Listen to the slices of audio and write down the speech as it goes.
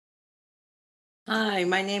Hi,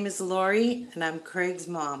 my name is Lori, and I'm Craig's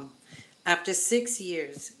mom. After 6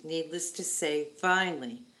 years, needless to say,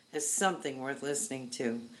 finally, has something worth listening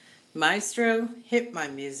to. Maestro, hit my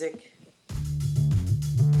music.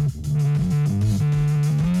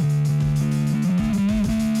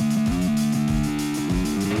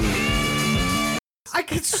 I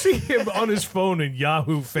could see him on his phone in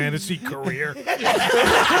Yahoo Fantasy Career.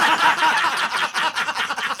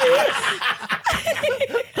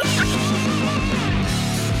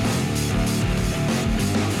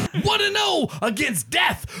 What a no against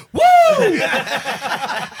death! Woo!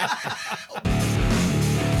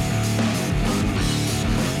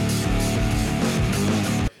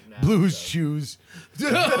 Blues shoes.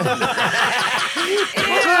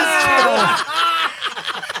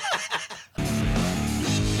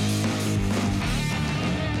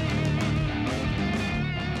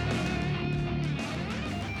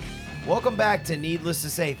 Welcome back to Needless to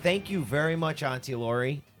Say. Thank you very much, Auntie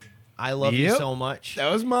Lori. I love you so much.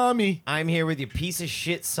 That was mommy. I'm here with your piece of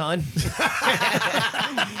shit son.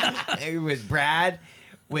 With Brad,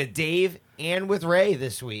 with Dave, and with Ray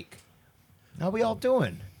this week. How we all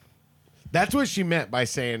doing? That's what she meant by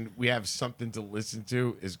saying we have something to listen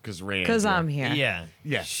to is because Ray. Because I'm here. Yeah.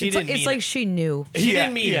 Yeah. She It's, didn't it's mean like it. she knew. She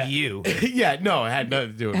didn't mean you. Yeah, no, it had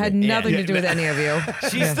nothing to do with Had me. nothing to do with any of you.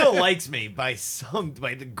 She still likes me by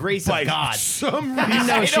the grace By of God. some reason.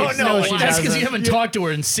 No, I she, don't know no, why. she That's because doesn't. you haven't talked to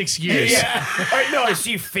her in 6 years. Yeah. Or no,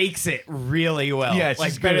 she fakes it really well. Yeah, she's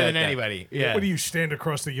like good better at than that. anybody. Yeah. What do you stand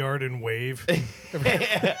across the yard and wave?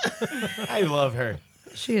 I love her.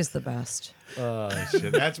 She is the best. Oh,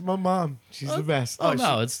 shit. That's my mom. She's the best. Oh,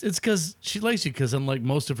 no, it's because she likes you because unlike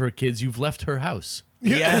most of her kids, you've left her house.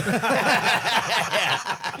 Yeah.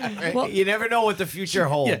 Well- You never know what the future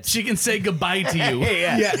holds. Yeah, she can say goodbye to you.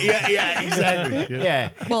 Yeah, exactly. Yeah.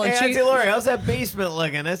 Well, Hey, and she- Auntie Lori, how's that basement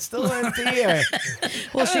looking? It's still empty here.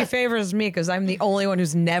 Well, she favors me because I'm the only one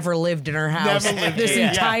who's never lived in her house. Never lived This in-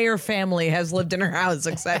 entire family has lived in her house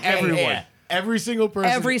except me. Everyone. Yeah. Every single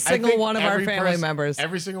person. Every I single think one of our every family members.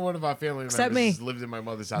 Every single one of our family Except members me. has lived in my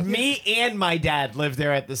mother's house. Me and my dad lived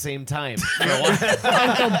there at the same time.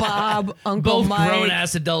 Uncle Bob, Uncle Both Mike.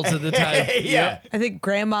 grown-ass adults at the time. Yeah. I think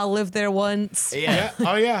Grandma lived there once. Yeah.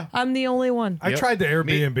 Yeah. Oh, yeah. I'm the only one. I tried to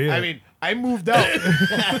Airbnb it. I mean, I moved out.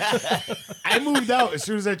 I moved out as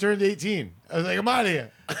soon as I turned 18. I was like, I'm out of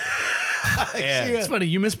here. It's funny,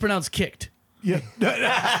 you mispronounced kicked.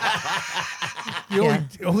 the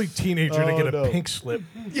only teenager to get a pink slip.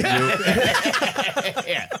 Oh,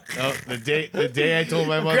 the day I told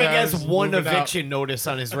my mother Greg I has was one moving out, eviction notice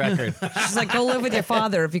on his record. She's like, go live with your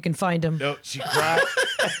father if you can find him. No, she cried.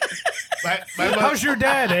 my mother, How's your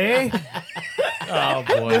dad, eh? oh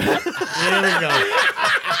boy, here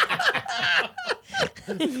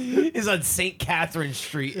we go. He's on St. Catherine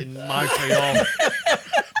Street in Montreal.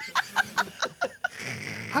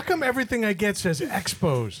 How come everything I get says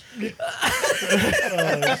Expos?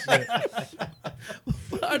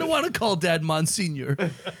 I don't want to call Dad Monsignor.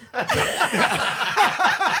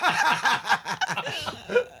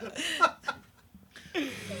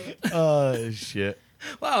 Oh shit.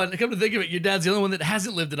 Wow, and come to think of it, your dad's the only one that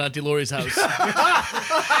hasn't lived in Auntie Lori's house.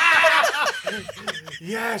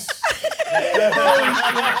 Yes.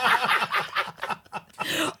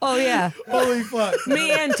 Oh, yeah. Holy fuck.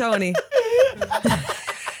 Me and Tony.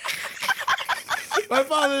 My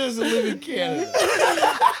father doesn't live in Canada.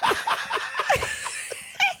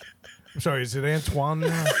 I'm sorry, is it Antoine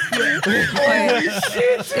now?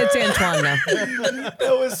 It's Antoine now.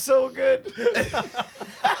 That was so good.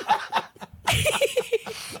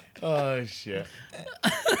 Oh shit.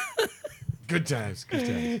 Good times.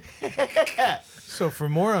 Good times. So for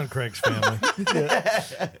more on Craig's family,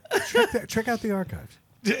 check out the archives.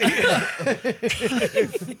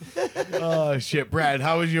 Oh shit, Brad.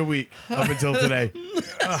 How was your week up until today?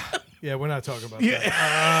 Yeah, we're not talking about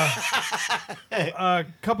that. A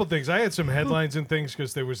couple things. I had some headlines and things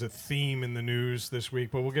because there was a theme in the news this week,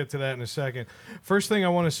 but we'll get to that in a second. First thing I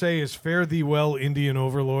want to say is fare thee well, Indian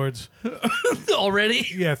overlords. Already?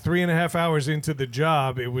 Yeah, 3.5 hours into the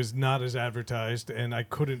job, it was not as advertised, and I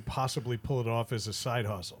couldn't possibly pull it off as a side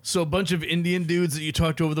hustle. So a bunch of Indian dudes that you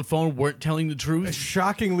talked to over the phone weren't telling the truth?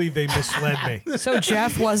 Shockingly, they misled me. So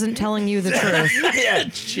Jeff wasn't telling you the truth. Yeah.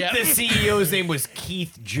 Jeff. The CEO's name was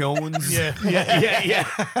Keith Jones. Yeah.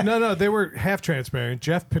 No, they were half transparent.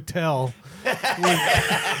 Jeff Patel.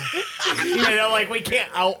 Like, we can't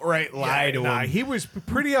outright lie to him. He was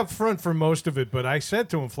pretty upfront for most of it, but I said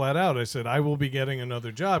to him flat out, I said, I will be getting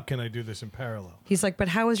another job. Can I do this in parallel? He's like, but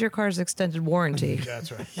how is your car's extended warranty?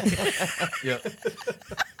 That's right. Yep.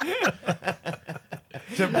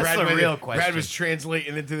 So That's the real question. Brad was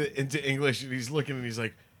translating into English, and he's looking, and he's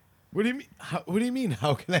like, "What do you mean? What do you mean?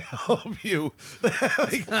 How can I help you?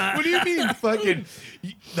 Like, what do you mean? Fucking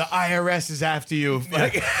the IRS is after you.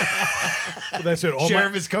 Like, That's it.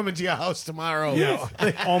 sheriff is coming to your house tomorrow. Yeah,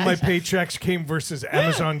 all my paychecks came versus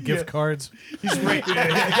Amazon gift cards. He's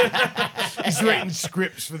writing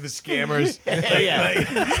scripts for the scammers.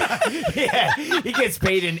 Yeah, he gets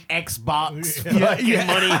paid in Xbox fucking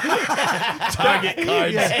money. Target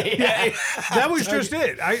cards. That was just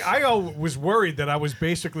it. I was worried that I was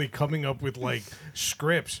basically coming up with like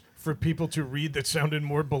scripts for people to read that sounded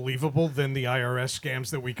more believable than the IRS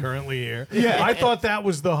scams that we currently hear. Yeah. I thought that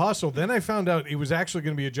was the hustle. Then I found out it was actually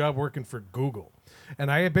going to be a job working for Google.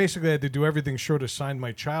 And I basically had to do everything short of sign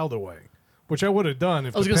my child away, which I would have done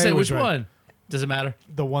if I was the going to pay say, was which right. one? Does it matter?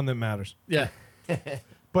 The one that matters. Yeah.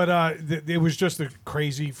 But it was just a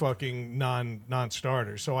crazy fucking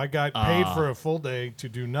non-starter. So I got paid for a full day to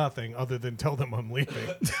do nothing other than tell them I'm leaving.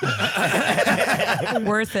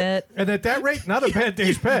 Worth it. And at that rate, not a bad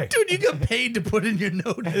day's pay. Dude, you got paid to put in your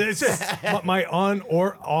notice. It's it. My on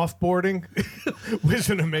or off boarding was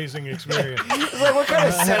an amazing experience. Like, what kind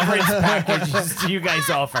of severance packages do you guys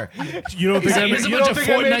offer? You don't think I Here's a you bunch don't of think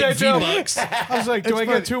I made Fortnite that joke? V-Bucks. I was like, do I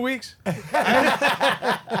funny. get 2 weeks?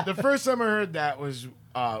 The first time I heard that was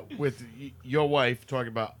with your wife talking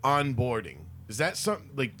about onboarding. Is that something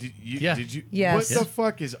like? Did you? Yeah. Did you? Yes. What the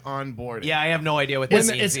fuck is onboarding? Yeah, I have no idea what that It's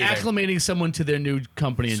means either. acclimating someone to their new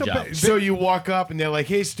company and So job. ba- So you walk up and they're like,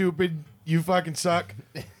 "Hey, stupid, you fucking suck.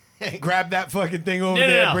 Grab that fucking thing over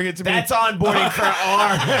there, bring it to That's me." onboarding for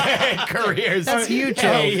our careers. That's you,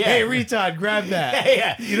 Joe. Hey, yeah. Hey, retard, grab that.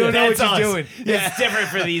 Yeah, You don't know what that's you're us. doing. It's different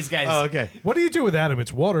for these guys. Oh, okay. What do you do with Adam?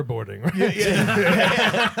 It's waterboarding, right?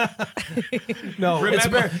 No,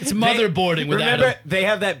 Remember, It's motherboarding with remember Adam. they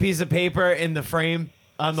have that piece of paper in the frame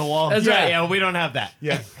on the wall? That's yeah, right. Yeah, we don't have that.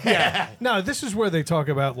 Yeah. no. This is where they talk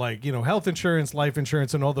about like health insurance, life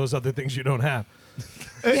insurance, and all those other things you don't have.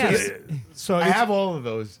 Yes. So I it's- have all of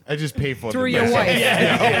those. I just pay for Through them. your wife.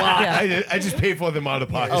 Yeah. I just pay for them out of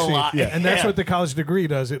pocket. A lot. Yeah. and that's what the college degree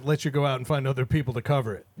does. It lets you go out and find other people to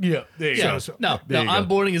cover it. Yeah. There you Yeah. go. So- No, There you go.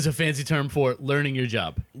 onboarding is a fancy term for learning your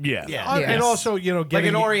job. Yeah. Yeah. Yes. And also, getting Like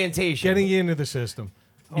an orientation. getting you into the system.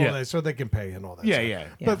 All Yeah. that, so they can pay and all that. Yeah,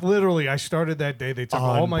 stuff. yeah. But literally, I started that day. They took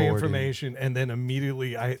all my Onboarding. information, and then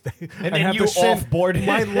immediately I And I then have you to send off-boarded.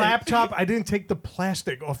 my laptop. I didn't take the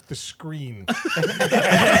plastic off the screen.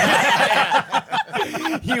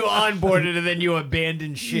 You onboarded and then you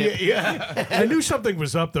abandoned shit. Yeah. I knew something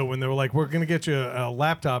was up though when they were like, "We're going to get you a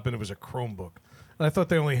laptop," and it was a Chromebook. And I thought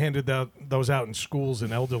they only handed those out in schools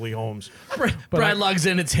and elderly homes. Brad logs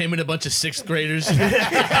in, it's him and a bunch of sixth graders.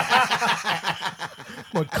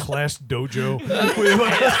 What class dojo?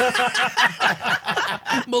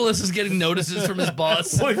 Melissa's getting notices from his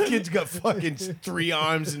boss. One kid's got fucking 3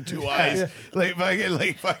 arms and 2 eyes. Like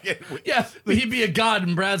fucking. Yeah, but he'd be a god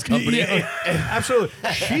in Brad's company. Absolutely.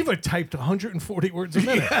 Shiva typed 140 words a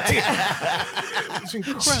minute. It's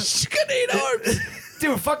incredible. She's got 8 arms.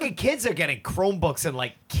 Dude, fucking kids are getting Chromebooks in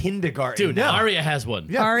like kindergarten. Dude, Aria has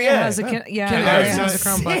one. Aria has a Aria has a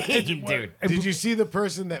Chromebook. Insane, dude. Did you see the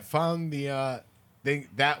person that found the thing?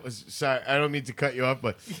 That was sorry. I don't mean to cut you off,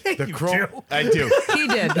 but the you Chrome. do. I do. He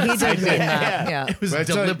did mean that. Yeah. It was But I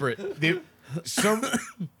tell you, deliberate. some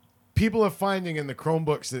people are finding in the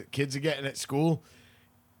Chromebooks that kids are getting at school,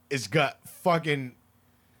 it's got fucking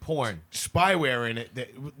Porn. spyware in it.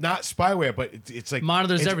 Not spyware, but it's like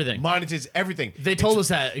Monitors it's- everything. Monitors everything. They told us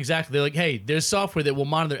that exactly. They're like, "Hey, there's software that will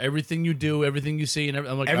monitor everything you do, everything you see, and I'm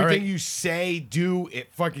like, all Everything right." you say, do,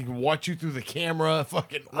 it fucking watch you through the camera.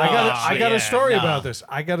 Fucking. I got yeah, a story no. about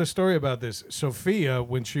this. Sophia,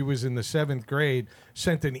 when she was in the 7th grade,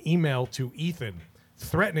 sent an email to Ethan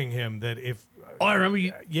threatening him that if Oh, I remember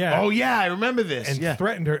you. yeah, Oh yeah, I remember this. and yeah.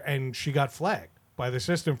 threatened her, and she got flagged by the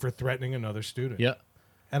system for threatening another student. Yeah.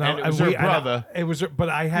 And it was her brother. It was, but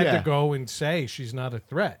I had Yeah. to go and say she's not a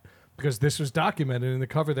threat because this was documented in the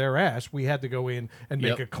cover of their ass. We had to go in and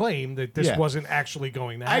make Yep. a claim that this Yeah. wasn't actually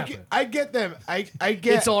going to happen. I get them. I get.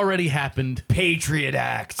 It's already happened. Patriot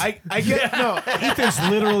Act. I get no. Ethan's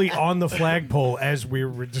literally on the flagpole as we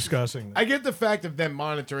were discussing. I get the fact of them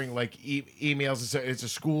monitoring like emails and stuff. It's a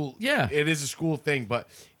school. Yeah. it is a school thing. But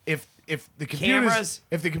if the computers,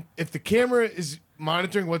 Cameras? if the camera is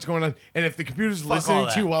monitoring what's going on, and if the computer's all listening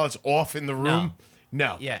that. to you while it's off in the room,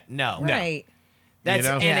 no. yeah, no. Right. That's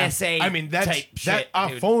You know? NSA I mean, that's type that shit. our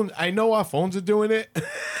dude. phone. I know our phones are doing it.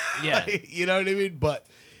 Yeah. You know what I mean? But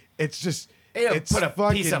it's just Yeah, it's put a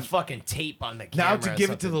fucking, piece of fucking tape on the camera. now to or give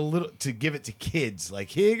it to something. to give it to kids. Like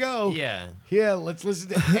here you go. Yeah. Here, let's listen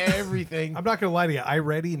to everything. I'm not going to lie to you. I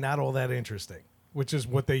ready, not all that interesting. which is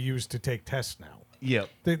what they use to take tests now. Yep.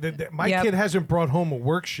 My Yep. kid hasn't brought home a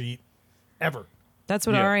worksheet ever. That's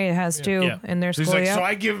what Yeah. Aria has too Yeah. in their So he's school. like, Yep. so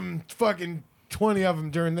I give him fucking 20 of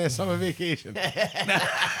them during their summer vacation.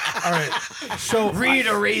 All right. So Read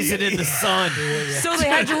or raise it in the sun. So they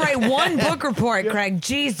had to write one book report, Craig.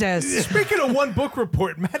 Jesus. speaking of one book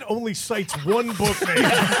report, Matt only cites one book name.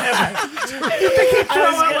 They keep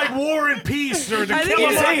throwing out like War and Peace or To I think Kill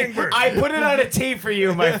a it's- Mockingbird. I put it on a tape for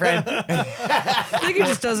you, my friend. I think he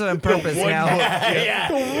just does it on purpose now. Yeah.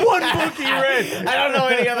 The one book he read. I don't know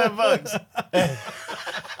any other books.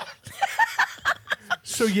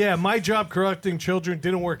 So yeah, my job correcting children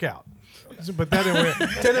didn't work out. But that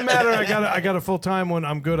didn't matter. I got a full time one.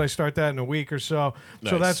 I'm good. I start that in a week or so.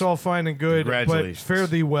 So Nice. that's all fine and good. But Congratulations. fare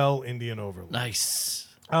thee well, Indian Overlord. Nice.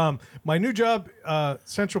 My new job,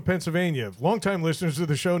 Central Pennsylvania. Longtime listeners of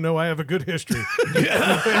the show know I have a good history.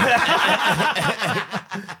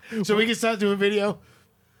 So we can start doing video?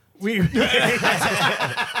 I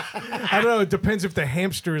don't know. It depends if the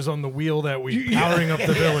hamster is on the wheel that week, powering up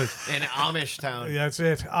the village. In Amish town. Yeah, that's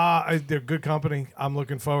it. They're good company. I'm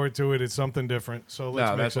looking forward to it. It's something different. So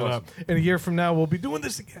let's No, mix that's it up. And a year from now, we'll be doing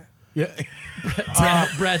this again. Yeah.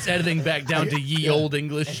 Brad's editing back down to ye old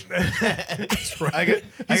English. He's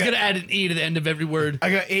gonna add an e to the end of every word.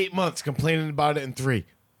 I got 8 months complaining about it in 3.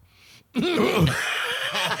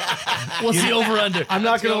 What's the over under? I'm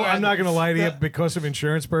not gonna lie to you because of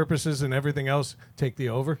insurance purposes and everything else. Take the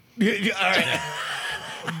over. All right.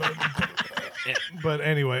 But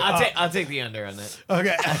anyway, I'll take the under on that.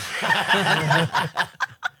 Okay.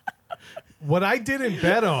 what I didn't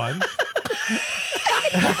bet on.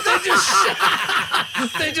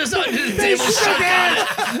 They just under the table shook on it.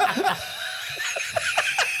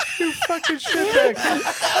 You fucking shitbag.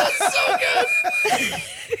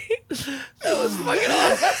 That was fucking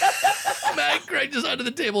awesome. Matt Craig just under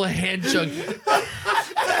the table, a hand chunk.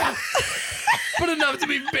 But enough to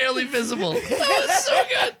be barely visible. That was so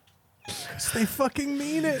good. They fucking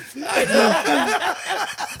mean it.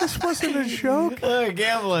 This wasn't a joke.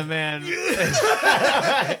 Gambling, man.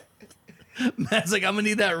 Matt's like, I'm gonna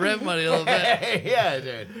need that rent money a little bit. Yeah,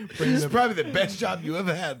 dude. This is probably the best job you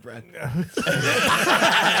ever had, Brad.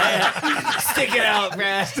 Stick it out,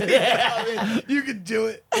 Brad. You can do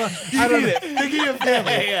it. You need it. Think of your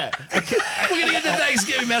family. Yeah. We're gonna get to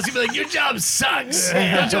Thanksgiving, Matt's gonna be like, your job sucks.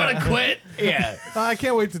 Don't you wanna quit? Yeah. I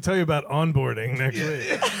can't wait to tell you about onboarding next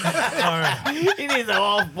week. All right. He needs a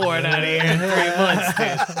off board out of here in 3 months,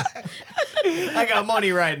 dude. I got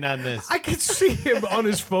money riding on this. I could see him on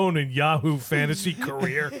his phone in Yahoo Fantasy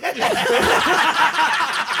Career.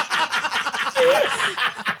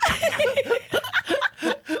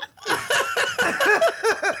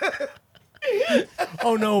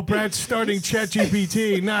 Oh no, Brad's starting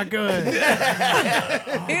ChatGPT. Not good.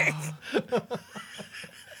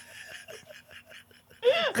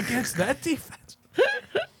 Against that defense.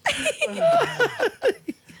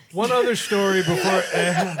 One other story before.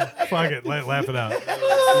 Fuck it, laugh it out.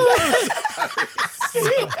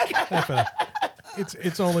 Laugh it out.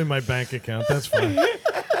 It's only my bank account. That's fine.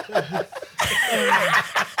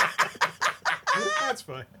 That's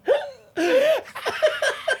fine.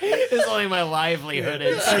 It's only my livelihood.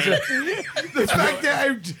 The fact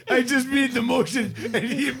that I just made the motion and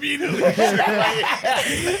he immediately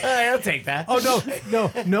I'll take that. Oh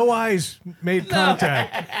no eyes made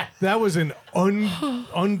contact. That was an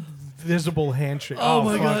invisible handshake. Oh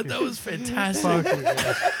my fuck god, you. that was fantastic. Fuck you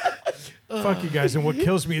guys. Fuck you guys. And what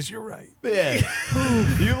kills me is you're right. Yeah.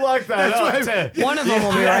 You locked that up, too. One of them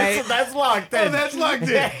will be right. That's locked in. Oh, that's locked in.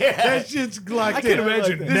 That shit's locked I in. can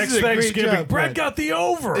imagine This next is a great Thanksgiving, job, Brad got the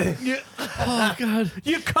over. Oh god.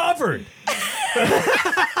 You covered.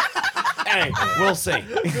 Hey, we'll see.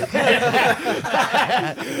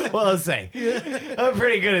 We'll see. I'm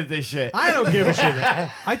pretty good at this shit. I don't give a shit.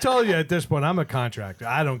 I told you at this point, I'm a contractor.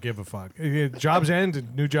 I don't give a fuck. Jobs end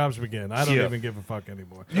and new jobs begin. I don't Yeah. even give a fuck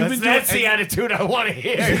anymore. That's the attitude I want to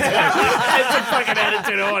hear. That's the fucking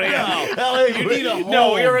attitude I want to hear. You need a home.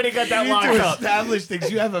 No, we already got that You locked need to up. establish things.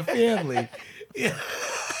 You have a family.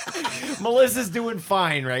 Melissa's doing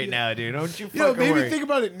fine right now, dude. Don't you You know, fucking maybe worry. think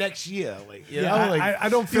about it next year. Like, you Yeah, know, like I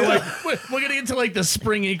don't feel like. We're gonna get to like the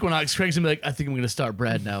spring equinox. Craig's gonna be like, I think I'm gonna start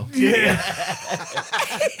Brad now.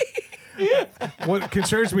 What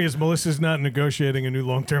concerns me is Melissa's not negotiating a new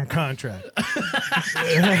long-term contract.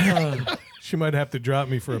 She might have to drop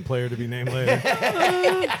me for a player to be named later.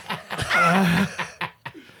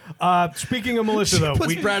 Speaking of Melissa, though,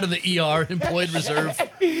 Puts Brad in the ER, employed reserve.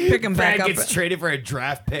 Pick him back Brad up. gets traded for a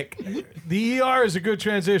draft pick. the ER is a good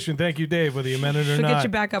transition. Thank you, Dave, whether you meant it or She'll not. get you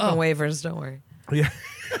back up on waivers. Don't worry. Yeah.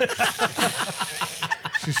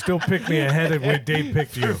 She still picked me ahead of where Dave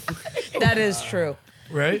picked you. That is true.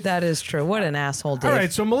 Right? That is true. What an asshole, Dave. All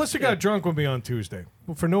right, so Melissa got drunk with me on Tuesday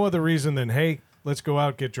for no other reason than, hey, let's go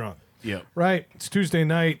out, get drunk. Yep. Right? It's Tuesday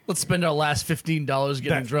night. Let's spend our last $15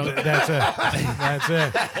 getting drunk. That's it. That's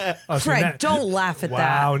it. Oh, so Craig, now- don't laugh at that.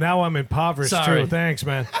 Wow, now I'm impoverished Sorry. too. Thanks,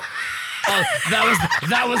 man. Oh,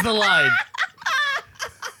 that was the line.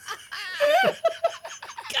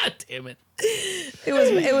 God damn it.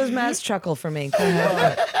 It was Matt's chuckle for me. Go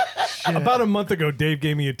ahead. About a month ago, Dave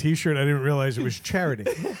gave me a T-shirt. I didn't realize it was charity.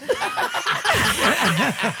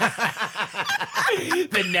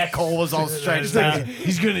 The neck hole was all stretched out.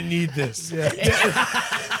 He's gonna need this.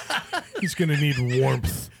 He's gonna need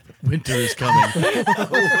warmth. Winter is coming.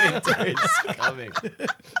 Winter is coming.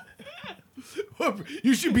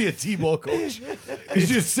 You should be a T-ball coach. He's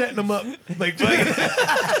just setting them up. Like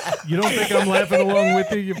You don't think I'm laughing along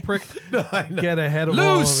with you prick? No, get ahead of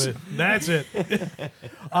all of it. That's it.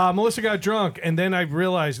 Melissa got drunk, and then I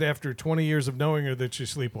realized after 20 years of knowing her that she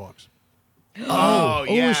sleepwalks. oh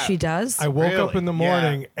Oh, she does? I woke up Really? in the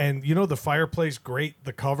morning, and you know the fireplace grate,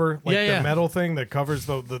 the cover, like Yeah, the yeah. metal thing that covers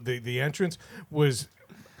the entrance, was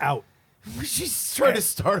out. She's trying to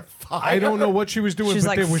start a fire. I don't know what she was doing, She's but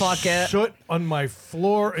like, there was "Fuck it." soot on my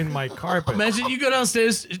floor and my carpet. Imagine you go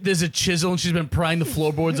downstairs, there's a chisel, and she's been prying the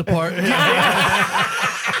floorboards apart.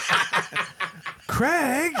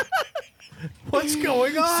 Craig, what's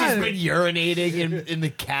going on? She's been urinating in the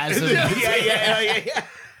chasm. yeah.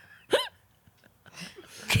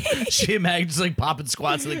 She and Mag just like popping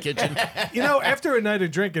squats in the kitchen. You know, after a night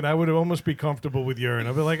of drinking, I would almost be comfortable with urine.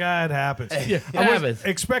 I'd be like, it happens. Yeah, it I was happens.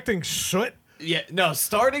 expecting soot. Yeah, no,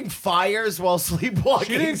 starting fires while sleepwalking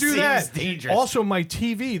She didn't do seems that. dangerous. Also, my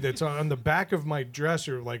TV that's on the back of my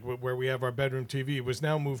dresser, like where we have our bedroom TV, was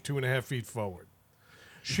now moved 2.5 feet forward.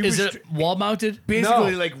 She Is was it wall mounted?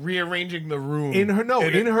 Basically, No. like rearranging the room. in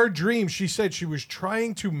her dream. She said she was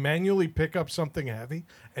trying to manually pick up something heavy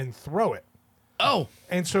and throw it. Oh,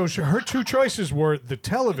 And so her two choices were the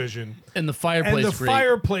television and the fireplace. and the grate.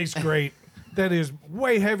 fireplace grate that is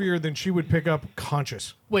way heavier than she would pick up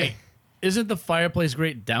conscious. Wait, isn't the fireplace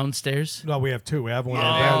grate downstairs? No, we have two. We have one in the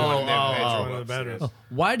Oh, bedroom. oh, One in the bedroom.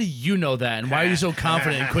 Why do you know that? And why are you so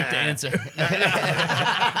confident and quick to answer?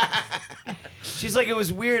 She's like, it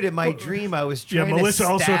was weird in my dream. I was Yeah, trying Melissa to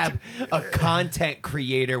also stab a content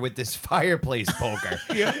creator with this fireplace poker.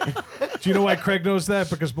 Do you know why Craig knows that?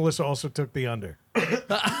 Because Melissa also took the under.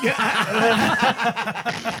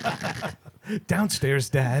 Downstairs,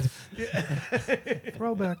 Dad.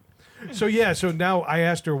 Throwback. So now I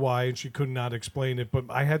asked her why, and she could not explain it. But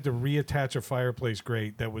I had to reattach a fireplace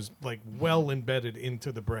grate that was like well embedded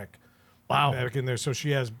into the brick. Wow. Back in there, so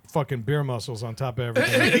she has fucking beer muscles on top of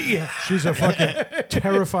everything. She's a fucking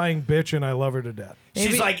terrifying bitch, and I love her to death.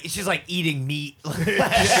 She's like eating meat.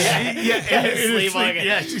 Yeah,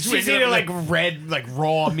 She's eating like red, like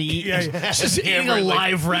raw meat. She's eating a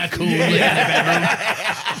live raccoon. in the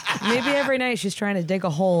bedroom. Maybe every night she's trying to dig a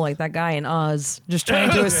hole like that guy in Oz, just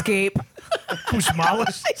trying to escape.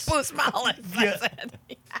 Pusmalis. She's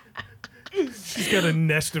She's got a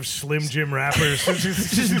nest of Slim Jim wrappers.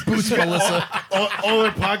 Just boots Melissa. all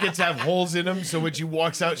her pockets have holes in them, so when she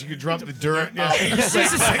walks out, she can drop the dirt.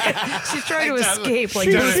 she's trying to escape like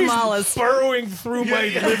She's Bruce Mallis. burrowing through my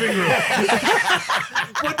living room.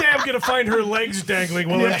 One day I'm gonna find her legs dangling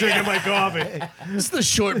while I'm drinking my coffee. This is the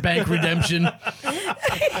short bank redemption.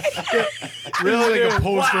 Really like a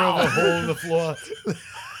poster of a hole in the floor.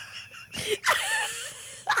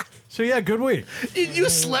 So yeah, good week. You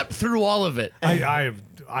slept through all of it.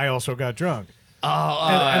 I also got drunk.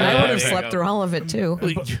 I would have slept through all of it too.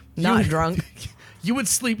 Not drunk. You would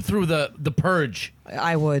sleep through the purge.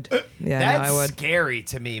 I would. Yeah, That's I would. scary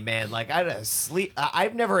to me, man. Like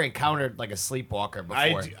I've never encountered like a sleepwalker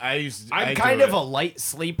before. I'm kind of a light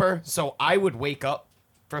sleeper, so I would wake up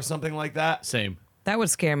for something like that. Same. That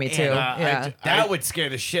would scare me too. And, Yeah. That would scare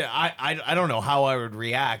the shit. I don't know how I would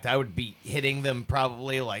react. I would be hitting them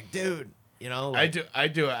probably like, dude, you know. Like, I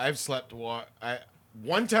do. I've slept.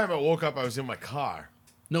 One time I woke up, I was in my car.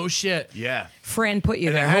 No shit. Yeah. Fran put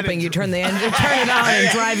you there, I had hoping it- you turn the engine, turn it on, and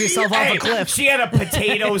drive yourself off a cliff. She had a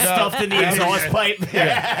potato stuffed in the exhaust pipe.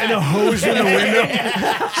 And a hose in the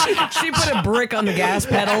window. She put a brick on the gas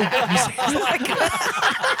pedal.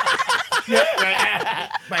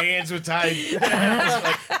 My hands were tied.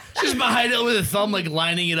 Just behind it with a thumb, like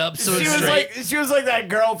lining it up so it's straight. She was like that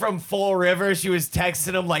girl from Fall River. She was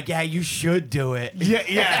texting him like, "Yeah, you should do it."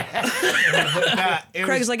 Yeah.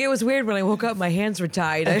 Craig's like, it was weird when I woke up, my hands were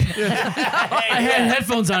tied. I had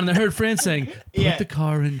headphones on and I heard Fran saying, "Put the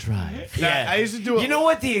car in drive." Yeah, I used to do it. You know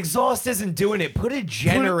what? The exhaust isn't doing it. Put a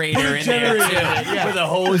generator in there too, with a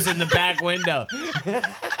hose in the back window.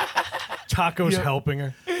 Taco's helping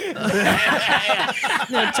her.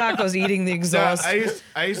 No, Taco's eating the exhaust.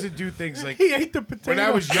 I used to do things like He ate the potato. when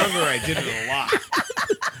I was younger. I did it a lot.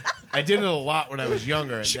 I did it a lot when I was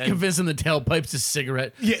younger. And then, Convince him the tailpipe's a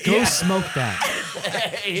cigarette. Go smoke that.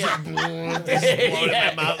 blowing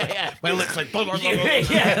in my mouth. My lips like.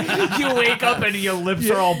 You wake up and your lips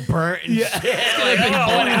are all burnt and shit. Like, I don't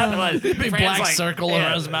know what happened. Big Fran's black like, circle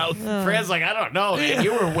around his mouth. Fran's like, I don't know, man.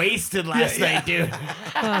 You were wasted last night, dude.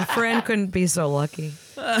 Fran couldn't be so lucky.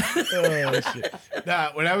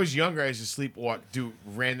 Nah, when I was younger, I used to sleepwalk, do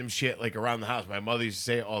random shit like around the house. My mother used to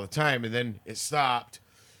say it all the time, and then it stopped.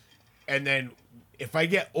 And then if I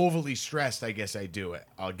get overly stressed, I guess I do it.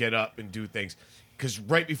 I'll get up and do things. Because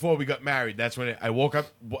right before we got married, that's when I woke up.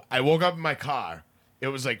 I woke up in my car. It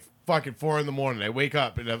was like fucking 4 a.m. I wake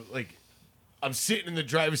up and I'm sitting in the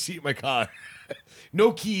driver's seat of my car.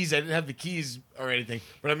 No keys. I didn't have the keys or anything.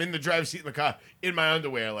 But I'm in the driver's seat of the car in my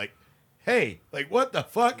underwear, like, hey, like, what the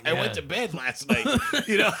fuck? I went to bed last night.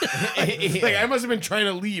 You know? Like, I must have been trying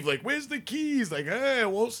to leave. Like, where's the keys? Like, hey,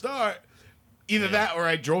 it won't start. Either that or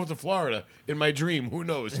I drove to Florida in my dream. Who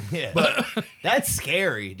knows? Yeah. But That's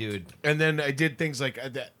scary, dude. and then I did things like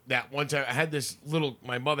that one time. I had this little.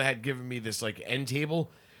 My mother had given me this like end table,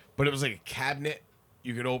 but it was like a cabinet.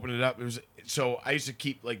 You could open it up. It was so I used to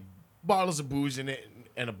keep like bottles of booze in it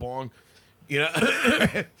and a bong, you know.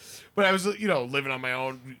 But I was living on my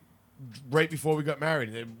own right before we got married.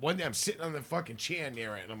 And then one day I'm sitting on the fucking chair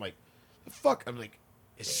near it, and I'm like, the fuck? I'm like.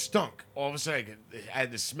 It stunk. All of a sudden, I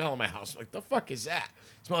had this smell in my house. I'm like, the fuck is that?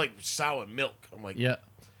 It smelled like sour milk. I'm like, Yeah.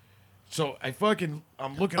 So I'm looking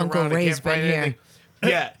Uncle around. Ray's I can't find been here.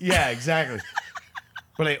 anything. Yeah, exactly.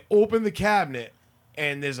 But I open the cabinet,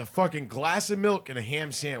 and there's a fucking glass of milk and a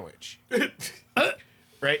ham sandwich.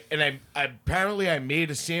 Right? And I apparently I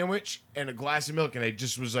made a sandwich and a glass of milk, and I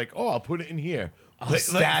just was like, oh, I'll put it in here. I'll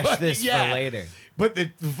stash this for later. But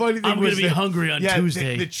the funny thing I'm was going to be hungry on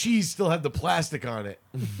Tuesday. The cheese still had the plastic on it.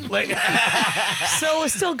 Like, So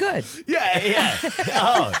it's still good. Yeah.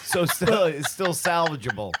 Oh, so it's still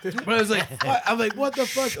salvageable. But I was like, I'm like, what the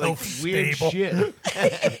fuck? Like weird stable. shit.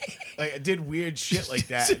 Like I did weird shit like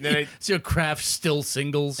that, and then see your craft still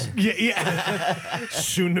singles. yeah.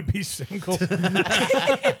 Soon to be single.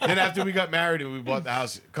 Then after we got married and we bought the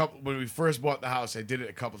house, when we first bought the house, I did it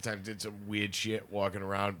a couple of times. Did some weird shit walking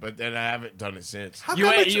around, but then I haven't done it since.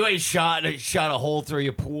 You ain't shot a hole through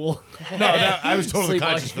your pool. No, I was totally Sleep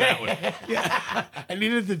conscious like- for that one. Yeah, I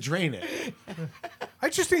needed to drain it. I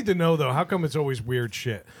just need to know though, how come it's always weird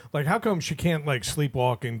shit? Like, how come she can't like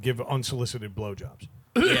sleepwalk and give unsolicited blowjobs?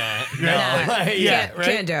 Yeah,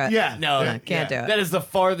 Can't do it. Yeah, no, Can't do it. That is the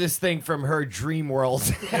farthest thing from her dream world.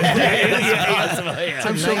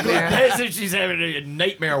 I'm so glad. That's if she's having a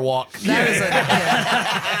nightmare walk. That is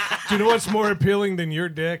a, Do you know what's more appealing than your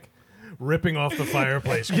dick? Ripping off the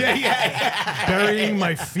fireplace. Burying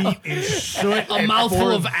my feet in soot. A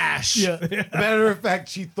mouthful of ash. Matter of fact,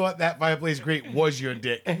 she thought that fireplace grate was your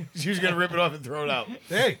dick. She was gonna rip it off and throw it out.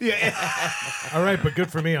 Hey. All right, but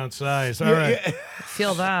good for me on size. All right.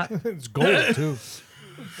 feel that. It's gold, too.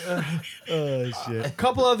 Oh shit. A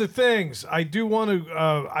couple other things. I do want to,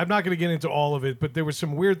 I'm not going to get into all of it, but there were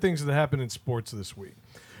some weird things that happened in sports this week.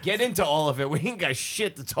 Get into all of it. We ain't got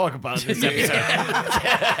shit to talk about in this episode.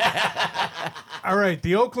 All right,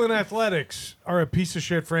 the Oakland Athletics are a piece of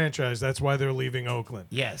shit franchise. That's why they're leaving Oakland.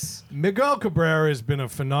 Yes. Miguel Cabrera has been a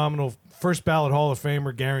phenomenal first ballot Hall of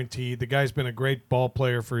Famer, guaranteed. The guy's been a great ball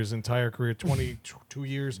player for his entire career, 22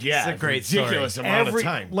 years. Yeah, It's a great ridiculous story. amount of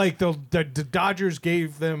time. Like the Dodgers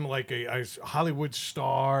gave them like a Hollywood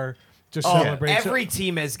star to celebrate. Every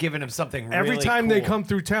team has given him something really Every time cool. they come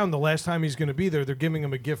through town, the last time he's going to be there, they're giving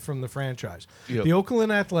him a gift from the franchise. Yep. The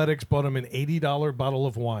Oakland Athletics bought him an $80 bottle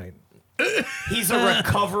of wine. He's a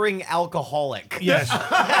recovering alcoholic. Yes.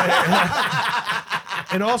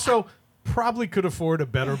 And also probably could afford a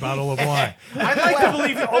better bottle of wine. I'd like to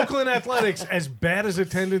believe the Oakland Athletics, as bad as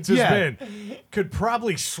attendance has been, could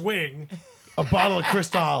probably swing A bottle of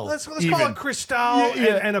Cristal. Let's call it Cristal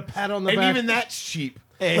and a pat on the And back. even that's cheap.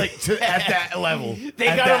 Like at that level. They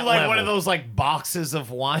got him like one of those like boxes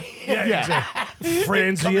of wine. Franzia.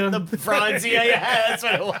 Franzia, yeah, that's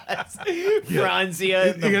what it was.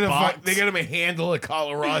 Franzia in the box. They got him a handle of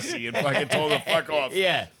Colorasi and fucking told him to fuck off.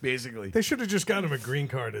 Yeah. Basically. They should have just gotten him a green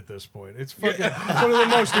card at this point. It's fucking one of the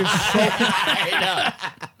most insulting. I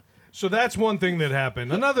know. So that's one thing that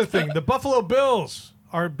happened. Another thing, the Buffalo Bills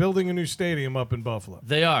are building a new stadium up in Buffalo.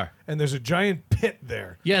 They are. And there's a giant pit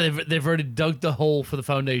there. Yeah, they've already dug the hole for the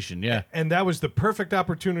foundation. Yeah. And that was the perfect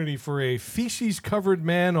opportunity for a feces-covered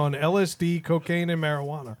man on LSD, cocaine, and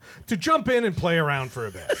marijuana to jump in and play around for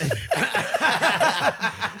a bit.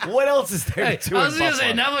 What else is there to do I was in going to say,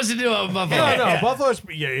 Buffalo? not much to do with Buffalo. No, Buffalo's...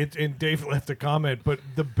 Yeah, and Dave left a comment, but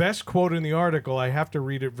the best quote in the article, I have to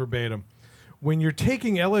read it verbatim. When you're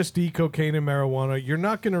taking LSD, cocaine, and marijuana, you're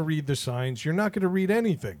not going to read the signs. You're not going to read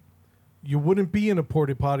anything. You wouldn't be in a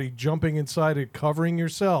porta potty jumping inside it, covering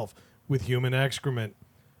yourself with human excrement.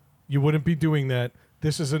 You wouldn't be doing that.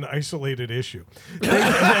 This is an isolated issue.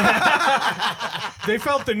 They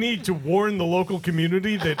felt the need to warn the local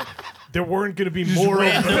community that there weren't going to be more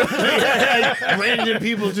Random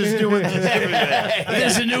people just doing this everywhere.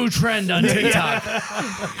 There's a new trend on TikTok.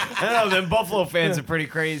 I don't know, them Buffalo fans are pretty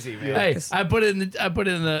crazy, man. Hey, I put it in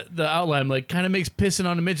the outline. Like, kind of makes pissing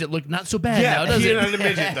on a midget look not so bad now, does it? on the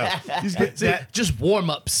midget though. Just warm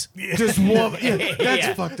ups Just warm. Yeah, that's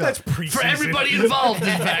fucked up. That's preseason. for everybody involved.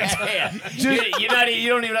 In fact, Yeah. You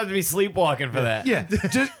don't even have to be sleepwalking for that. Yeah,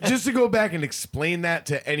 just to go back and explain that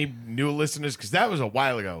to any new listeners, because that was a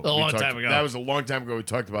while ago. A long time ago. That was a long time ago we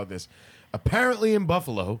talked about this. Apparently in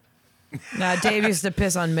Buffalo, Nah, Dave used to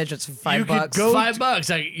piss on midgets for $5. You could go- $5.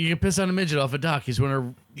 Like, you can piss on a midget off a dock. He's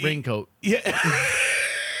wearing a raincoat.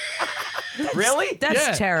 Really? That's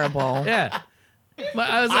Yeah. terrible. Yeah.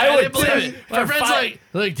 I would didn't believe it. My for friend's five-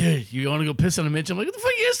 like, dude, you want to go piss on a midget? I'm like, what the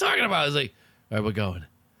fuck are you guys talking about? I was like, all right, we're going.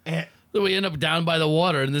 So we end up down by the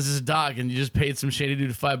water, and this is a dock, and you just paid some shady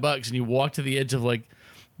dude $5, and you walk to the edge of like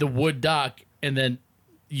the wood dock, and then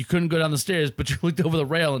you couldn't go down the stairs, but you looked over the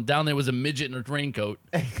rail, and down there was a midget in a raincoat.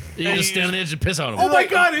 You can just stand on the edge and piss on him. Oh my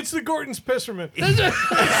God, it's the Gordon's Pisserman.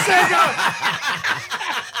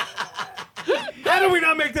 How do we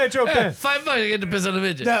not make that joke then? $5, I get to piss on a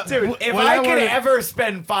midget. Dude, if I could ever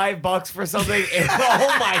spend $5 for something,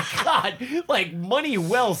 oh my God, like money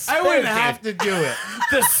well spent. I wouldn't have to do it.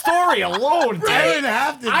 The story alone, dude, I wouldn't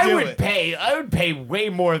have to do I would it. pay way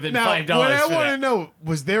more than Now, $5 what I for want to that. know,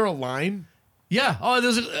 was there a line? Yeah. Oh,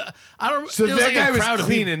 there's a. I don't. So there that like guy a was crowd of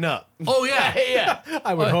people. cleaning up. Oh yeah. Yeah,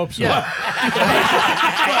 I would hope so. Yeah.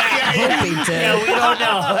 Hope he did. yeah, we don't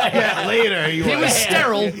know. Yeah, later He was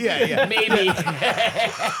sterile. Yeah. Maybe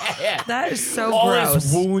That is so all gross.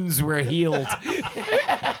 his wounds were healed.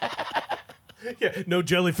 Yeah, no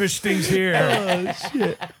jellyfish stings here.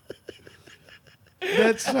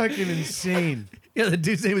 That's fucking insane. Yeah. The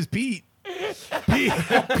dude's name was Pete. He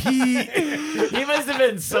must have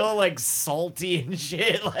been so like salty and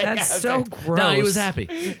shit. Like, That's so gross. No, he was happy.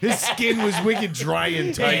 His skin was wicked dry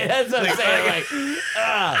and tight. Yeah, that's what I'm saying. Like,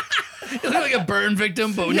 He looked like a burn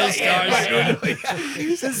victim, but with no scars.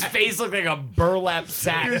 his face looked like a burlap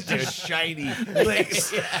sack. It was Dude. just shiny. Like,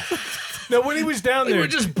 Now, when he was down We there, were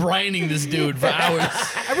just brining this dude for hours.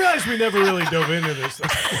 I realized we never really dove into this.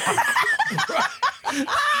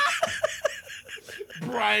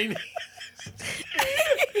 briny.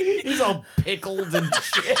 He's all pickled and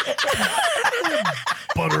shit.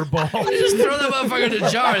 Butterball. Just throw that motherfucker in a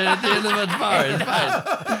jar and at the end of the bar. It's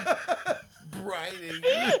fine. Briny.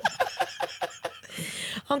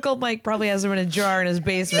 Uncle Mike probably has him in a jar in his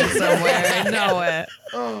basement somewhere. I know it.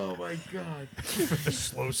 Oh my God. The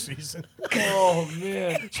slow season. Oh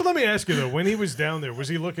man. So let me ask you though, when he was down there, was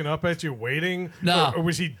he looking up at you, waiting, No. or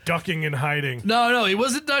was he ducking and hiding? No, he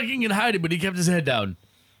wasn't ducking and hiding, but he kept his head down.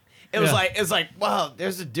 It was Yeah. like, wow,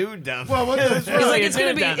 there's a dude down there. Well, what the He's like, It's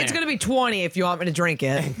it's gonna be 20 if you want me to drink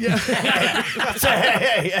it.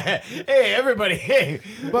 Hey, everybody. Hey,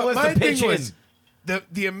 But what's my the pitch thing in? was,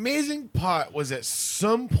 the amazing part was at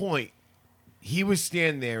some point he was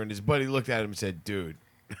standing there and his buddy looked at him and said, "Dude,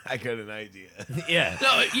 I got an idea." Yeah.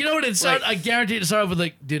 No, you know what it started? I guarantee it started with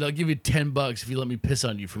like, dude, I'll give you $10 if you let me piss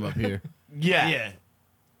on you from up here. Yeah.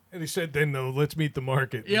 And he said, then no, let's meet the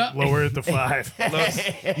market. Yeah. Lower it to 5.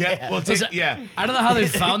 Yeah. Well, Listen, yeah. I don't know how they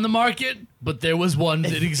found the market, but there was one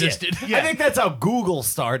that existed. I think that's how Google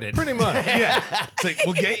started. Pretty much. Yeah. It's like,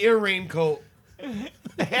 we'll get your raincoat.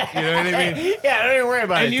 You know what I mean? Yeah, don't even worry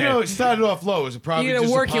about And it. you know, it started off low. It was probably You're just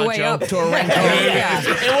gonna work a your way poncho. up to a raincoat. Yeah.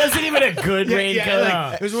 it wasn't even a good raincoat.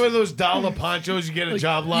 Like, it was one of those dollar ponchos you get a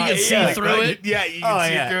job lot. can see through it? Yeah, you can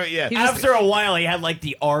see through it. Yeah. After a while, he had like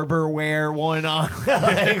the Arbor wear one on.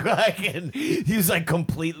 And he was like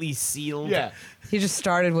completely sealed. Yeah. He just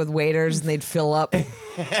started with waiters and they'd fill up. It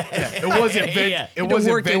wasn't Yeah. it You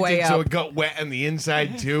wasn't work your way vented, so up. it got wet on the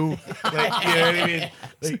inside too. Like, you know what I mean?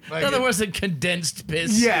 Like, Nothing worse than condensed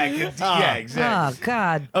piss. yeah, exactly. Oh,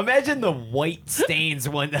 God. Imagine the white stains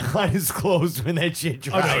on his clothes when that shit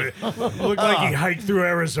dried. Looked like he hiked through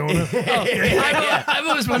Arizona. I've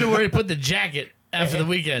always wondered where he put the jacket after the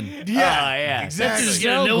weekend. Yeah, Exactly. Just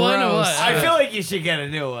get a new one or gross. what? I feel like you should get a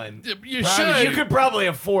new one. You Probably- should. You could probably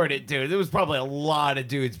afford it, dude. There was probably a lot of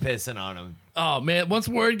dudes pissing on him. Oh man, once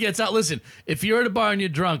word gets out, listen, if you're at a bar and you're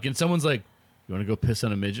drunk and someone's like, "You want to go piss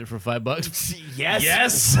on a midget for $5?" Yes.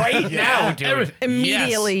 Yes. Right now, dude.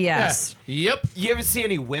 Immediately, yes. Yep. You ever see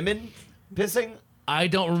any women pissing? I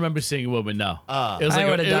don't remember seeing a woman. No. It was I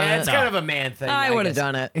would've done Yeah, it. it's no. kind of a man thing. I would have guess.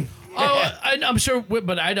 done it. Oh, I'm sure,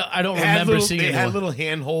 but I don't They had remember little, seeing they it. had little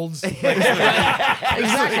handholds. Like,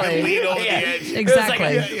 Exactly. lean over Yeah. the edge. It was like,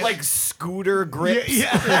 Exactly. like scooter grips.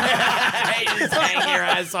 Yeah. You just hang your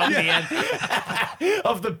ass on the end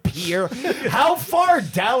of the pier. How far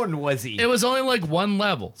down was he? It was only like one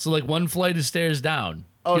level, so like one flight of stairs down.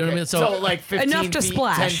 You know what I mean? So like 15 Enough to feet,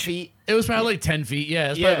 splash. 10 feet. It was probably like 10 feet. Yeah,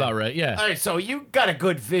 that's probably about right. Yeah. All right, so you got a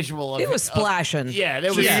good visual of He was of- splashing. yeah,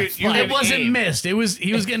 there was. It wasn't missed. He was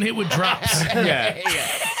getting hit with drops. Yeah.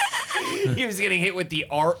 He was getting hit with the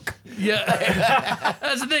arc. Yeah.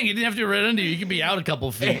 That's the thing. You didn't have to be right under you. You could be out a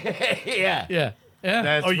couple feet. Yeah. Yeah. Yeah.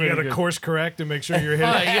 That's Oh, you pretty got to good. course correct and make sure you're hitting.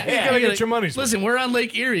 Oh, You gotta get your money's worth. Listen, we're on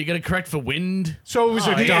Lake Erie. You got to correct for wind. So it was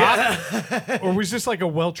a dock, or was this like a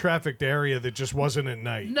well-trafficked area that just wasn't at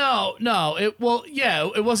night? No. It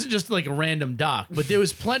wasn't just like a random dock, but there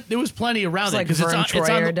was plenty around It's it like because it's Vern on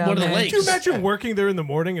Troyer down one of the there. lakes. Can you imagine working there in the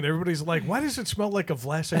morning and everybody's like, "Why does it smell like a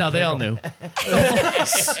Vlasic?" No, they all knew.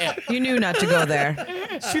 You knew not to go there.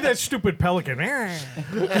 See that stupid pelican?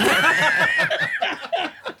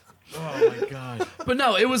 Oh my god. But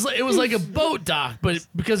no, it was like a boat dock, but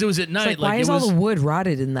because it was at night, It's like, why it is was all the wood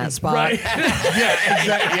rotted in that spot? Yeah,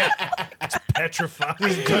 exactly. Yeah. It's petrified.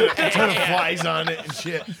 Ton of flies on it and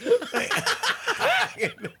shit.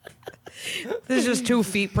 There's just 2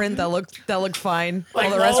 feet print that looked fine. Like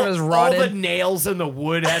all the rest of it was rotted. All the nails in the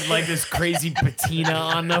wood had like this crazy patina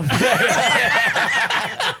on them.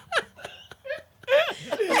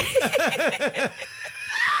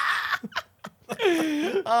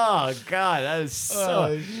 Oh god, that is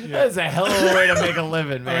so. That is a hell of a way to make a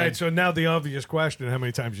living, All man. right, so now the obvious question: how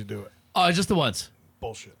many times you do it? Oh, just the once.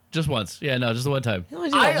 Bullshit. Just once. Yeah, no, just the one time. You only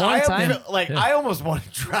did it one time. I almost want to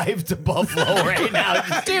drive to Buffalo right now,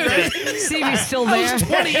 Dude, Stevie's still there.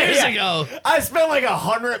 20 years Yeah. ago. I spent like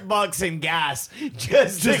 $100 in gas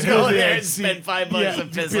just to go there and spend $5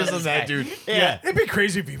 and piss on that dude. Yeah, It'd be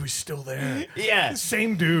crazy if he was still there. yeah.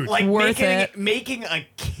 Same dude. Like Worth it. making a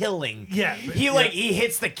killing. Yeah, He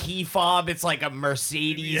hits the key fob. It's like a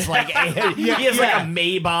Mercedes. Like he has like a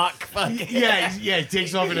Maybach. Fucking, Yeah, he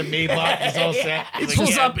takes off in a Maybach. He's all set. He's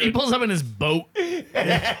He pulls up in his boat.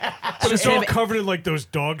 but it's all covered in like those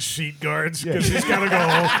dog seat guards because he's got to go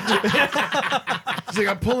home. He's like,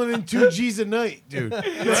 I'm pulling in 2 G's a night, dude.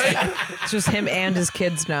 It's just him and his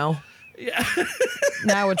kids now. Yeah.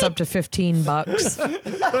 Now it's up to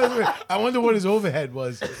 $15. I wonder what his overhead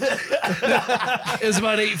was. It's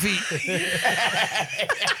about 8 feet.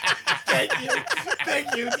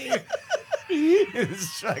 Thank you.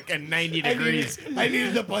 it's fucking 90 degrees. I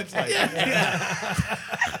needed the punchline.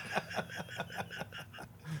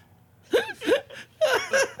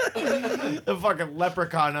 The fucking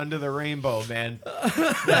leprechaun under the rainbow, man.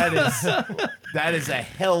 That is a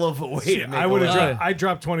hell of a way to make I would have. a living. I'd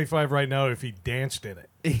drop 25 right now if he danced in it.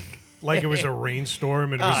 Like it was a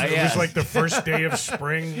rainstorm and it was yeah. like the first day of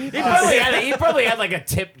spring. He probably had like a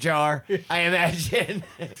tip jar, I imagine.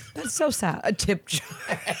 That's so sad. A tip jar.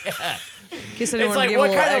 Guess I It's didn't want to like, give what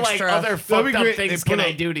a little kind of like extra. other fucked up great. things They put can a-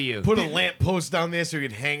 I do to you? Put a lamp post down there so he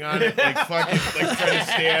could hang on it, like fucking, like try to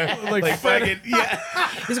stare, like fucking, yeah,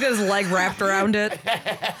 He's got his leg wrapped around it.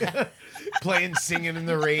 playing, singing in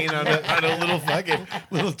the rain on a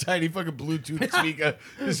little tiny fucking Bluetooth speaker.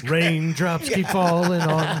 This Raindrops keep falling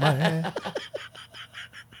on my head.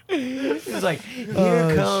 He's like,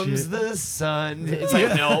 here comes the sun. It's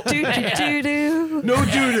like, no. Do do do do. no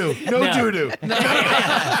doo doo, no doo doo.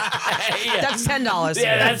 That's $10.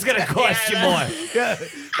 Yeah, that's gonna cost you more. Yeah,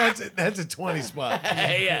 that's a 20 spot.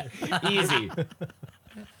 Yeah, easy.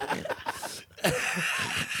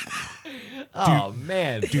 Oh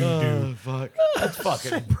man, Doo-doo. Fuck. that's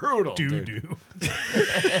fucking brutal. dude. Doo-doo.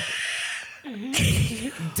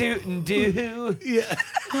 Doo doo.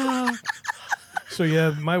 So,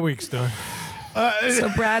 yeah, my week's done. So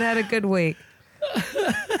Brad had a good week.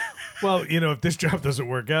 Well, if this job doesn't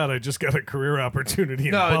work out, I just got a career opportunity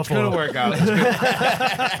in No, it's Buffalo. gonna work out.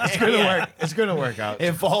 It's gonna work. It's gonna work out.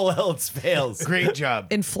 If all else fails, Great job.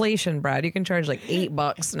 Inflation, Brad. You can charge like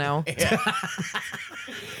 $8 now.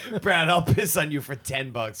 Brad, I'll piss on you for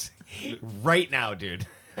 $10 right now, dude.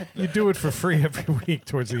 You do it for free every week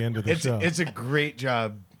towards the end of the It's show. it's a great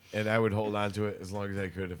job, and I would hold on to it as long as I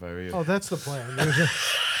could if I were you. Oh, that's the plan. Don't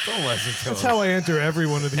listen to That's him. how I enter every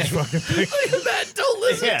one of these fucking things. Matt, don't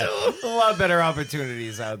listen Yeah, to him. a lot better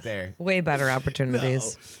opportunities out there. Way better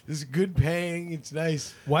opportunities. This is good paying. It's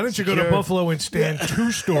nice. Why don't you go to Secure. Buffalo and stand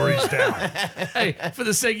 2 stories down? Hey, for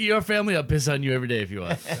the sake of your family, I'll piss on you every day if you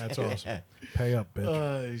want. That's awesome. Pay up, bitch.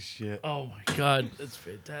 Oh shit. Oh my God, that's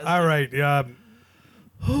fantastic. All right.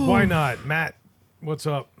 Why not? Matt, what's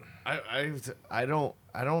up? I don't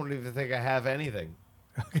even think I have anything.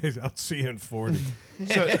 Okay, I'll see you in 40.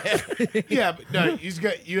 So, yeah, but no,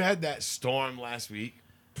 you had that storm last week.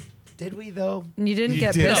 Did we though? You didn't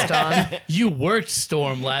get did. pissed on. You worked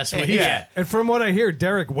Storm last week. Yeah. And from what I hear,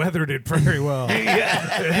 Derek weathered it very well. It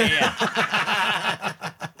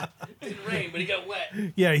didn't rain, but he got wet.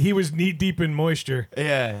 Yeah, he was knee deep in moisture.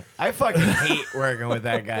 Yeah. I fucking hate working with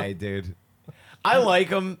that guy, dude. I like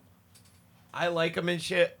him. And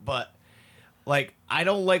shit, but like I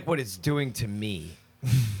don't like what it's doing to me.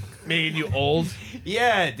 Made you old.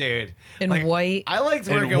 Yeah, dude. In Like, white. I liked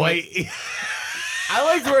working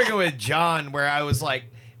with John, where I was like,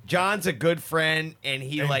 John's a good friend, and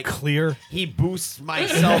he And like clear. he boosts my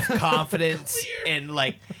self confidence, and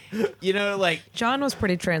like, like John was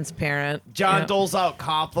pretty transparent. John Yeah. doles out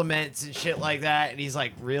compliments and shit like that, and he's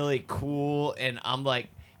like really cool, and I'm like,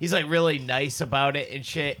 he's like really nice about it and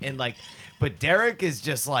shit, and like, but Derek is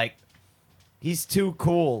just like, he's too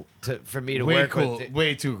cool for me to Way work cool. with.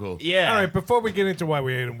 Way too cool. Yeah. All right, before we get into why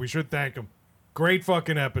we hate him, we should thank him. Great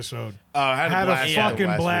fucking episode. Had Had a blast fucking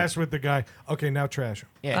last blast week. with the guy. Okay, now trash him.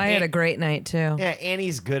 Yeah. I had and- a great night too. Yeah, and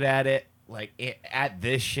he's good at it. Like at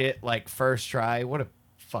this shit, like first try. What a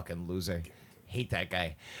fucking loser. Hate that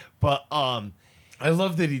guy. But I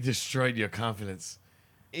love that he destroyed your confidence.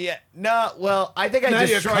 yeah, no. Well, I think I Not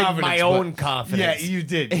your destroyed confidence, my but- own confidence. Yeah, you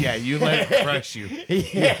did. Yeah, you let it crush you.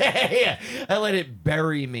 yeah. I let it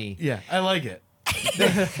bury me. Yeah, I like it.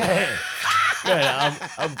 Good.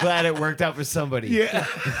 I'm glad it worked out for somebody. Yeah.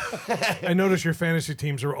 I notice your fantasy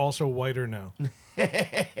teams are also whiter now.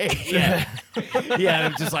 Yeah.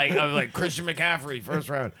 Yeah. I'm like Christian McCaffrey, first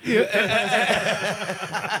round. Is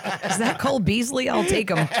that Cole Beasley? I'll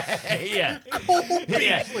take him. Yeah.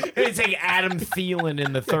 Yeah. It's like Adam Thielen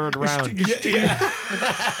in the third round. Chad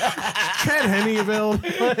Henne available?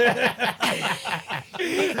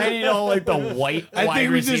 I need all like the white I wide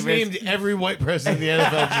think we just receivers. named every white person in the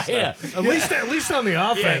NFL. Just Yeah. At least on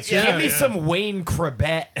the offense. Give me some Wayne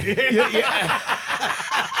Krebet.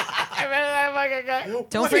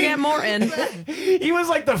 Don't forget Morton. He was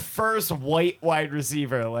like the first white wide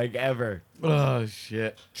receiver like ever. Oh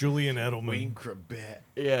shit. Julian Edelman. Wayne Krebet.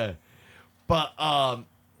 Yeah. But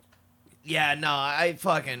yeah, no,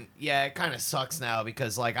 it kind of sucks now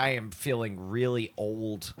because like I am feeling really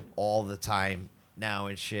old all the time now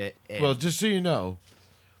and shit. And, Well, just so you know,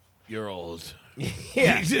 you're old.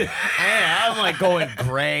 yeah. I'm like going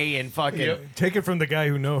gray and fucking Take it from the guy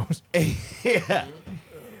who knows. yeah.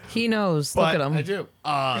 He knows. Look But at him. I do.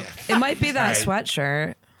 It might be that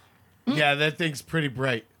sweatshirt. Yeah, that thing's pretty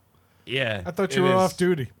bright. Yeah. I thought you It were is. off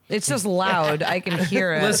duty. It's just loud. I can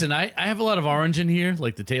hear it. Listen, I have a lot of orange in here,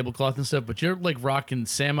 like the tablecloth and stuff, but you're like rocking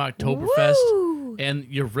Sam Oktoberfest Woo! and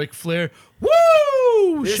your Ric Flair.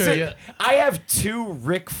 Woo! This Sure, is- yeah. I have two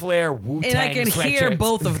Ric Flair Wu-Tang And I can hear sweatshirts.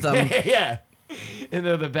 both of them. Yeah. And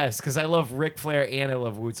they're the best because I love Ric Flair and I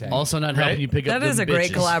love Wu-Tang. Also not helping you pick up That is them a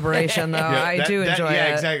great bitches. collaboration, though. I do enjoy yeah,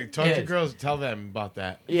 it. exactly. Talk Yeah. to girls. Tell them about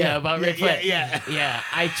that. Yeah, about Ric Flair. yeah. Yeah,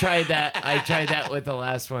 I tried that with the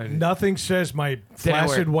last one. Nothing says my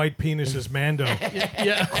flaccid work. white penis is Mando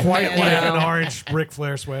Yeah. quite Yeah, like no. an orange Ric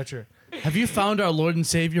Flair sweatshirt. Have you found our Lord and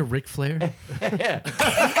Savior, Ric Flair?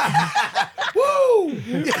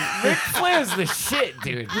 Ric Flair's the shit,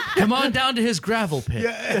 dude. Come on down to his gravel pit.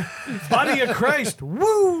 Body of Christ.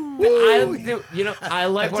 Woo! I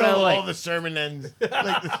like what I That's all like. the sermon ends.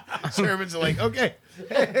 Like the sermons are like, okay,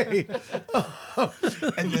 hey.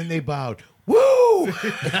 And then they bowed. Woo!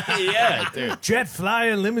 Yeah, dude. Jet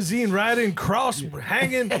flying, limousine riding, cross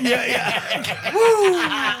hanging.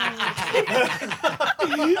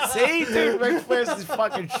 See, dude, Ric Flair's is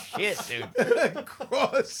fucking shit, dude.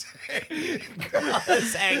 Cross.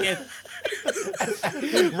 Hanging.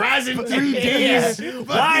 Rising 3 days.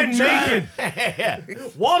 Wine making.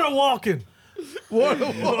 Water walking.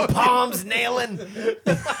 Palms nailing.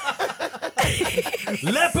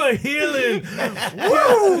 Leper healing.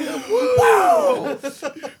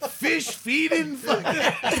 Fish feeding.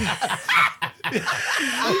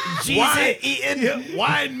 Jesus eating.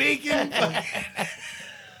 Wine making.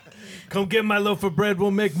 Come get my loaf of bread,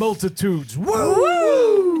 we'll make multitudes.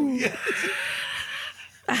 Woo!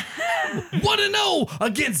 1-0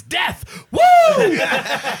 against death. Woo!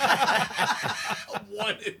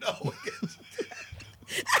 1-0.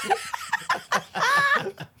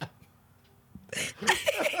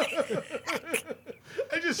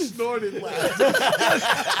 I just snorted laughing.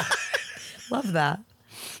 Love that.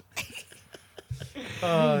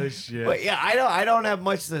 Oh shit. But yeah, I don't have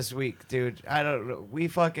much this week, dude. I don't know. We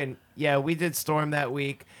did storm that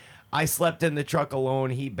week. I slept in the truck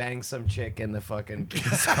alone. He banged some chick in the fucking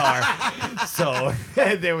car. So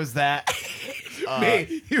there was that.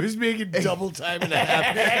 He was making double time and a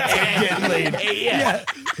half and getting laid. Yeah.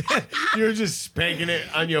 You were just spanking it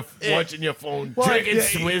on your watching your phone. Drinking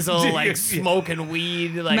swizzle, like smoking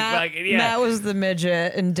weed, like fucking, yeah. Matt was the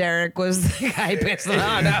midget and Derek was the guy pissing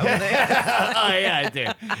on out there. Oh yeah, dude.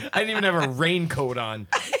 I didn't even have a raincoat on.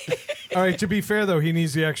 All right, to be fair, though, he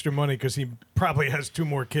needs the extra money because he probably has 2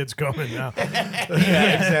 more kids coming now. Yeah,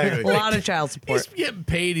 exactly. A lot of child support. He's getting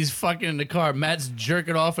paid. He's fucking in the car. Matt's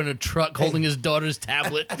jerking off in a truck holding his daughter's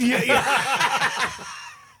tablet.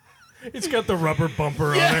 It's got the rubber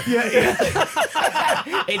bumper on it.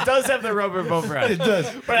 It does have the rubber bumper on it. It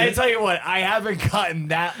does. But I tell you what, I haven't gotten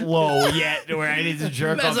that low yet where I need to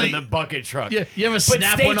jerk Matt's off in like- the bucket truck. Yeah, you ever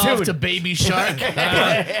snap stay one off tuned. to Baby Shark?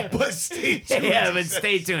 But stay tuned. Yeah, but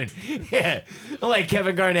stay tuned. Yeah. Like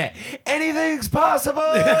Kevin Garnett. Anything's possible.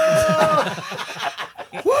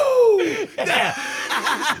 Woo! Yeah.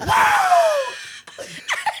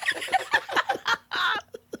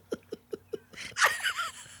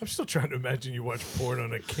 I'm still trying to imagine you watch porn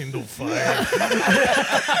on a Kindle Fire.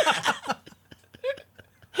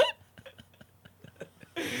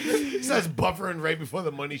 He starts buffering right before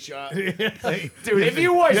the money shot. Like, Dude, if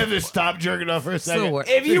you watch you have to stop jerking off for a Still second. work.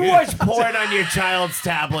 if you watch porn on your child's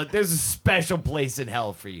tablet, there's a special place in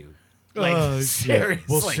hell for you. Like Oh, shit. seriously.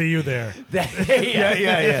 We'll see you there. Yeah.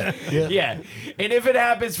 And if it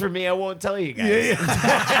happens for me, I won't tell you guys.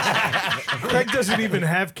 Craig doesn't even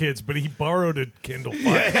have kids, but he borrowed a Kindle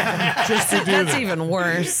Fire just to do That's that. even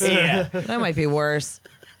worse. Yeah. That might be worse.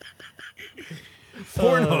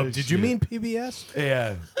 Pornhub. Did you mean PBS?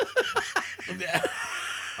 Yeah.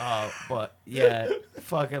 But yeah,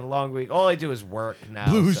 fucking long week. All I do is work now.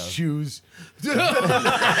 Blue so. shoes.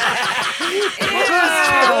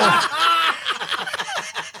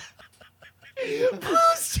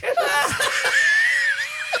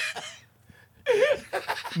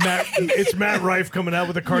 It's Matt Rife coming out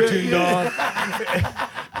with a cartoon dog.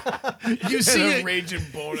 You See see a a raging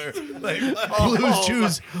boner. Like, blue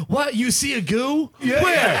shoes. What? You see a goo?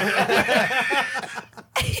 Where?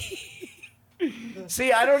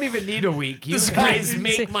 See, I don't even need a week. You guys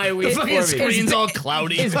make my week The for fucking me. screen's all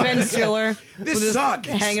cloudy. Is Ben Stiller this with his sucks.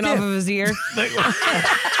 hanging off of his ear?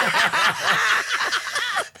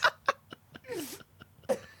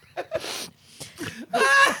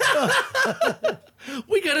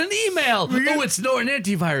 We got an email. Oh, it's no an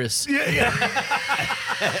antivirus.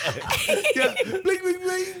 Bling, bling,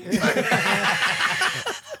 bling.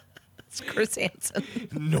 It's Chris Hansen.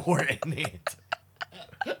 Norton it.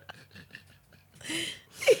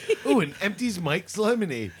 Ooh, and empties Mike's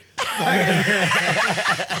lemonade.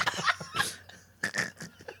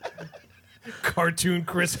 Cartoon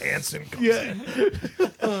Chris Hansen. Yeah.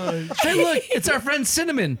 Hey, look, it's our friend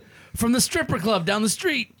Cinnamon from the stripper club down the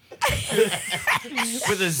street.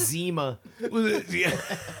 With a Zima. Yeah.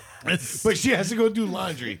 But she has to go do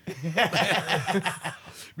laundry.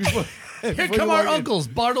 Before Here come our uncles,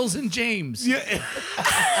 Bartles and James. Yeah.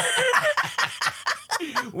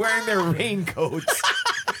 Wearing their raincoats.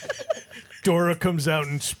 Dora comes out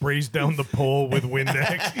and sprays down the pole with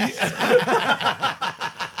Windex.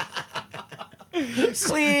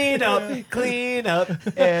 Clean up,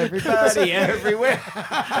 everybody, everywhere.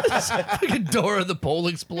 Fucking Dora the Pole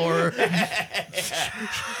Explorer.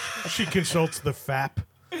 She consults the FAP.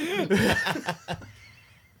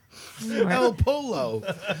 El Polo.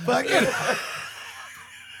 Fucking.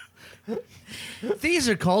 These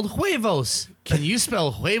are called huevos. Can you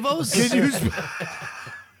spell huevos? Can you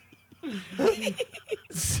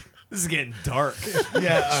This is getting dark.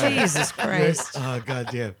 Yeah. all right. Jesus Christ. Oh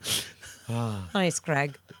goddamn. Nice,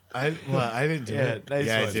 Greg. I didn't do it. nice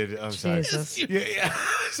yeah, I one. did. I'm sorry. Jesus. Yeah.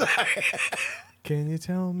 Sorry. Can you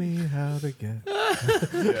tell me how to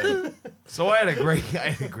get? So I had a great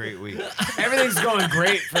week. Everything's going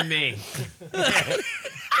great for me.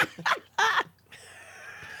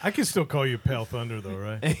 I can still call you Pale Thunder, though,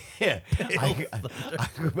 right? Yeah,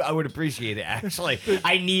 I would appreciate it. Actually,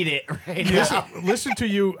 I need it right now. Listen to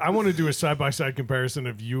you. I want to do a side-by-side comparison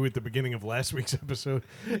of you at the beginning of last week's episode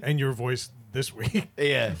and your voice this week.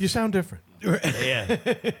 Yeah, You sound different. yeah.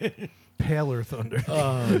 Paler Thunder.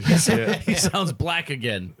 He sounds black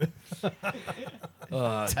again.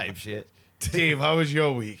 Type shit. Dave, how was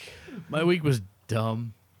your week? My week was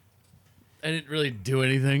dumb. I didn't really do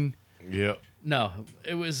anything. Yeah. No,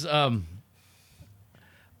 it was you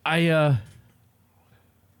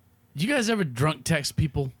guys ever drunk text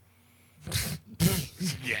people? It's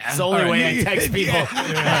the only way I text people.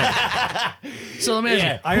 So let me ask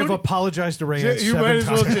you. I have apologized to Ray. You might as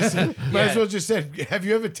well times. just said, have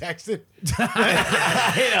you ever texted?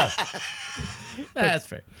 That's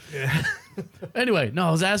fair. Anyway, no,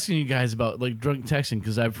 I was asking you guys about like drunk texting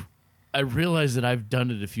because I realized that I've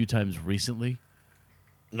done it a few times recently.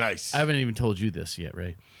 Nice. I haven't even told you this yet,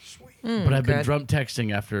 Ray. But I've been good. drunk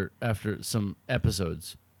texting after some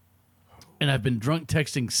episodes, and I've been drunk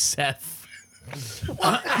texting Seth.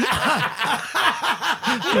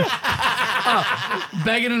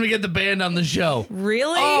 Begging him to get the band on the show.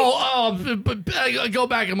 Really? But I go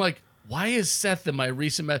back. I'm like, why is Seth in my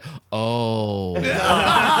recent message? Oh.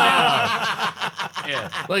 Yeah.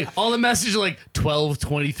 Like, all the messages are like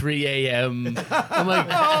 12:23 a.m. I'm like,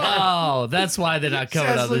 oh, that's why they're not coming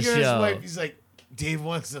Seth's on the looking at his show. wife, he's like, Dave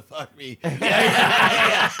wants to fuck me. We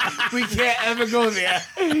can't ever go there.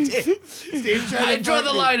 Dave tried I to draw fuck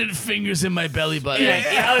the me. line at fingers in my belly button.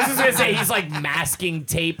 Yeah, I was just gonna say he's like masking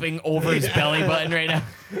taping over his belly button right now.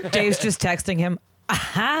 Dave's just texting him.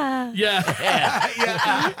 Aha. Yeah.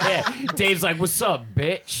 Yeah. Dave's like, "What's up,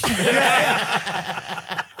 bitch?"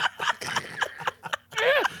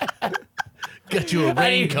 Got you a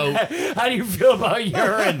raincoat. How do you feel about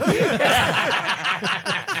urine?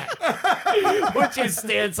 What's your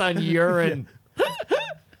stance on urine?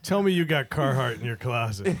 Tell me you got Carhartt in your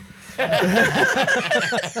closet.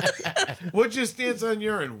 What's your stance on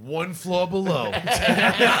urine? One floor below.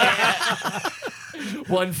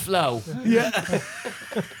 One flow.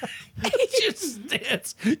 He just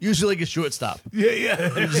stands. Usually like a shortstop. Yeah.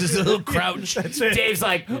 It's just a little crouch. Dave's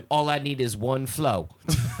like, all I need is one flow.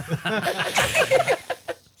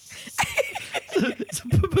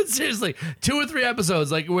 But seriously, 2 or 3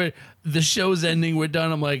 episodes, like where the show's ending, we're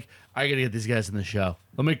done. I'm like, I gotta get these guys in the show.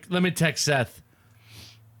 Let me text Seth.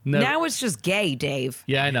 No. Now it's just gay, Dave.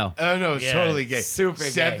 Yeah, I know. Oh, no, it's Yeah, totally gay. super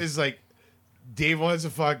Seth gay. is like, Dave wants to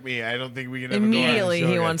fuck me. I don't think we can ever go on the Immediately, show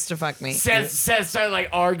he again. wants to fuck me. Seth started like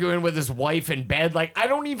arguing with his wife in bed. Like, I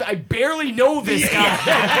barely know this guy.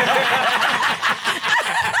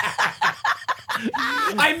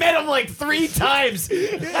 I met him like 3 times.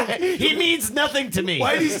 He means nothing to me.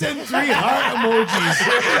 Why'd he send 3 heart emojis?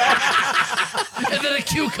 And then a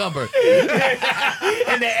cucumber.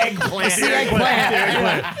 And the eggplant.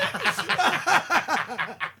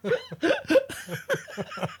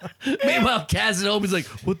 Meanwhile, Kaz at home is like,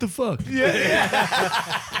 what the fuck?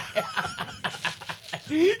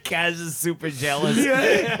 Kaz is super jealous.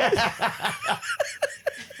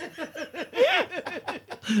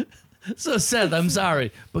 So Seth, I'm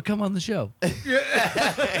sorry, but come on the show.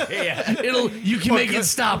 Yeah. You can make it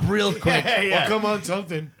stop real quick. Well, come on,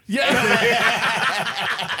 something. Yeah.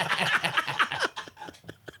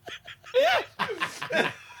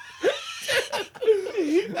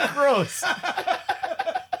 Gross.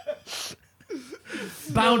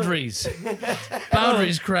 Boundaries,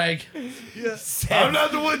 Craig. I'm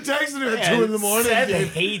not the one texting her at 2 in the morning.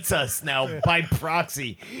 Seth hates us now by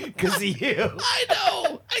proxy because of you. I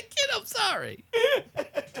know. I'm sorry.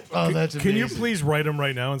 Oh, that's Can you amazing. please write him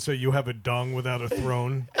right now and say you have a dong without a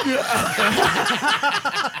throne?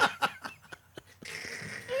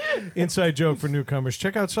 Inside joke for newcomers.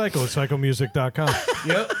 Check out Cycle at cyclemusic.com.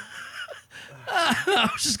 Yep. I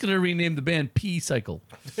was just gonna rename the band P Cycle.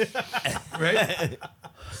 Right?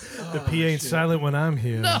 The P ain't silent when I'm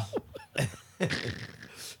here. No.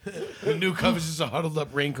 The new cover's just a huddled up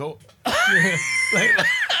raincoat.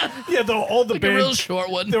 Yeah, all the Like a real bands, short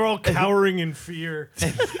one. they're all cowering in fear.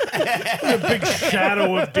 A big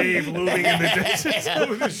shadow of Dave looming in the distance.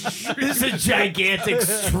 This is a gigantic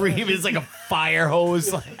stream. It's like a fire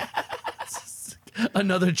hose.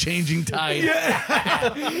 Another changing tide.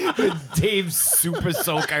 Dave's super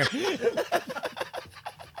soaker.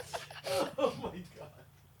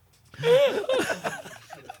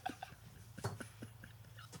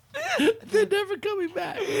 They're never coming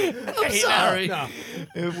back. I'm sorry. No,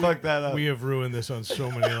 Fuck that up. we have ruined this on so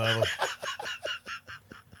many levels.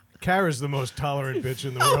 Kara's the most tolerant bitch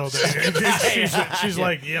in the world. She's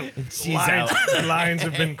like, yep, She's lines, out. lines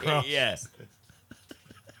have been crossed. Yes.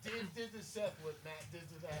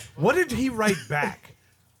 What did he write back?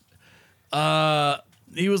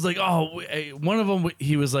 He was like, one of them,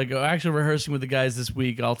 he was like, actually rehearsing with the guys this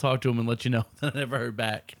week. I'll talk to him and let you know. I never heard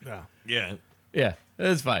back. No, Yeah. Yeah,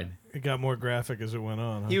 that's fine. it got more graphic as it went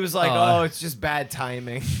on. Huh? He was like, "Oh, it's just bad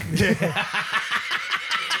timing."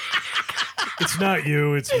 It's not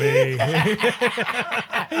you, it's me.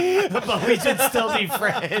 But we should still be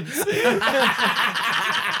friends.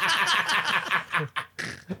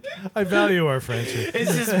 I value our friendship.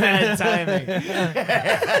 It's just bad timing.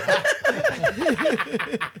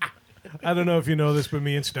 I don't know if you know this, but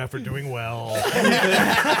me and Steph are doing well.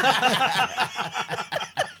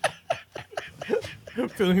 I'm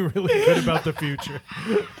feeling really good about the future.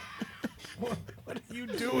 What are you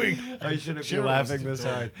doing? I shouldn't be laughing this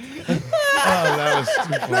hard. That was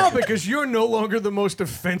too funny. No, because you're no longer the most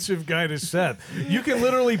offensive guy to Seth. You can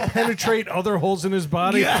literally penetrate other holes in his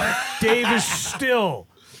body. Dave is still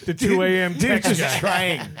the 2 a.m. Dave's text just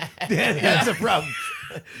guy. trying. That's a problem.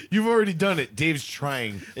 You've already done it. Dave's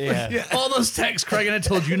trying. Yeah. All those texts Craig and I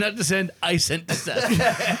told you not to send, I sent to Seth.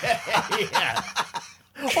 Yeah.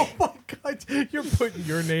 Oh my God, you're putting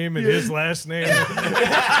your name and his last name.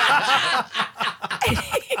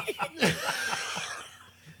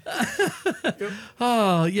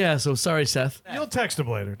 Oh, yeah, so sorry, Seth. You'll text him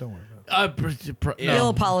later. Don't worry about it. No. He'll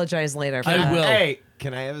apologize later. For I that. will. Hey,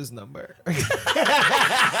 can I have his number?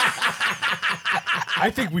 I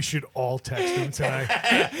think we should all text him tonight.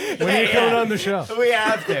 When are you coming on the show? We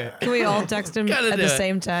have to. Can we all text him Gotta at do the it.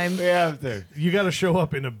 same time? We have to. You got to show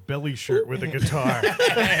up in a belly shirt with a guitar.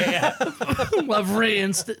 Love Ray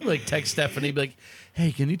and like text Stephanie, be like,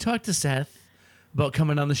 "Hey, can you talk to Seth about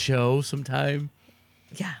coming on the show sometime?"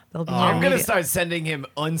 Yeah, they'll be. I'm here gonna immediate- start sending him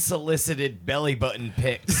unsolicited belly button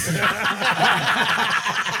pics.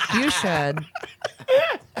 You should.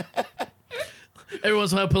 Every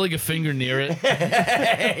once in a while, put like a finger near it,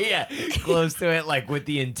 Yeah, close to it, like with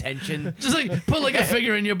the intention. just like put like a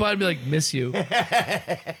finger in your butt and be like, "Miss you." Like,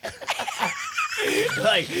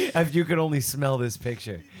 if you could only smell this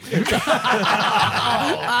picture. Oh,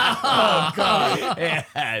 God.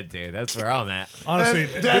 Yeah, dude, that's where I'm at. Honestly,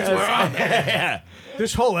 That's where I'm at. Yeah.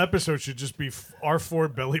 this whole episode should just be our 4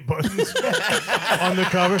 belly buttons on the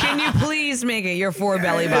cover. Can you please make it your 4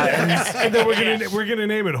 belly buttons? And then we're gonna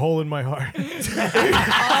name it "Hole in My Heart."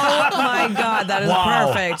 Oh my God, that is Wow.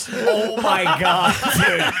 perfect. Oh, my God,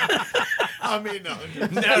 dude. I mean, no.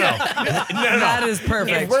 That is If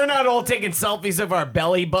perfect. we're not all taking selfies of our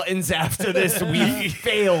belly buttons after this, we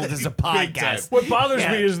failed as a podcast. What bothers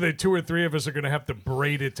Yeah. me is that 2 or 3 of us are gonna have to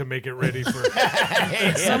braid it to make it ready for.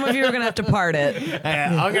 Some of you are gonna have to part it.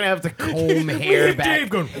 I'm gonna have to comb hair back. Dave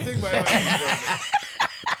going.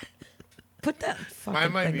 Put that Mine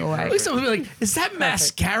fucking might thing be away. Like someone will be like, "Is that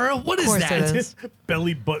mascara? What Of is course that?" it is.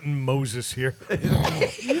 Belly button Moses here.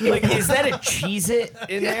 Like, is that a Cheez-It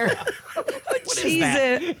in there? What is Cheese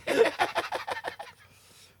that? it.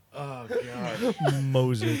 Oh, God.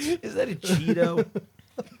 Moses. Is that a Cheeto?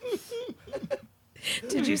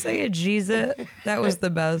 Did you say a Cheese it? That was the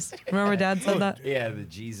best. Remember Dad said that? Yeah, the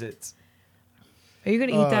Cheez-Its. Are you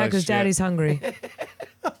gonna eat that? Because shit. Daddy's hungry.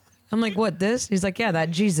 I'm like, what, this? He's like, yeah,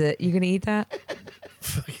 that Cheese it. You gonna eat that?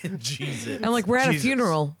 Fucking Jesus. I'm like, we're at a Jesus.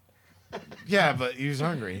 funeral. Yeah, but he was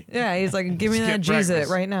hungry. Yeah, he's like, give me Skip that Cheese it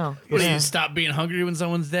breakfast. right now. What do Yeah. you stop being hungry when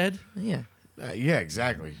someone's dead? Yeah. Yeah,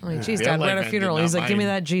 exactly. I'm like, geez, Yeah, Dad, we're like at a that, funeral. did He's not like, give me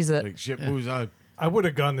mind. that Cheese it. Like, shit moves on. I would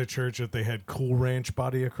have gone to church if they had Cool Ranch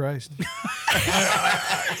Body of Christ.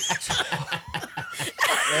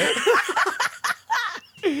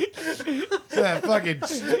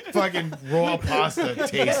 That fucking raw pasta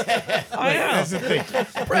taste. That's the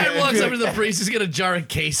thing. Brad walks up to the priest. He's got a jar of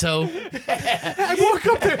queso. I walk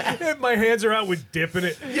up there and my hands are out with dip in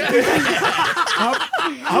it.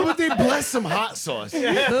 How about they bless some hot sauce?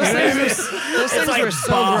 Those things were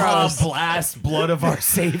so Baja gross. Blast, blood of our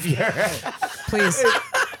Savior. Please.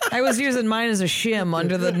 I was using mine as a shim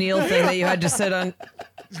under the kneel thing that you had to sit on.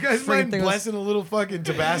 This guy's Freaking mind thing was- blessing a little fucking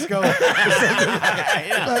Tabasco.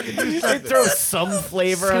 Throw some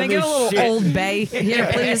flavor Can on I get this a little shit. Old Bay here,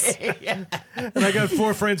 please? And I got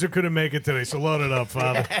 4 friends who couldn't make it today, so load it up,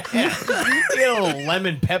 Father. Get a little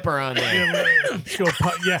lemon pepper on there. Let's go,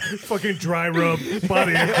 fucking dry rub,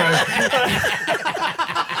 body of Christ.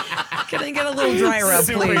 Can I get a little dry rub,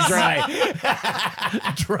 Super please?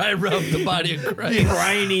 dry. Dry rub the body of Christ.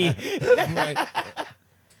 Briny.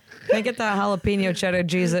 Can I get that jalapeno cheddar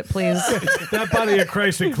Cheez-It, please? That body of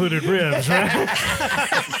Christ included ribs, right?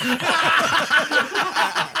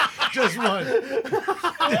 Just one.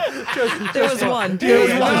 There was one. There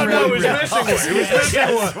was one No, it rib. was missing one. It was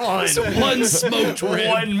missing one. Just one. One smoked rib.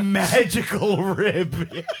 One magical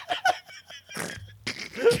rib.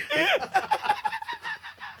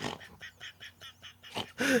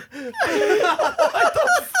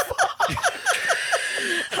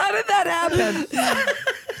 How did that happen?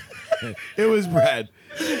 It was Brad.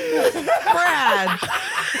 Brad.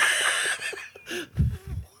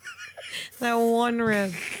 That one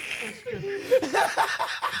rib.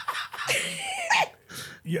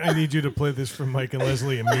 Yeah, I need you to play this for Mike and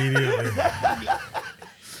Leslie immediately.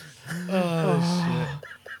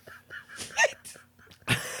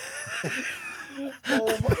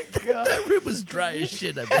 That rib was dry as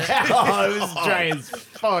shit, I bet. Oh, it was dry as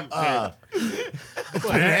fuck.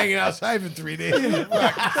 Been hanging outside for 3 days.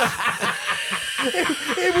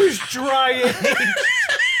 It was dry.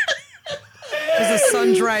 It was a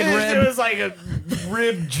sun-dried It rib. was like a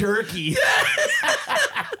rib jerky.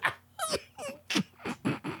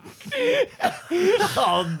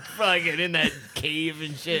 All fucking in that cave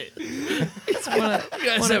and shit. It's one of, You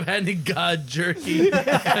guys have had any God jerky.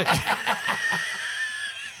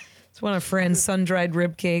 it's one of Fran's sun-dried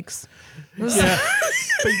rib cakes. Yeah.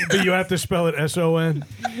 But you have to spell it S-O-N.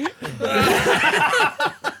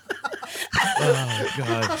 Oh,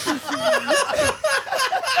 God.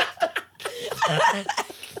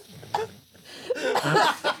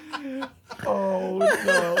 Oh,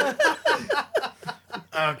 no.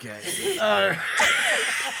 Okay.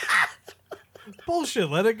 Bullshit,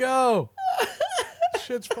 let it go.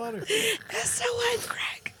 Shit's funny. S-O-N,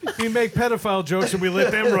 Craig. We make pedophile jokes and we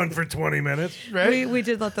let them run for 20 minutes. We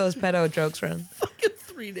did let those pedo jokes run. Fucking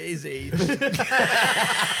 3 days age.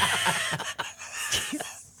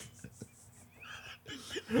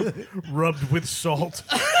 Rubbed with salt.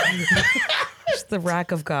 It's the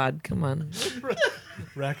rack of God. Come on.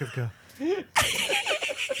 Rack of God.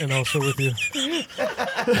 And also with you.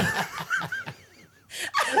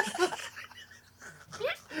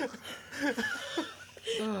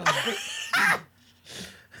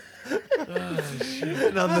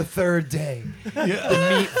 And on the third day,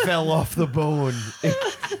 the meat fell off the bone.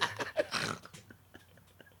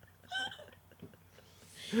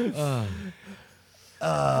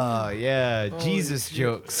 Oh, yeah. Jesus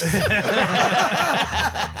jokes.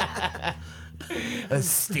 A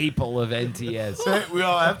staple of NTS. We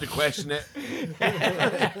all have to question it.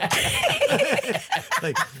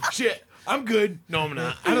 Like, shit, I'm good. No, I'm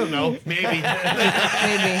not. I don't know. Maybe.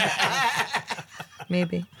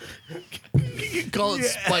 Maybe. You can call it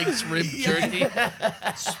Spike's rib jerky.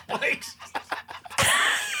 Spikes.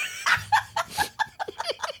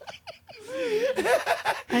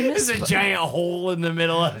 I miss, There's a giant hole in the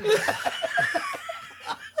middle of it.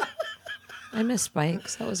 I miss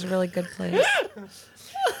Spikes. That was a really good place.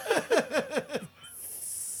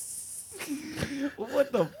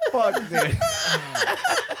 What the fuck, dude?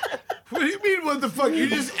 What do you mean, what the fuck? You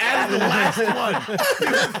just added the last one.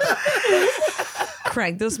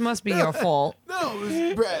 Craig, this must be your fault. No, it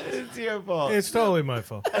was Brad. It's your fault. It's totally my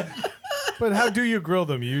fault. But how do you grill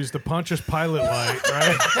them? You use the Pontius Pilate light,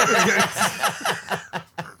 right?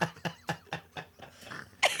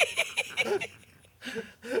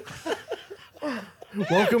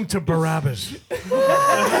 Welcome to Barrabas. Barrabas,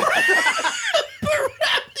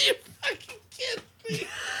 you fucking kidding me?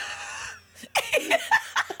 I can't.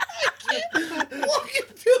 Welcome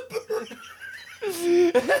to Barrabas.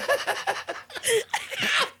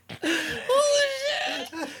 Holy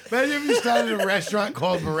shit. Imagine if you started a restaurant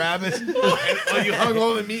called Barrabas and when you hung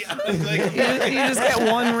all the meat out. Like, You just get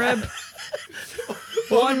one rib.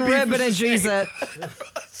 One rib and a Cheez-It.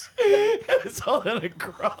 It's all in a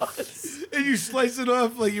cross. and you slice it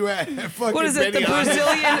off like you had fucking What is it? The Benny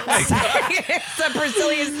Brazilian steak. It's the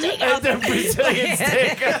Brazilian steak. The Brazilian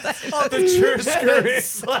steak. Oh, the churrascaria.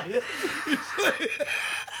 It's like-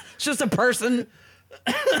 It's just a person.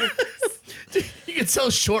 You can sell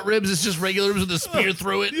short ribs. It's just regular ribs with a spear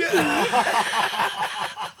through it.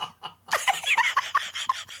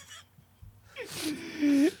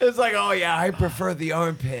 It's like, oh yeah, I prefer the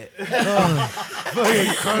armpit. Like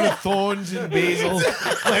a crown of thorns and basil.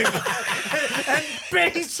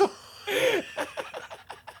 Basil.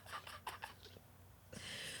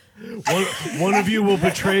 One of you will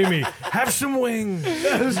betray me. Have some wings.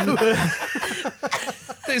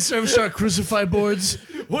 They serve shark crucify boards.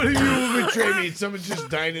 One of you will betray me. Someone's just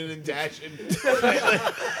dining and dashing.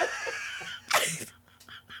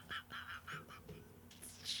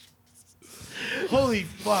 Holy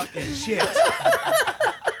fucking shit.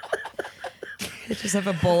 They just have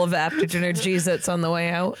a bowl of after dinner Cheez-Its on the way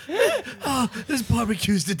out. Oh, this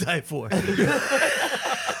barbecue's to die for.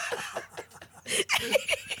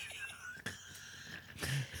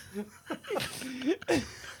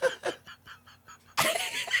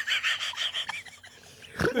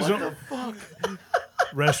 What the fuck?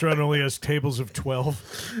 Restaurant only has tables of 12.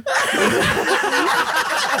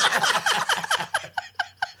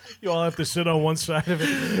 You all have to sit on one side of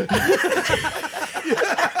it.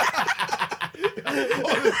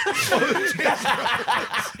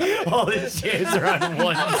 All the chairs are on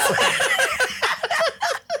one side.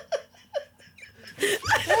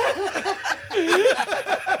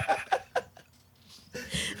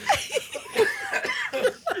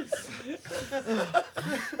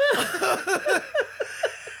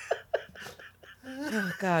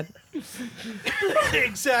 Oh, God.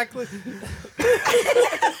 Exactly.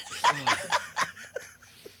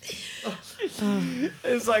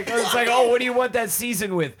 It's like, oh, what do you want that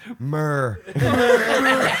season with? Myrrh.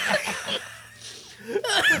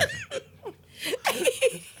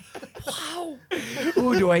 Wow.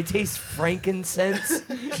 Ooh, do I taste frankincense?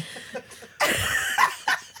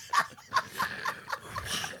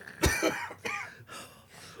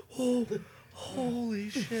 Oh, holy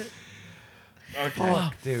shit.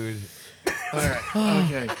 Fuck, dude. All right.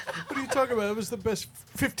 Okay. What are you talking about? It was the best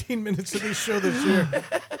 15 minutes of this show this year.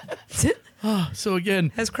 So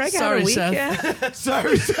again, Has Craig sorry, had a week Seth. yet?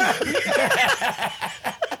 Sorry.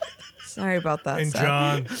 Sorry about that, And Seth.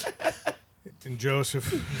 John. And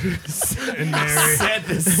Joseph. And Mary. Seth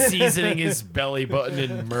is seasoning his belly button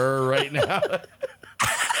in myrrh right now.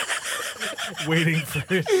 Waiting for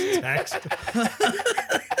his text.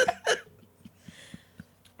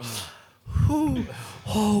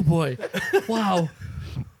 Oh boy. Wow.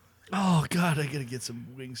 Oh God, I gotta get some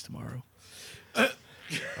wings tomorrow.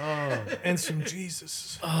 And some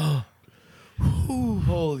Jesus.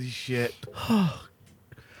 Holy shit.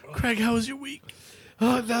 Craig, how was your week?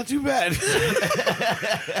 Oh, not too bad.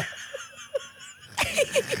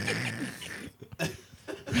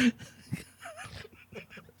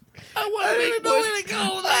 I want to make more.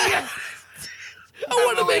 I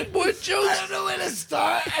want to make more jokes. I don't know where to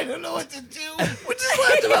start. I don't know what to do. We just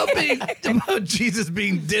laughed about Jesus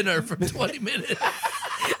being dinner for 20 minutes.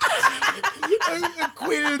 I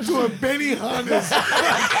equated it to a Benihana's.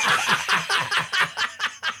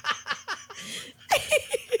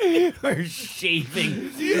 We're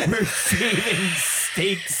shaving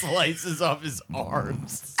steak slices off his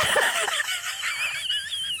arms.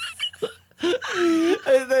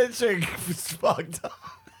 And that chick was fucked up.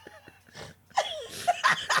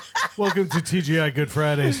 Welcome to TGI Good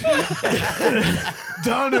Fridays.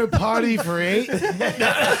 Donner party for 8.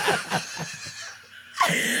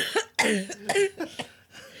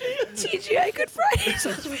 TGI Good Friday.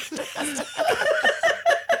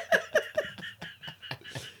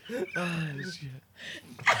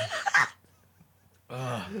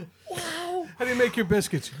 How do you make your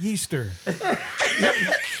biscuits? Yeaster.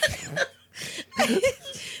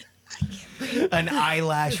 An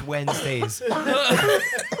eyelash Wednesdays.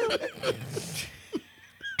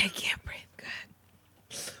 I can't breathe good.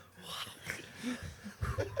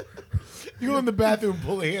 You go in the bathroom,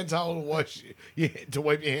 pull a hand towel to wash to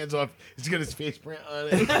wipe your hands off. It's got his face print on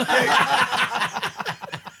it.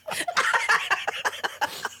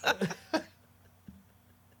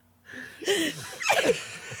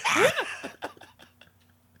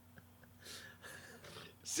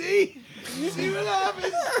 See what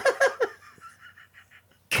happens.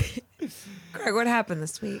 Craig, what happened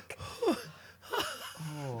this week?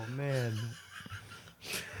 Oh, man.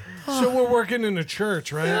 So we're working in a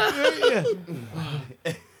church, right? Yeah.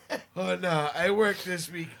 Oh no! I worked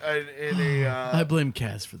this week in a. I blame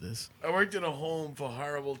Cass for this. I worked in a home for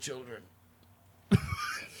horrible children.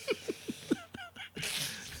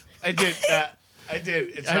 I did. I did.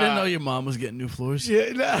 It's, I didn't know your mom was getting new floors.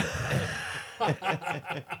 Yeah, no.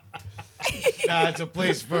 Nah, it's a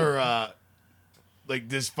place for like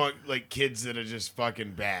like kids that are just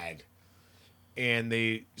fucking bad, and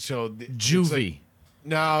they Juvie. It's like,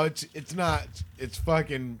 no, it's not. It's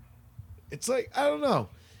fucking. It's like I don't know.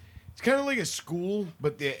 It's kind of like a school,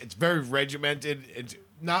 but it's very regimented.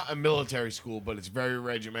 not a military school, but it's very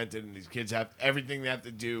regimented, and these kids have everything they have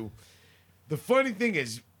to do. The funny thing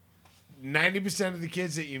is, 90% of the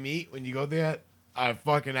kids that you meet when you go there are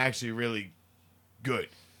fucking actually really good.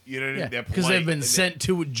 You know what I mean? They're because polite, they've been and sent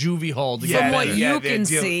to a juvie hall to From get what better. you they're can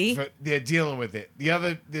see. they're dealing with it.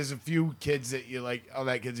 There's a few kids that you're like, oh,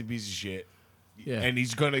 that kid's a piece of shit, Yeah. and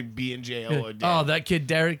he's gonna be in jail or dead. Oh, that kid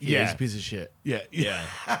Derek? Yeah. He's a piece of shit. yeah.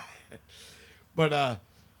 But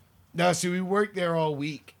no, see, we worked there all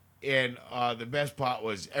week, and the best part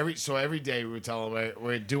was every day we would tell them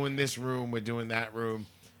we're doing this room, we're doing that room.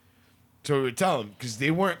 So we would tell them because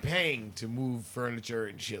they weren't paying to move furniture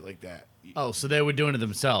and shit like that. Oh, so they were doing it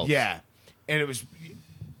themselves. Yeah, and it was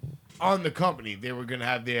on the company. They were gonna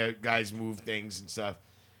have their guys move things and stuff.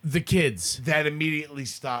 The kids. That immediately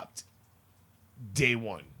stopped day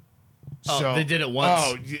one. Oh, they did it once?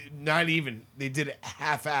 Oh, not even. They did it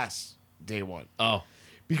half-ass day one. Oh.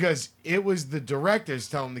 Because it was the directors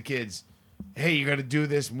telling the kids, hey, you got to do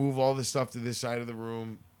this, move all this stuff to this side of the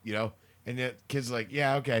room, you know? And the kids like,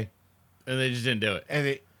 yeah, okay. And they just didn't do it.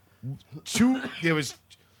 And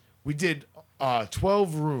we did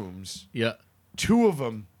 12 rooms. Yeah. 2 of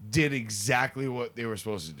them did exactly what they were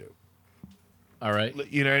supposed to do. All right.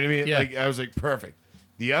 You know what I mean? Yeah. Like, I was like, perfect.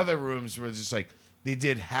 The other rooms were just like, they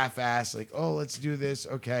did half-ass, like, oh, let's do this,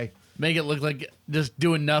 okay. Make it look like, just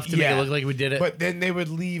do enough to make it look like we did it. But then they would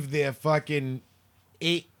leave their fucking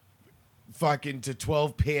 8 fucking to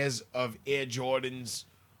 12 pairs of Air Jordans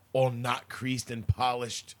all not creased and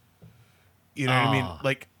polished. You know what I mean?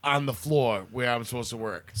 Like on the floor where I'm supposed to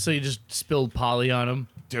work. So you just spilled Polly on him?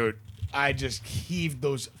 Dude, I just heaved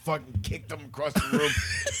those, fucking kicked them across the room,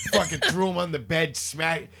 fucking threw them on the bed,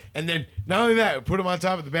 smack, and then not only that, put them on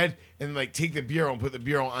top of the bed, and like take the bureau and put the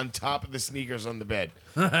bureau on top of the sneakers on the bed.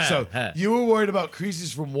 So you were worried about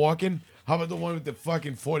creases from walking. How about the one with the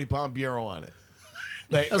fucking 40-pound bureau on it?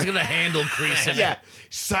 Like, I was going to handle creasing yeah,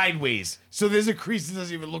 sideways. So there's a crease that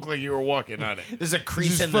doesn't even look like you were walking on it. There's a crease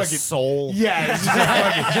just in the fucking- soul. Yeah, it's just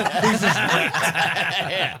fucking, things just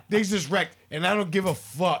wrecked. Things just wrecked. And I don't give a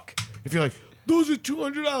fuck if you're like, those are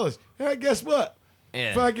 $200. Yeah, guess what?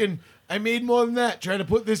 Yeah. Fucking, I made more than that trying to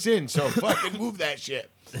put this in, so fucking move that shit.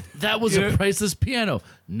 That was You a know- priceless piano.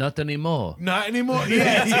 Not anymore. Not anymore.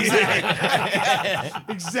 Yeah,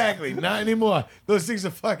 exactly. Exactly. Not anymore. Those things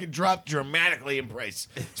have fucking dropped dramatically in price.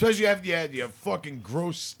 Especially after you had your fucking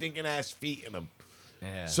gross, stinking ass feet in them.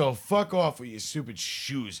 Yeah. So fuck off with your stupid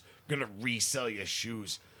shoes. I'm gonna resell your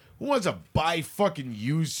shoes. Who wants to buy fucking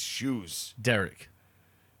used shoes? Derek.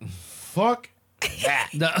 Fuck that.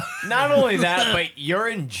 No. Not only that, but you're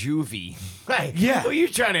in juvie. Like, Yeah. who are you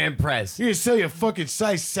trying to impress? You gonna sell your fucking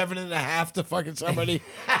size 7.5 to fucking somebody?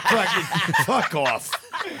 Fucking fuck off.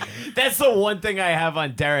 That's the one thing I have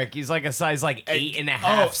on Derek. He's like a size like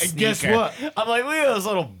 8.5 and guess sneaker. what? I'm like, look at those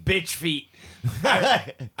little bitch feet.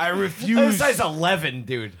 I I'm refuse. size 11,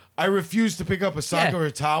 dude. I refuse to pick up a sock Yeah. or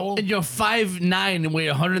a towel, And you're 5'9" and weigh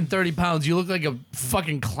 130 pounds. You look like a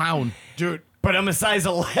fucking clown. dude. But I'm a size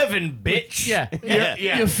 11, bitch. Yeah. Yeah.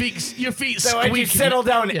 Your feet So I squeak. just settle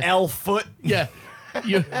down Yeah. L foot. Yeah.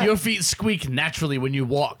 Your feet squeak naturally when you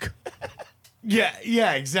walk.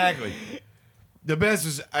 Yeah, exactly. The best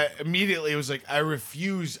was immediately it was like I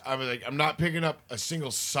refuse. I was like, I'm not picking up a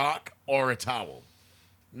single sock or a towel.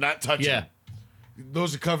 Not touching. Yeah.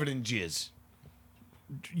 Those are covered in jizz.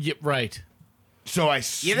 Yeah, right. So I You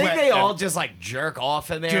sweat. think they all just like jerk off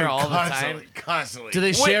in there Dude, all constantly, the time? constantly. Do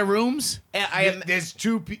they share rooms? I am. There's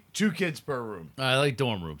two kids per room. I like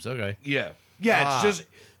dorm rooms. Okay. Yeah, it's just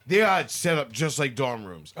they are set up just like dorm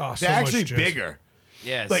rooms. Oh, so They're much actually jizz. bigger.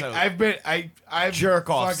 Yeah. Like so I've jerk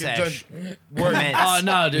off fucking sesh. done work. Immense. Oh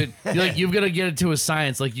no, dude! You've got to get it to a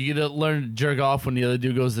science. Like you got to learn to jerk off when the other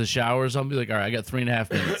dude goes to the shower or something. Be like, all right, I got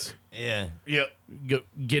 3.5 minutes. Yeah. Yep.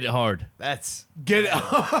 Get it hard. That's Get it.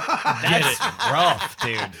 rough,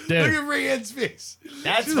 dude. Look Dude, at Rayann's face.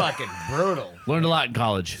 That's fucking brutal. learned a lot in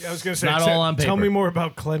college. I was gonna say, not all on paper. tell me more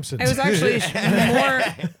about Clemson. I was actually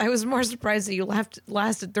I was more surprised that you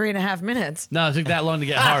lasted 3.5 minutes. No, it took that long to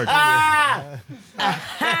get hard.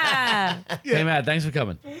 Hey Matt, thanks for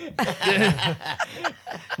coming.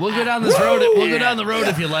 We'll go down this road. We'll go down the road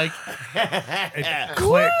if you like. At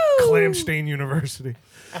Clamstain University.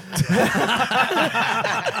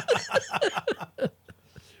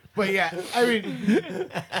 But yeah, I mean,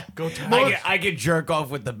 Go Tigers. I could jerk off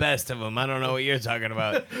with the best of them. I don't know what you're talking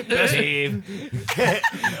about, Steve.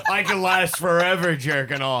 I could last forever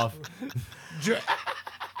jerking off.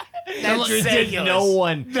 That's ridiculous. No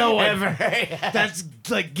one No one. ever. that's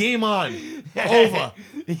like game on, over.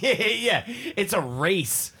 Yeah. It's a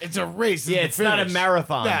race. It's a race. Yeah, it's not a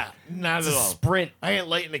marathon. Nah, not It's at a all. sprint. I ain't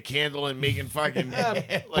lighting a candle and making fucking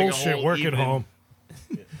like Bullshit. a whole Work at evening. home.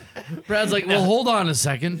 Brad's like, well, hold on a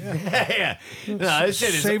second. Yeah. No, this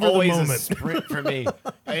shit is Savor the always a moment. sprint for me.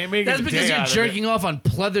 I ain't making That's a because day you're out of jerking off on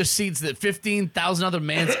pleather seats that 15,000 other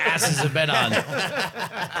man's asses have been on.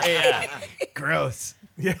 Yeah. Gross.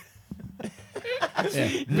 Yeah.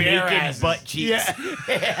 Naked butt cheeks.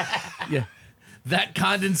 Yeah. That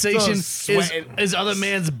condensation So sweating. is other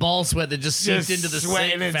man's ball sweat that just seeped Just into the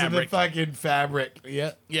sweating sink into fabric. the fucking fabric.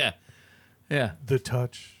 Yeah. Yeah. Yeah. The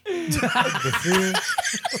touch. The fear.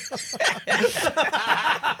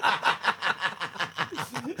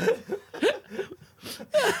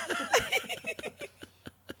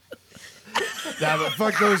 Nah, but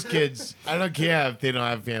fuck those kids. I don't care if they don't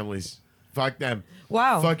have families. Fuck them.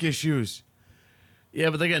 Wow. Fuck your shoes. Yeah,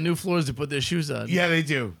 but they got new floors to put their shoes on. Yeah, they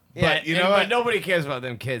do. Yeah, But you know what? But nobody cares about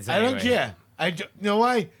them kids. I don't anyway. care. You know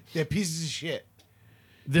why? They're pieces of shit.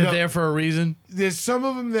 They're No. there for a reason. There's some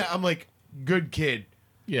of them that I'm like, good kid.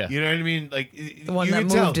 Yeah. You know what I mean? Like The one you that can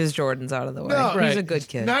moved tell. his Jordans out of the way. No, He's right. a good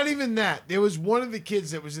kid. Not even that. There was one of the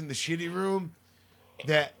kids that was in the shitty room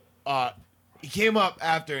that he came up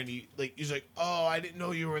after and he's like, "Oh, I didn't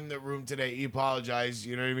know you were in the room today." He apologized,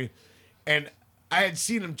 you know what I mean? And I had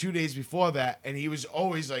seen him 2 days before that, and he was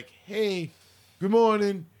always like, "Hey, good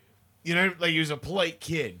morning." You know, like he was a polite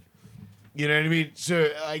kid. You know what I mean? So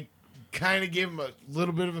I kind of gave him a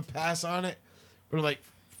little bit of a pass on it. But I'm like,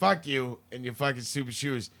 fuck you and your fucking stupid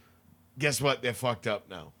shoes. Guess what? They're fucked up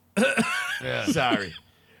now. Yeah. Sorry.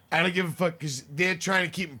 I don't give a fuck because they're trying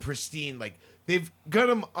to keep them pristine. Like, they've got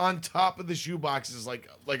them on top of the shoe boxes like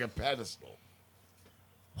a pedestal.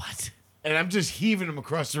 What? And I'm just heaving them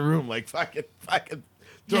across the room like fucking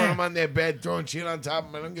throwing them on their bed, throwing shit on top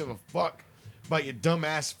of them. I don't give a fuck about your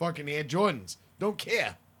dumbass fucking Air Jordans. Don't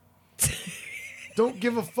care. Don't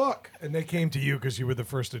give a fuck. And they came to you because you were the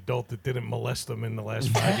first adult that didn't molest them in the last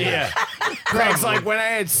 5 years. Yeah. Craig's like, when I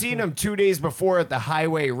had seen him 2 days before at the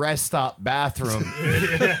highway rest stop bathroom,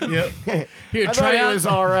 Yep. Here, I thought try he on. was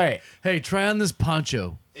all right. Hey, try on this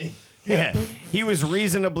poncho. Yeah. He was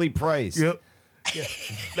reasonably priced. Yep.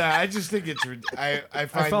 Nah, I just think it's. I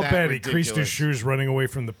find I felt that bad. ridiculous. He creased his shoes running away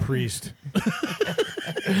from the priest.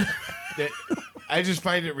 That- I just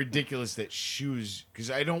find it ridiculous that shoes,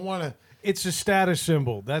 because I don't want to. It's a status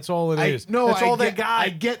symbol. That's all it is. No, that's all they get- got. I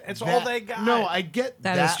get It's that. all they got. No, I get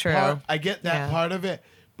That that is true. Part. I get that Yeah. part of it,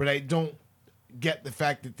 but I don't get the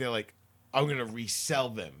fact that they're like, I'm gonna resell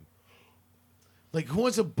them. Like, who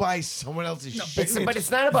wants to buy someone else's shit? But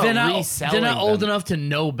it's not about They're not, reselling they're not old them. enough to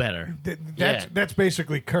know better. That's Yeah. that's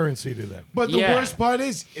basically currency to them. But the Yeah. worst part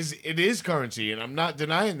is it is currency, and I'm not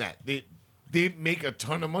denying that. They make a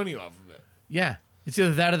ton of money off of it. Yeah. It's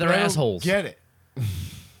either that or they're But I don't assholes. Get it?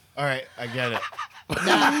 All right, I get it.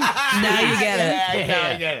 Now you get it. Now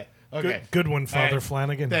I get it. Okay. Good one, Father right.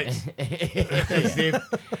 Flanagan. Thanks. Thanks, Dave.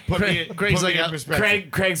 Craig's like in a-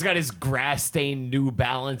 perspective. Craig's got his grass stained New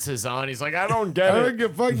Balances on. He's like, I don't get I it.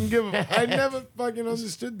 don't fucking give a. I never fucking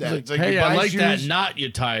understood that. It's like Hey, you I buy like that shoes, knot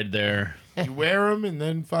you tied there. You wear them, and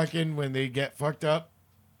then fucking when they get fucked up,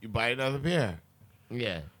 you buy another pair.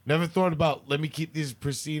 Yeah. Never thought about let me keep these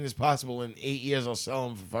pristine as possible. In 8 years, I'll sell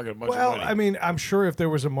them for fucking a bunch Well, of money. I mean, I'm sure if there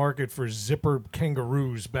was a market for zipper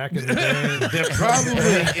kangaroos back in the day, there probably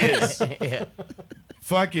is.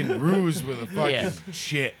 Fucking ruse with a fucking Yeah.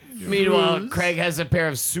 shit. Meanwhile, Craig has a pair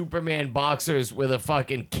of Superman boxers with a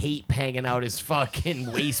fucking cape hanging out his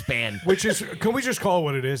fucking waistband. which is, can we just call it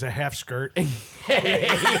what it is? A half skirt. Craig,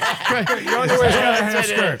 He only wears a half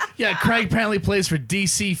skirt. yeah, Craig apparently plays for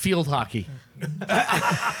DC Field Hockey.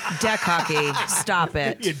 Deck hockey. Stop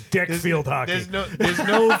it. You deck field hockey. There's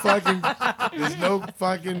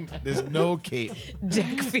no cape.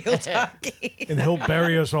 Deck field hockey. And he'll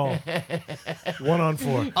bury us all. 1 on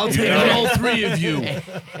 4. I'll take on all three of you.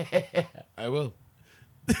 I will.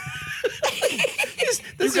 This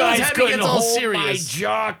You is guys how he couldn't gets all hold my serious.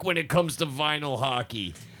 jock when it comes to vinyl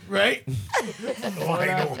hockey. Right?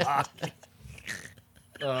 Vinyl hockey.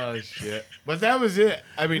 Oh shit! But that was it.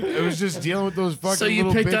 I mean, it was just dealing with those fucking. So you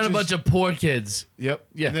little picked on a bitches. bunch of poor kids. Yep.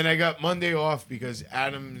 Yeah. And then I got Monday off because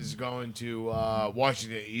Adam is going to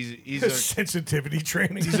Washington. He's a Sensitivity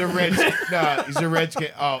training. he's a red. Nah, he's a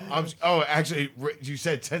Redskin. Actually, you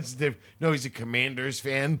said sensitive. No, he's a Commanders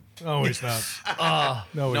fan. Oh, he's not. No,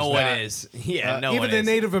 he's No not. one is. Yeah, no Even one the is.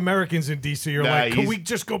 Native Americans in D.C. are Nah, like, can he's- we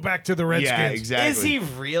just go back to the Redskins? Yeah, exactly. Is he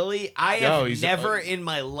really? I No, have he's- never in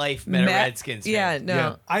my life met a Redskins fan. Yeah, no.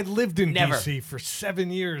 Yeah, I lived in Never. D.C. for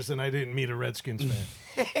 7 years and I didn't meet a Redskins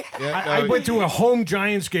fan. I went to a home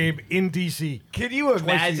Giants game in D.C. Can you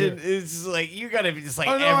imagine? year. It's like you gotta be just like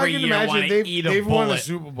Oh, no, every I can year want imagine to eat a they've bullet. won a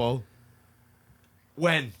Super Bowl.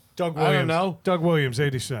 When? Doug I Williams. don't know. Doug Williams,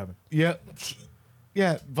 87. Yep.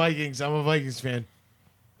 Yeah, Vikings. I'm a Vikings fan.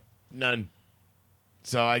 None.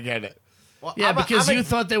 So I get it. Well, Yeah, I'm because a, you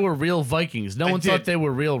thought they were real Vikings. No I one did. thought they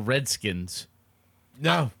were real Redskins.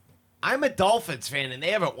 No. I'm a Dolphins fan, and they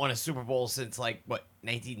haven't won a Super Bowl since like what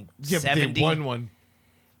Yeah, 1970. but they won one.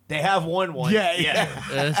 They have won one. Yeah.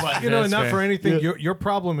 But You know, not for anything. Your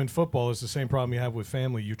problem in football is the same problem you have with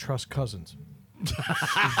family. You trust cousins.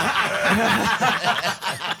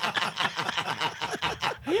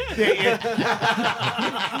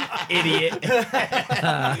 Idiot.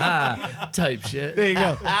 type shit. There you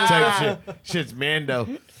go. Type shit. Shit's Mando.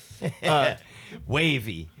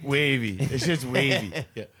 Wavy. Wavy. It's just wavy.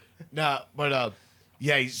 Yeah. Nah, but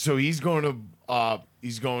yeah. So he's going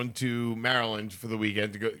to Maryland for the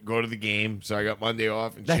weekend to go to the game. So I got Monday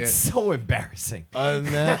off and That's shit. so embarrassing. Other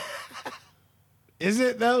than that, is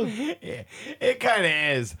it though? Yeah, it kind of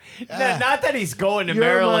is. Not that he's going to You're a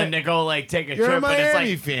Maryland Mi- to go like take a You're trip, a but it's Miami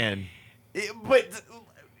like, fan. but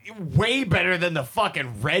way better than the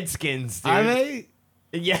fucking Redskins, dude. Are they?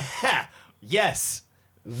 Yeah. Yes.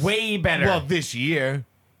 Way better. Well, this year.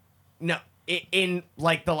 No, in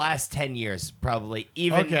like the last 10 years, probably.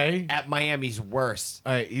 Even Okay. at Miami's worst.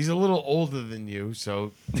 All right, he's a little older than you,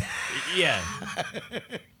 so Yeah.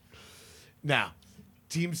 now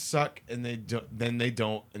teams suck and they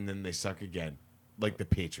don't, and then they suck again, like the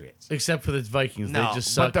Patriots. Except for the Vikings. No, they just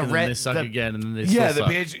but suck the and then Red- they suck the- again and then they Yeah, still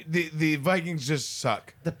suck. the Vikings just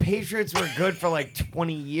suck. The Patriots were good for like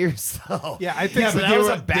 20 years, though. Yeah, I think so so. that was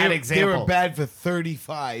a bad They example. were bad for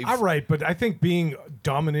 35. All right, but I think being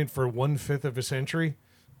dominant for 1/5 of a century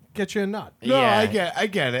gets you a nut. No, Yeah. I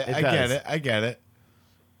get it. It I does. get it. I get it.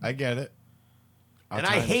 I get it. Our And I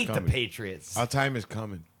time is hate the coming. Patriots. Our time is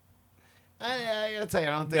coming. I gotta tell you,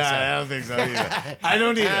 I don't think Nah, so. I don't think so either. I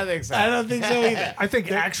don't either. I don't think so. I don't think so either. I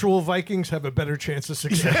think actual Vikings have a better chance of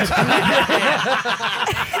success.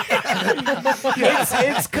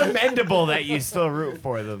 It's commendable that you still root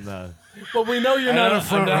for them, though. But we know you're not a I'm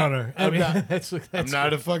front not- runner. I I'm mean, not- that's I'm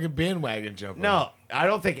not a fucking bandwagon jumper. No, I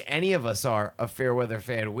don't think any of us are a Fairweather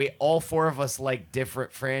fan. We all four of us like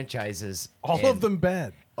different franchises. all and- of them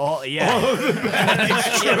bad. All yeah.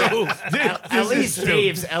 At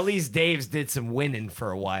least Dave's did some winning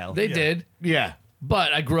for a while. They did. Yeah.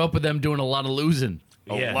 But I grew up with them doing a lot of losing.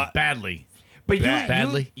 Yeah. lot. Badly. But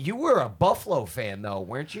Badly. you were a Buffalo fan though,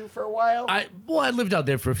 weren't you, for a while? I lived out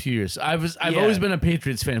there for a few years. I've Yeah. always been a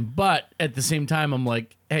Patriots fan, but at the same time I'm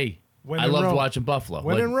like, hey, When I in loved Rome. watching Buffalo.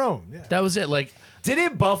 When Like, in Rome, yeah. That was it. Like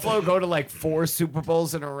Didn't Buffalo go to like 4 Super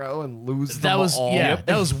Bowls in a row and lose them that was all? that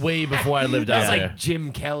was way before I lived That out was there. like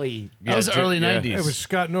Jim Kelly. That was early yeah. 90s. It was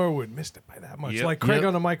Scott Norwood. Missed it by that much. Yep. Like Craig Yep.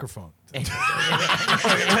 on a microphone.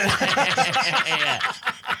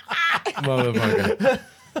 Motherfucker.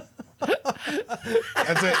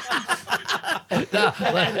 That's it.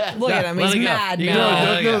 Look at him. let He's it go. mad You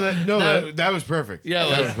now. know, That was perfect. Yeah,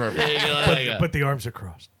 that was perfect. There you go, there you go. But the arms are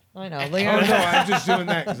crossed. I know. Oh no, I'm just doing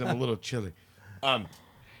that because I'm a little chilly. Do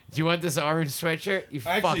you want this orange sweatshirt? You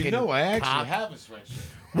Actually, fucking no, I actually cock. have a sweatshirt.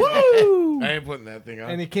 Woo! I ain't putting that thing on.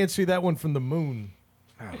 And you can't see that one from the moon.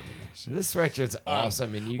 This sweatshirt's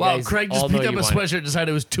awesome, and you Wow, guys Craig just all know picked up you a want it. sweatshirt and decided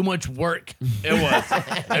it was too much work. It was.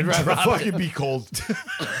 I'd rather fucking be cold.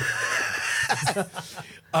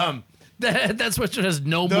 that sweatshirt has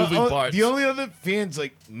no moving parts. The only other fans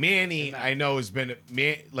like Manny I know has been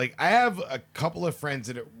like I have a couple of friends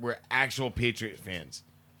that were actual Patriot fans,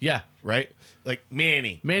 yeah. right? Like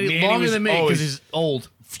Manny Longer was than me because always- he's old.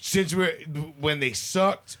 since when they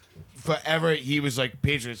sucked forever. He was like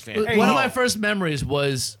Patriots fan. One of my first memories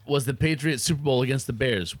was the Patriots Super Bowl against the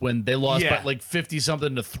Bears when they lost Yeah. by like 50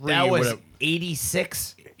 something to 3. That or was whatever.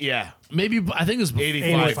 86. Yeah, Maybe I think it was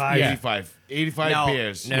 85, 85. 85 No,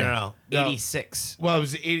 Bears. no. No. 86. Well, it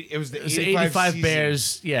was the 80, it was the It was 85, 85 season.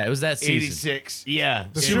 Bears. Yeah, it was that season. 86. Yeah.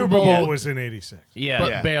 The Yeah. Super Super Bowl Bowl was in '86. Yeah. But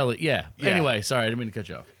Yeah. barely. Yeah. Yeah. Anyway, sorry, I didn't mean to cut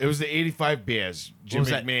you off. It was the 85 Bears. Jim was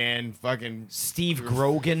that? McMahon, fucking Steve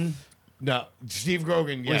Grogan no, Steve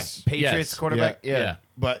Grogan. was Yes, Patriots Yes. quarterback. Yeah.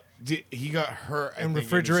 but he got hurt. I And think,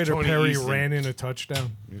 Refrigerator it was Tony Perry Easton. ran in a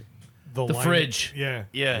touchdown. The line- fridge. Yeah.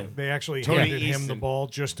 Yeah. They actually Tony handed him the Easton. ball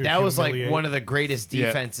just to That was like humiliate. one of the greatest Yeah.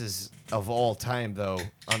 defenses of all time, though,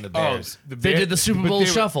 on the Oh, Bears. the They Bears- did the Super but Bowl they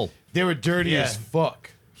were- shuffle. They were dirty Yeah. as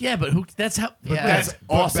fuck. Yeah, but who? That's how. Yeah. That's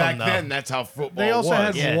But awesome, back though. then, that's how football They also was.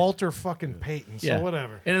 had Yeah. Walter fucking Payton, so yeah.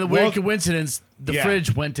 whatever. And in the weird Walt- coincidence, the Yeah.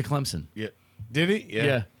 fridge went to Clemson. Yeah. Did he?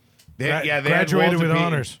 Yeah. They had Graduated Walter with Payton.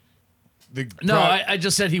 honors. No, I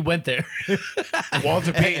just said he went there.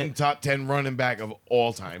 Walter Payton, top 10 running back of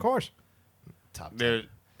all time. Of course. Top 10. There,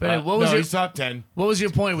 But what was no, your he's top 10. what was your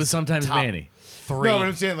point with sometimes Top Manny? 3. No, but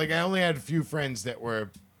I'm saying, like, I only had a few friends that were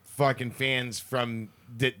fucking fans from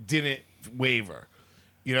that didn't waver.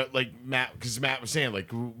 You know, like Matt, because Matt was saying,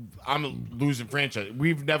 like, I'm a losing franchise.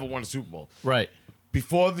 We've never won a Super Bowl. Right.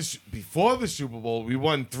 Before the Super Bowl, we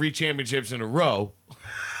won 3 championships in a row.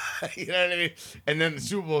 You know what I mean? And then the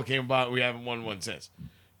Super Bowl came about. We haven't won one since.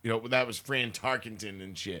 You know, that was Fran Tarkenton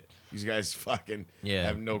and shit. These guys fucking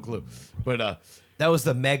have no clue. But That was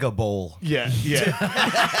the Mega Bowl. yeah.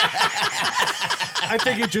 I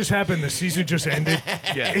think it just happened. The season just ended.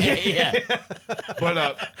 Yeah. Yeah.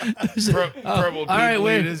 But purple All right,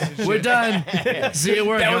 leaders and we're shit. done. See you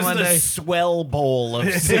working That was one the day. Swell Bowl of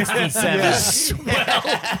 67.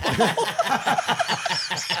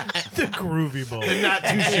 The Groovy Bowl. Not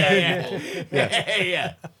too shabby.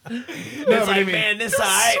 Yeah. No, It's but I like, mean, man, this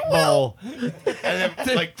alright bowl. and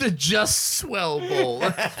then, like The Just Swell Bowl.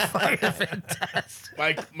 Fucking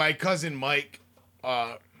fantastic. my cousin Mike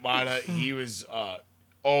Mata, he was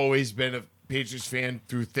always been a Patriots fan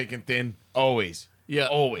through thick and thin. Always. Yeah.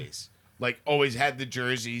 Always. Like, always had the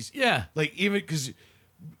jerseys. Yeah. Like, even because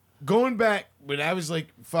going back when I was like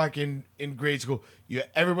fucking in grade school,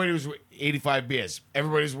 everybody was 85 Bears.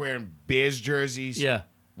 Everybody was wearing Bears jerseys. Yeah.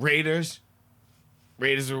 Raiders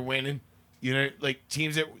were winning. You know, like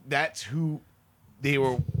teams that's who they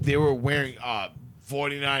were wearing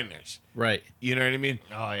 49ers. Right. You know what I mean?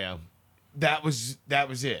 Oh, yeah. That was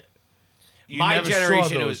it. You My never saw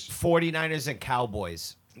generation, it those. was 49ers and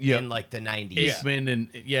Cowboys Yep. in like the 90s. Aikman and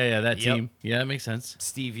that Yep. team. Yeah, that makes sense.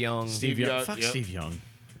 Steve Young. Steve Young. Young, Fuck yep. Steve Young.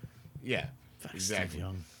 Yeah, Fuck exactly. Steve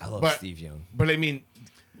Young. I love But- Steve Young. But I mean,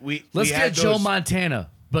 we Let's we get had Joe those- Montana,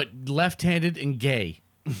 but left-handed and gay.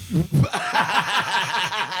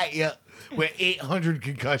 Yeah, with 800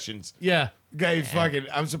 concussions. Yeah. Guy fucking.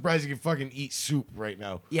 I'm surprised he can fucking eat soup right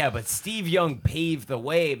now. Yeah, but Steve Young paved the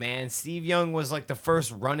way, man. Steve Young was like the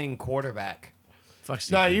first running quarterback. Fuck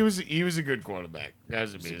Steve No, Young. he was a good quarterback. That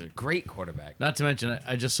was amazing. Great quarterback. Not to mention,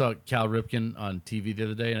 I just saw Cal Ripken on TV the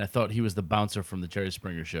other day, and I thought he was the bouncer from the Jerry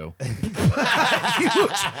Springer show. He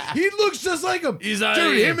looks just like him. He's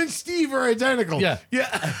Dude, him and Steve are identical. Yeah.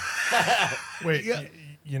 Yeah. Wait,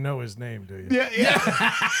 you know his name, do you? Yeah.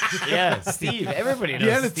 Yeah. Yeah, Steve. Everybody knows He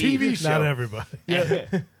had a Steve. TV show. Not everybody.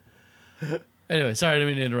 Anyway, sorry, I didn't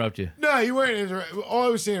mean to interrupt you. No, you weren't. All I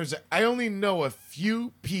was saying was that I only know a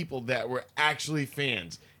few people that were actually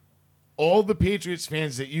fans. All the Patriots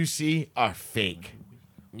fans that you see are fake.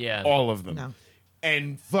 Yeah. All of them. No.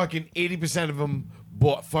 And fucking 80% of them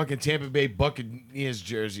bought fucking Tampa Bay Buccaneers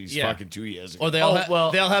jerseys Yeah. fucking 2 years ago. Or they'll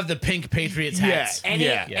well- they'll have the pink Patriots hats. Any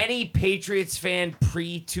Yeah. any Patriots fan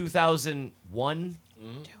pre 2001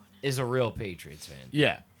 is a real Patriots fan.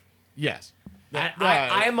 Yeah. Yes.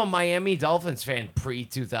 I am a Miami Dolphins fan pre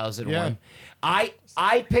 2001. Yeah.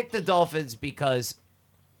 I picked the Dolphins because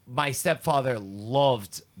my stepfather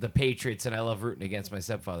loved the Patriots and I love rooting against my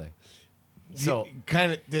stepfather. So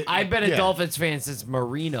kind of. I've been a Dolphins fan since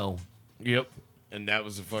Marino. Yep. And that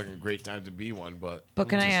was a fucking great time to be one, but. But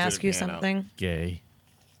can it I just ask you didn't pan out. something? Gay.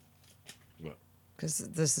 What? Because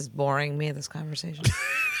this is boring me, this conversation.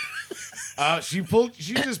 She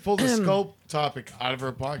just pulled a sculpt topic out of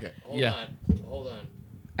her pocket. Yeah. Hold on.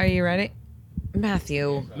 Are you ready?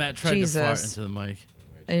 Matthew. Matt tried to fart Jesus. into the mic.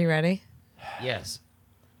 Are you ready? Yes.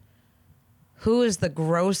 Who is the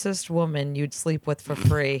grossest woman you'd sleep with for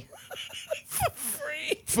free?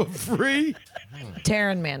 For free?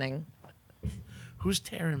 Taryn Manning. Who's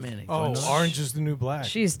Taryn Manning? Oh, Orange is the New Black.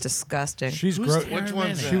 She's disgusting. She's Who's gross. Taryn Which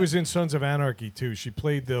one's Manning? She was in Sons of Anarchy too. She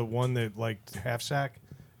played the one that like half sack.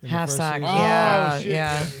 in the Half first sack. season. Yeah, shit.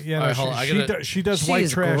 yeah. Yeah, All no, right, hold on, I gotta- she does white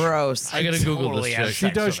She's trash. gross. I gotta Google totally this have chick. She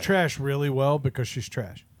sex does with her. trash really well because she's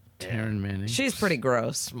trash. Taryn Manning. She's pretty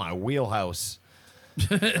gross. It's my wheelhouse.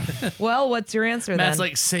 Well, what's your answer Matt's then?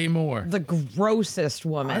 like, say more. the grossest I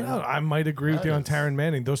woman. don't know. I might agree with you on Taryn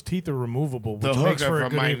Manning. Those teeth are removable, which The makes hooker for a from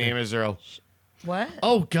good My evening. Name is Earl. What?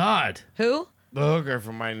 Oh, God. Who? The hooker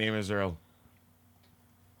from My Name is Earl.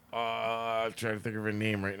 I'm trying to think of her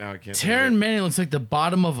name right now. I can't. think of Taryn it. Manning looks like the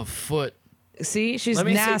bottom of a foot. See, she's Let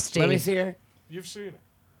me nasty. See, let me see her. You've seen it.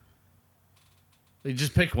 They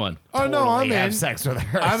just pick one. Oh no, I'm Totally have in. sex with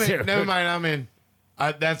her. I'm in. too. Never mind, I'm in.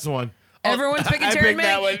 That's the one. Everyone's picking I Taryn picked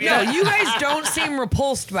that Manning. one, yeah. No, you guys don't seem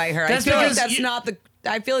repulsed by her. That's I feel like because that's you- not the.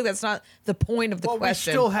 I feel like that's not the point of the Well, we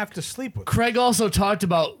question. still have to sleep with her. Craig also talked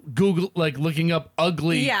about Google, like looking up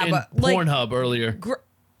ugly Yeah, in but, like- Pornhub earlier.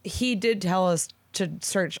 He did tell us to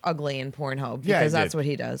search ugly in Pornhub Yeah, I because that's did. what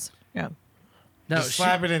he does. Yeah. No, Just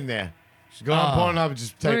slap it in there. Just go on Pornhub and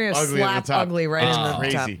just type We're gonna ugly at slap the top. ugly right It's in the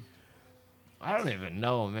crazy. top. I don't even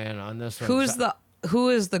know, man. On this one, Who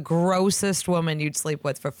is the grossest woman you'd sleep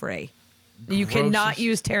with for free? You cannot Grossest?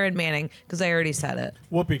 use Taryn Manning because I already said it.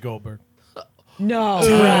 Whoopi Goldberg. No,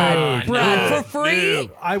 Brad, Brad, for free.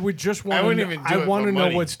 I would just want. wouldn't even do I it want for to know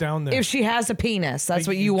money. what's down there. If she has a penis, that's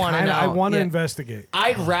what you want to know. I want to Yeah. investigate.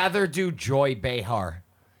 I'd rather do Joy Behar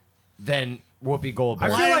than Whoopi Goldberg.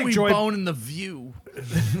 I Why feel are like we Joy- boning the View?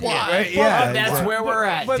 Right? Yeah. That's where we're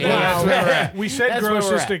at. But Dan. that's where we're at. we said That's where we're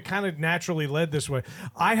grossest. at. It kind of naturally led this way.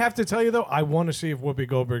 I have to tell you though, I want to see if Whoopi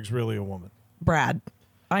Goldberg's really a woman. Brad,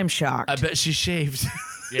 I'm shocked. I bet she shaved.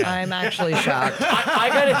 I'm actually shocked. I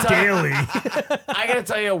gotta tell you, Daily. I gotta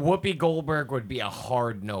tell you, Whoopi Goldberg would be a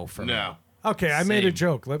hard no for me. No. Okay, I made a Same.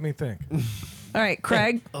 joke. Let me think. All right,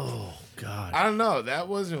 Craig, God. I don't know. That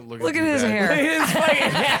wasn't looking. look at too his bad. hair. Look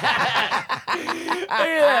at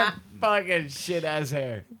that fucking shit ass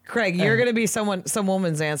hair. Craig, you're gonna be some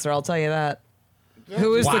woman's answer. I'll tell you that.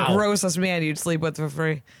 Who is the Wow. grossest man you'd sleep with for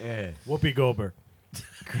free? Yeah. Whoopi Goldberg.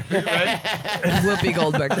 Whoopi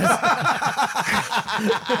Goldberg.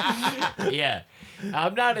 Yeah.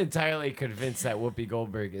 I'm not entirely convinced that Whoopi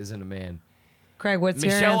Goldberg isn't a man. Craig, what's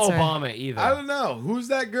your Michelle answer? Obama either. I don't know. Who's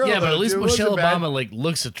that girl? Yeah, but though? at least It wasn't Michelle bad. Obama like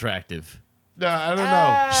looks attractive. No, I don't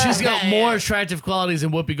know. She's got more attractive qualities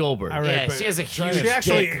than Whoopi Goldberg. All right, Yeah, but she has a huge she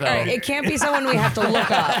actually- dick, All right, though. it can't be someone we have to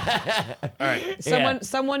look up. All right.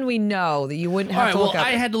 Someone we know that you wouldn't All have right, to well, look up.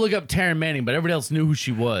 I had to look up Taryn Manning, but everybody else knew who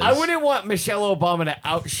she was. I wouldn't want Michelle Obama to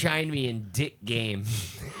outshine me in dick game.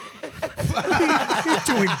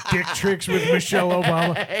 doing dick tricks with Michelle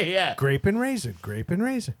Obama. Yeah. Grape and raisin. Grape and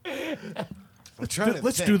raisin. I'm trying to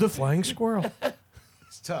Let's think. do the flying squirrel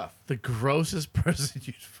It's tough. The grossest person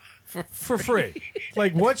you'd for free.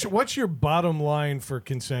 Like, what's your bottom line for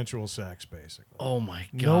consensual sex? Basically, Oh my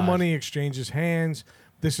God. no money exchanges hands.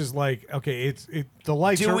 This is like, okay, the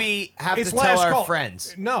lights. Do are, we have it's to tell last our call.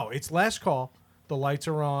 friends? No, it's last call. The lights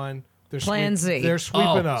are on. They're Plan Z. They're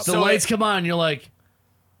sweeping up. The lights come on, you're like,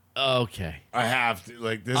 okay. I have to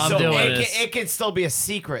like this. I'm is doing it, this. it can still be a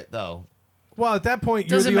secret, though. Well, at that point,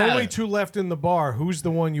 you're Doesn't the matter. only two left in the bar. Who's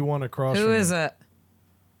the one you want to cross? Who from? is it?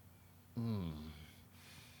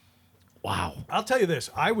 Wow. I'll tell you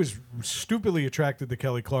this. I was stupidly attracted to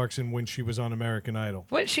Kelly Clarkson when she was on American Idol.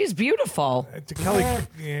 What? She's beautiful. To Kelly.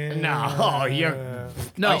 Yeah. No, you're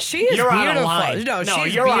No. She is You're out of beautiful. line. No, No,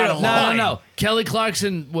 she's you're out of beautiful. line. No. Kelly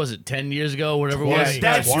Clarkson, was it 10 years ago, whatever it was? Yeah,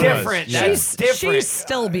 that's One different. was, yeah. That's different. She's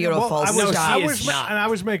still beautiful. Well, I was, No, I she was, is not. and I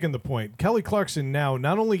was making the point. Kelly Clarkson now,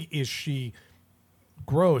 not only is she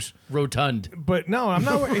gross, Rotund. but no, I'm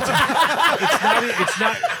not.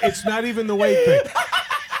 It's not even the weight thing.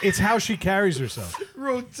 It's how she carries herself.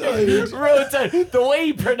 Rotund. The way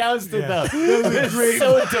he pronounced it, Yeah. though, was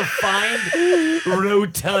so defined.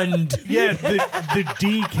 Rotund. Yeah, the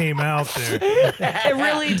D came out there. It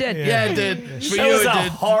really did. Yeah, it did. For That you, was it a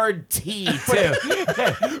did. hard T, too.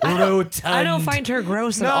 Rotund. I don't find her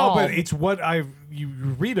gross at No, all. but it's what you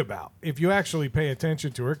read about. If you actually pay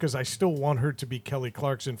attention to her, because I still want her to be Kelly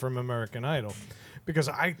Clarkson from American Idol, because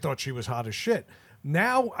I thought she was hot as shit.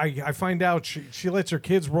 Now I find out she lets her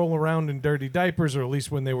kids roll around in dirty diapers, or at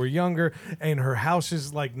least when they were younger, and her house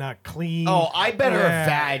is like not clean. Oh, I bet her Yeah.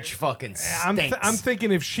 vag fucking stinks. I'm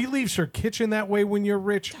thinking if she leaves her kitchen that way when you're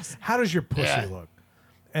rich, how does your pussy Yeah. look?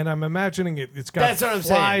 And I'm imagining it's got That's what I'm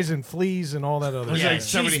flies and fleas and all that other It's stuff. like she's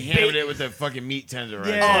somebody ba- hammered it with a fucking meat tender right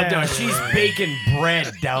Yeah. Oh, no, she's baking bread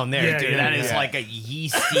down there, Yeah, dude. yeah, That is yeah. like a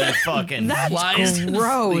yeasty fucking... Flies.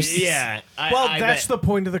 gross. Yeah. Well, I that's bet. the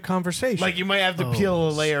point of the conversation. Like you might have to peel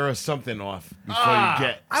a layer of something off before you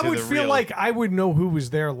get. I to would the feel real- like I would know who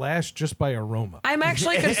was there last just by aroma. I'm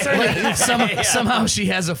actually concerned. Somehow she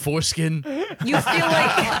has a foreskin. You feel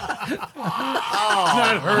like,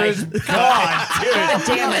 not hers. God, dude. God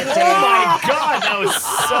damn it, Oh Dave. my God, that was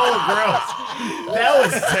so gross. That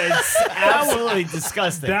was absolutely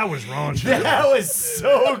disgusting. That was raunchy. That was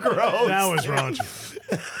so gross. That was raunchy.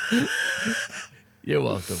 You're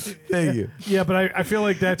welcome. Thank you. Yeah, but I feel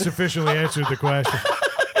like that sufficiently answered the question.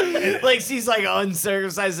 Like she's like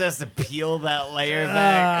uncircumcised, has to peel that layer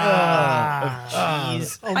back of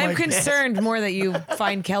cheese. I'm concerned more that you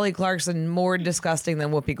find Kelly Clarkson more disgusting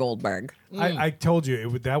than Whoopi Goldberg. I told you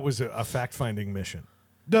that was a fact-finding mission.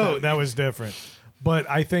 No, That was different. But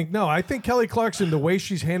I think Kelly Clarkson, the way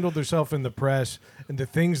she's handled herself in the press and the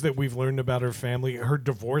things that we've learned about her family, her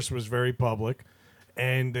divorce was very public,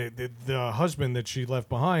 and the husband that she left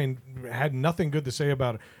behind had nothing good to say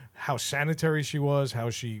about how sanitary she was,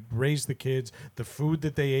 how she raised the kids, the food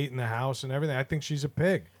that they ate in the house, and everything. I think she's a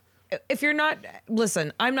pig. If you're not,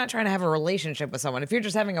 listen, I'm not trying to have a relationship with someone. If you're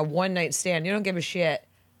just having a one night stand, you don't give a shit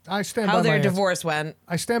I stand how by their my divorce went.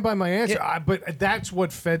 I stand by my answer. Yeah. But that's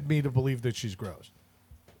what fed me to believe that she's gross.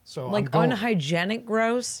 So I'm Like going, unhygienic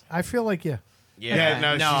gross. I feel like Yeah,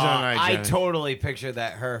 no, she's I unhygienic. totally picture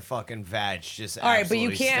that her fucking vag just. All right, but you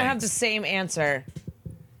absolutely can't have the stinks. same answer.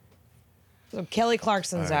 So Kelly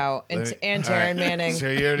Clarkson's out, and Let me- and all right. Taryn Manning. So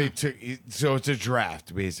you already took. So it's a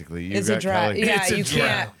draft, basically. You It's a got draft. Kelly. Yeah, It's a you draft.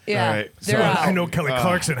 can't. Yeah, All right, they're so out. I know Kelly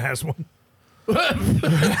Clarkson has one.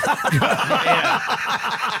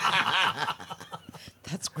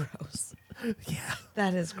 That's gross. Yeah,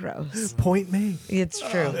 that is gross. Point made. It's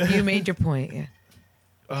true. You made your point. Yeah.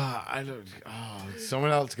 I don't. Oh,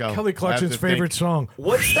 someone else go. Kelly I have Clarkson's to think. favorite song.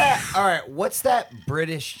 What's that? All right, what's that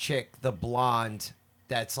British chick, the blonde,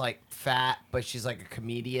 that's like fat, but she's like a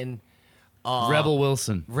comedian? Rebel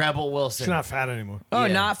Wilson. Rebel Wilson. She's not fat anymore. Oh,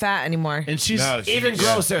 Yeah. not fat anymore. And she's No, she- Even yeah.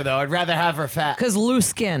 grosser though. I'd rather have her fat. Because loose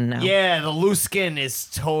skin now. Yeah, the loose skin is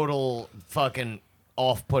total fucking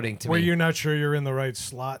off-putting to Where me. you're not sure you're in the right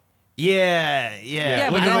slot. Yeah. Yeah,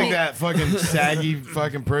 but Looking I like don't- that fucking saggy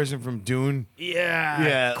fucking person from Dune. Yeah.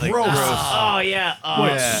 Yeah, like Gross. gross. Oh yeah.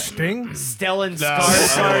 What, Yeah. Sting? Stellan No,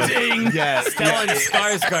 Skarsgård. yeah, Stellan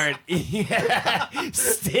Skarsgård. Yeah.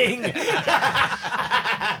 Sting.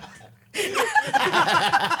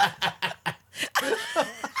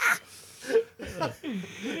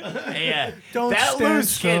 Yeah. Don't that stand loose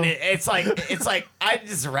skin, so- it's like I'd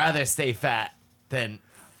just rather stay fat than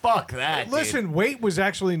fuck that. dude. Listen, weight was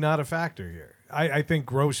actually not a factor here. I think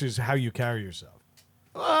gross is how you carry yourself.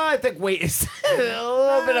 Well, I think weight is a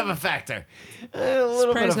little bit of a factor. A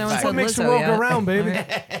little bit Surprised of no a one factor. said What makes the Lizzo world yet. go round, baby?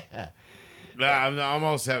 Nah, I'm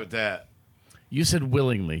all set with that. You said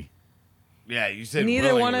willingly. Yeah, you said Neither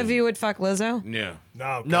one willingly. of you would fuck Lizzo. No.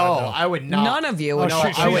 No, God, No, I would not. None of you Oh, would. No,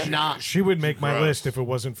 she- I would she- not. She would make my Gross. list if it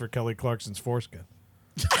wasn't for Kelly Clarkson's foreskin.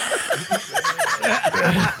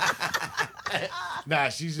 Nah,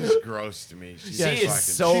 she's just gross to me. She's She just is fucking-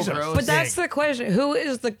 so she's a- gross. But that's the question. Who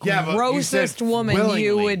is the Yeah, but you grossest said woman you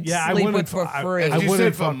willingly. would Yeah, I sleep wouldn't with for fu- I- free? If I you wouldn't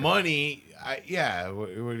said for fuck her. money, yeah.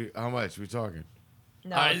 How much we talking?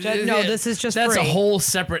 no, no, this is just That's free. a whole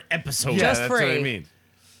separate episode. Yeah, Just that's what I free. mean.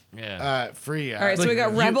 yeah. Free. All right, so we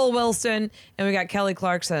got you- Rebel Wilson and we got Kelly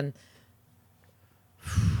Clarkson.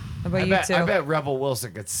 How about I you bet, two? I bet Rebel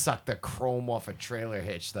Wilson could suck the chrome off a trailer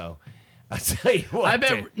hitch, though. I'll tell you what. I bet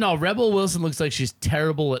dude. no. Rebel Wilson looks like she's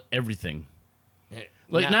terrible at everything.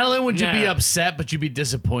 Like not only would you be Nah. upset, but you'd be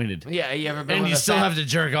disappointed, Yeah, you ever been and with you a still fat, have to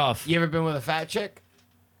jerk off. You ever been with a fat chick?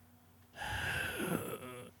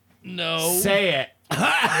 No. Say it.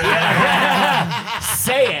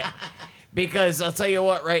 Say it. Because I'll tell you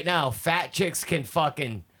what, right now, fat chicks can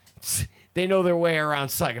fucking. They know their way around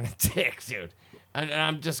sucking a dick, dude. And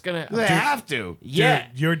I'm just gonna. They have to. Yeah.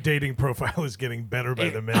 Dude, your dating profile is getting better by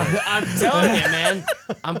the minute. I'm telling you, man.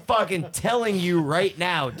 I'm fucking telling you right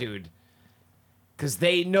now, dude. Because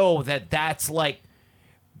they know that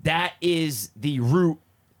that is the route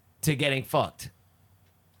to getting fucked.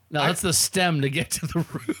 No, that's the stem to get to the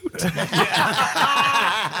root.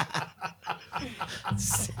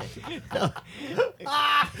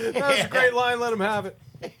 That was a great line. Let him have it.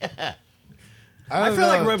 I feel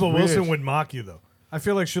like Rebel Wilson would mock you, though. I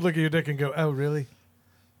feel like she'd look at your dick and go, "Oh, really?"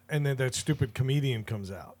 And then that stupid comedian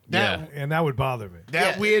comes out. Yeah. And that would bother me.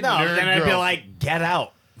 That weird No, nerd then I'd be girl. like, get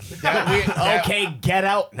out. that weird, that- Okay, get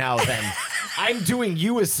out now then. I'm doing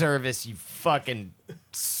you a service, you fucking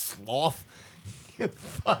sloth. You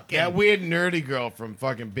fucking. that weird nerdy girl from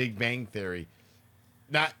fucking Big Bang Theory.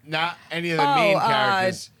 Not any of the oh, main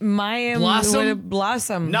characters. Maya Blossom?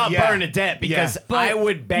 Blossom. Not Yeah. Bernadette, because Yeah. I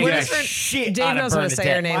would bang what the is her- shit Dave out of knows how to say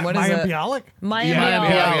her Bernadette. name. What is Maya it? Bialik? Maya Yeah, Bialik.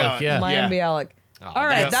 Bialik, yeah. Maya Yeah. Bialik. Oh, All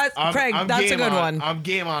right, that's- that's Craig. I'm That's a game good on- one. I'm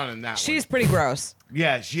game on in that She's pretty gross. one.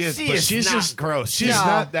 Yeah, she is. She but is she's not just- gross. she's No.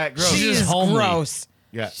 not that gross. She's She's homely. gross.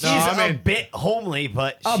 yeah. She's No, I a mean, bit homely,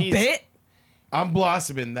 but A she's, bit. I'm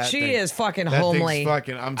blossoming that She thing. is fucking That homely. thing's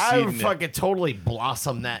fucking, I'm I would seeding it. fucking totally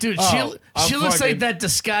blossom that. Dude, Oh, I'm she looks fucking- like that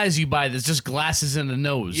disguise you buy that's just glasses and a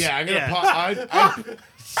nose. Yeah, I'm gonna Yeah.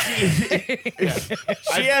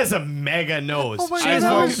 I she has a mega nose. Oh my She God, is, that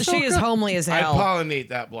hom- was so she is homely as hell. pollinate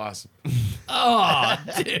that blossom. Oh,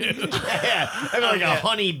 dude. Yeah, I have like a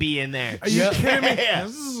honeybee in there. Are you kidding me? Yeah.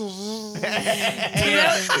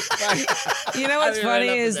 You know what's I didn't funny write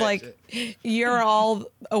up is for that like you're all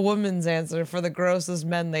a woman's answer for the grossest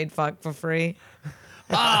men they'd fuck for free.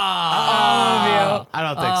 I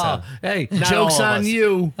don't think so. Hey, Not joke's all of on us.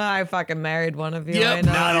 you. I fucking married one of you. Yep, I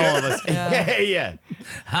know. Not all of us. Yeah. Yeah, yeah.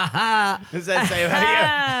 Ha ha. Does that say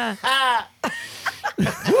yeah? Ah,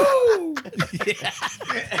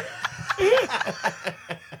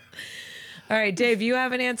 all right, Dave, you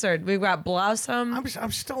haven't answered. We've got Blossom,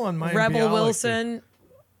 I'm still on my Rebel Wilson,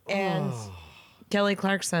 and Kelly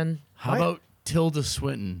Clarkson. How about Tilda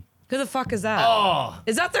Swinton? Who the fuck is that? Oh,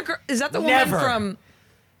 Is that the Never. woman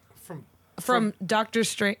from Doctor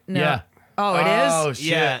Strange? No. Yeah. Oh, it Oh is.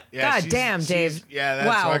 shit! Yeah. God damn, Dave. Yeah, that's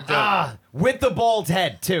Wow. fucked up. with the bald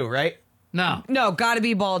head too, right? No. No, gotta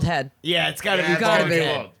be bald head. Yeah, it's got to Yeah, be it's gotta bald be.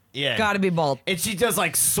 head. Yeah, Gotta be bald. And she does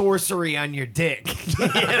like sorcery on your dick.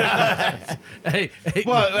 Hey,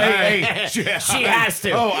 Well, hey, She has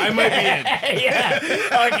to. Oh, I might be in. yeah.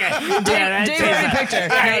 Okay. Dave already picked her.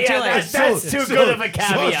 No, too late. That's too good of a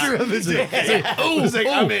caveat. Sorcerer on the dick. oh, It's like,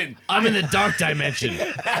 I'm in. I'm in the dark dimension.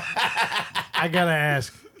 I gotta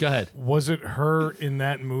ask, Go ahead. was it her in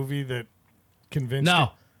that movie that convinced you?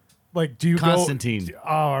 No. Like, do you Constantine. go? Oh,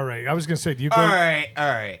 all right. I was gonna say, do you go? All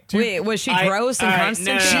right. Wait, was she gross and all right,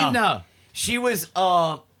 constant? no. No. She was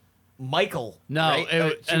Michael. No. right? She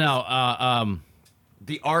was No.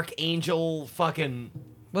 the archangel. Fucking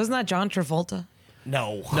Wasn't that John Travolta?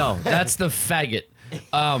 no. No. That's the faggot.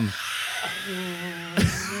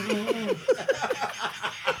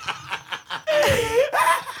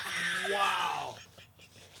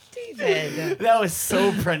 David. That was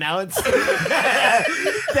so pronounced. that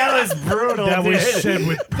was brutal. That was dude. said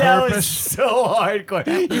with That was purpose. so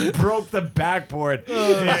hardcore. You broke the backboard.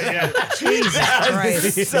 Jesus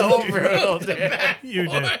Christ. So brutal, dude. You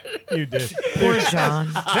did. You did. Poor John.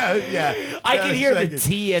 Yeah. I could hear the second.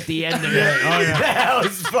 T at the end of it. Oh, yeah. That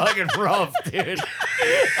was fucking rough, dude.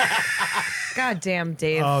 God damn,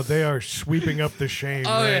 Dave. Oh, they are sweeping up the shame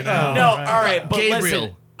Oh, right yeah. now. No, all right, but Gabriel.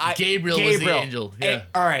 listen. Gabriel was the angel, Hey, yeah.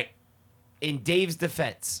 all right. In Dave's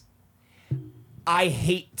defense, I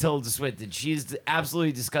hate Tilda Swinton. She is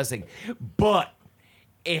absolutely disgusting. But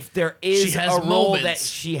if there is She has a role that moments.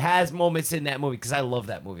 she has moments in that movie, because I love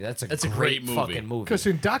that movie. That's a great movie. fucking movie. Because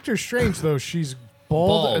in Doctor Strange, though, she's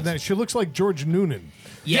bald, Bald. and then she looks like George Noonan.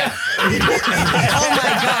 Yeah. Oh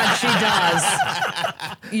my God, she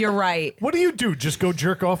does. You're right. What do you do? Just go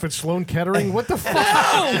jerk off at Sloan Kettering? What the fuck?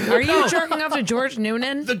 Are you jerking off to George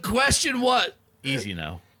Noonan? The question what? Easy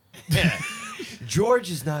now.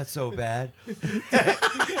 George is not so bad.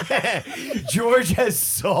 George has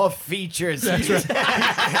soft features.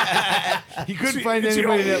 He couldn't find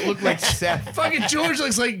anybody that looked like Seth. Fucking George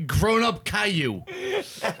looks like grown up Caillou.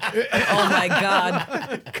 Oh my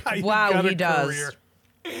God. You Wow, got a he does.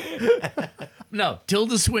 career. No,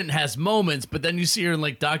 Tilda Swinton has moments, but then you see her in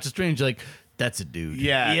like Doctor Strange, you're like, that's a dude.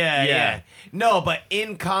 Yeah. No, but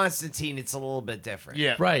in Constantine, it's a little bit different.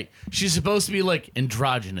 Yeah. Right. She's supposed to be like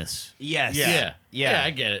androgynous. Yes. Yeah,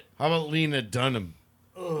 I get it. How about Lena Dunham?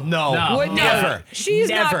 No. No. Would Never. She's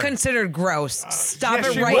Never. not considered gross. Stop Yeah,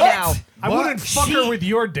 it she right was. now. I wouldn't fuck She- her with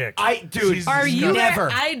your dick. Dude. Are you never?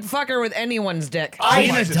 I'd fuck her with anyone's dick.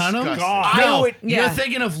 Lena Dunham? disgusting. I No, would. Yeah. you're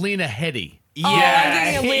thinking of Lena Headey. Oh, I'm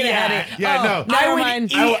thinking of Lena Headey. Yeah, Oh, no. Never I would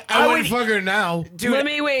mind. eat- I I wouldn't would- fuck her now. Dude, Let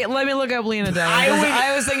me look up Lena Dunham. I 'cause would-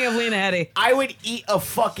 I was thinking of Lena Headey. I would eat a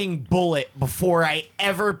fucking bullet before I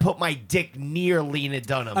ever put my dick near Lena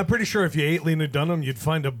Dunham. I'm pretty sure if you ate Lena Dunham, you'd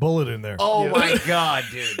find a bullet in there. Oh my god,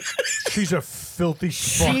 dude. She's a filthy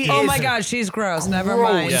fuck. She Oh is my God, she's gross. Never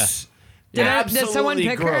mind. gross. Yeah. Did someone Absolutely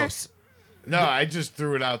pick gross. No, I just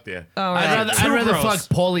threw it out there. her? Oh, I'd right. rather gross.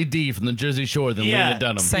 fuck Paulie D from the Jersey Shore than Yeah, Lena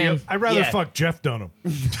Dunham. Same. I'd rather Yeah. fuck Jeff Dunham.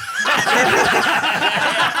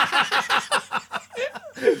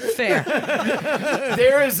 Fair.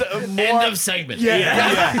 There is a more. End of segment.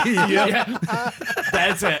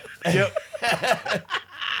 That's it.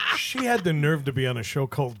 She had the nerve to be on a show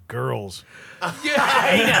called Girls.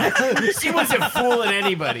 I know. She wasn't fooling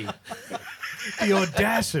anybody. The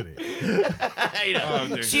audacity. I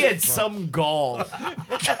know. dude. She had some gall.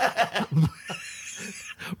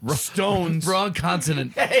 Stones. Wrong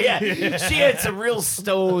consonant. Yeah, she had some real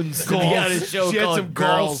stones to be on a show She had called some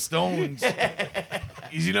gall Girls. stones.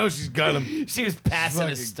 You know she's got them. She was passing a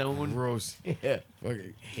Fucking stone. Gross. Yeah.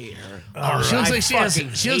 Fucking hate her. Oh, she looks I like she has.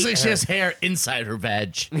 fucking She looks hate like she her. has hair inside her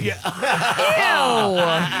vag. Ew.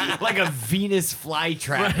 Like a Venus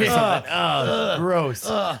flytrap or something. Oh, gross.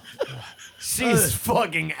 She's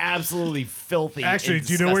fucking absolutely filthy. Actually, and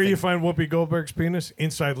do you know where you disgusting. find Whoopi Goldberg's penis?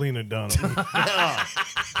 Inside Lena Dunham.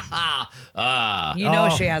 You know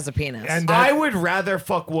she has a penis. And I would rather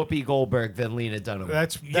fuck Whoopi Goldberg than Lena Dunham.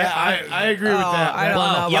 that's Yeah, I agree with that. I don't know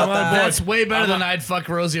about Yep. that. That's way better than I'd fuck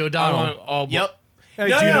Rosie O'Donnell. Yep. Hey,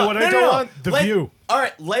 do you know what I don't want? The View. All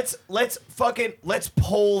right, let's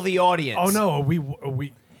poll the audience. Oh no, are we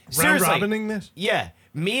round Seriously. robining this? Yeah,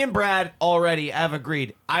 me and Brad already have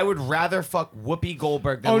agreed. I would rather fuck Whoopi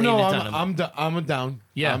Goldberg than Oh Lena no, Dunham. I'm down.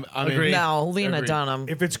 Yeah, I'm in. agreed. No, Lena Agreed. Dunham.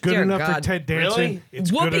 If it's good Dear enough God. for Ted Danson, Really?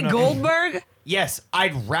 it's good Whoopi enough. Goldberg? Yes,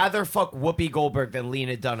 I'd rather fuck Whoopi Goldberg than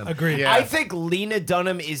Lena Dunham. Agreed. Yeah. I think Lena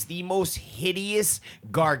Dunham is the most hideous,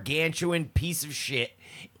 gargantuan piece of shit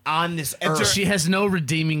on this earth. She has no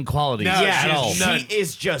redeeming qualities No, yeah, at all. none. she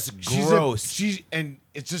is just She's gross. and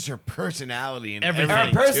it's just her personality and Everything. Her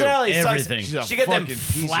everything. personality too. sucks. Everything. She's a She got them fucking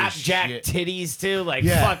piece of flapjack shit. titties too, like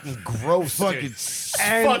Yeah. fucking gross, Fucking dude.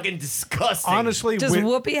 And Fucking disgusting. honestly, Does with-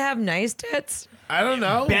 Whoopi have nice tits? I don't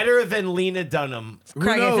know. better than Lena Dunham.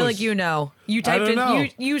 Craig, I feel knows? like you know. You I typed don't know. in.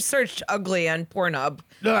 You searched ugly on Pornhub.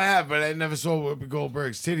 No, I have, but I never saw Whoopi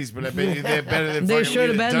Goldberg's titties. But I bet you they're better than They fucking should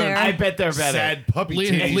have Lena been Dunham. there. I bet they're better. Sad puppy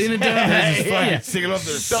Lena, titties. Lena Dunham has his fucking yeah. sticking off to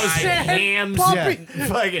the Those side. hams, puppy.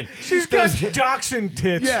 fucking. she's got those, dachshund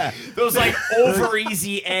tits. Yeah, those like over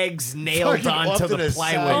easy eggs nailed Fucking onto off to the the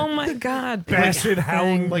plywood. side. Oh my God. Basset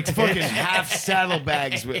hound. like fucking half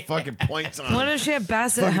saddlebags with fucking points on. Why them. does she have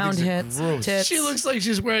basset Fucking hound things are hits? gross. Tits? She looks like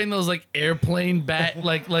she's wearing those like airplane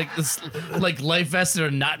like this like life vests that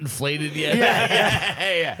are not inflated yet.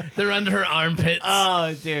 yeah. They're under her armpits.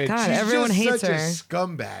 Oh, dude. God, She's everyone just hates such her. a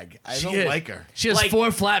scumbag. I don't is. like her. She has Like-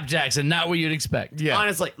 4 flapjacks and not what you'd expect. Yeah.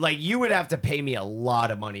 Honestly, like you would have to pay me a lot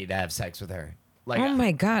of money to have sex with her. Like, Oh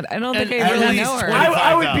my God, I don't think And I at really least know her.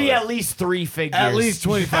 I would be $25. at least 3 figures. At least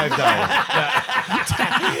 $25.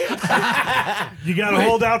 You got to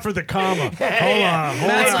hold out for the comma. Hold on.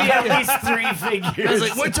 Hold I'd on. be at least 3 figures. I was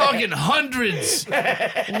like, we're talking hundreds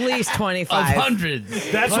At least of 25.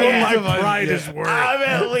 hundreds. That's Like, what yeah. my pride is worth. I'm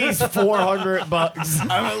at least $400.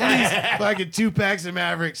 I'm at least fucking 2 packs of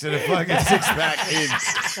Mavericks and a fucking 6-pack in.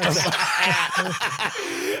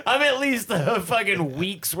 I'm at least a fucking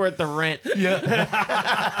week's worth of rent.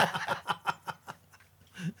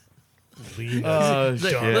 Oh,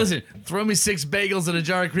 Listen, throw me 6 bagels and a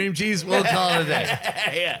jar of cream cheese. We'll call it a day.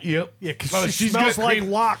 Yeah. Yep. Yeah, because Oh, she she's smells got like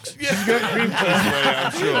cream- locks. She's got cream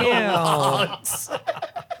cheese for you, I'm sure. Ew.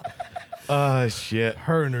 Oh, shit.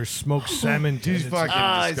 Her and her smoked salmon. She's tits.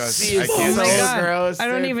 fucking She disgusting. I is Oh can't my so say it. God. gross. I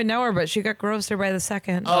don't dude. even know her, but she got grosser by the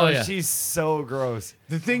second. Oh, yeah. she's so gross.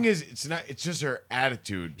 The thing is, it's not. It's just her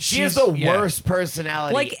attitude. She has the yeah. worst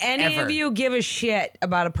personality. Like any ever. of you give a shit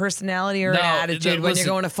about a personality or No, an attitude when listen.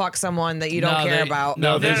 you're going to fuck someone that you don't No, care they- about.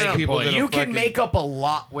 no, there's they make a people point. that You are can fucking- make up a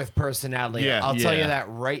lot with personality. Yeah. I'll tell you Yeah. that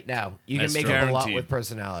right now. You That's can make true. up a lot Guaranteed. with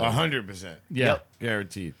personality. 100%. Yeah. Yep.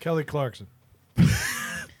 Guaranteed. Kelly Clarkson.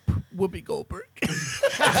 Whoopi Goldberg.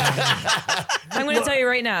 I'm going to tell you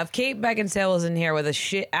right now, if Kate Beckinsale was in here with a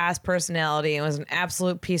shit ass personality and was an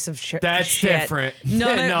absolute piece of That's shit, different.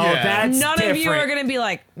 None of, No, Yeah. that's none different. of you are going to be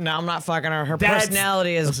like, no, I'm not fucking her. Her That's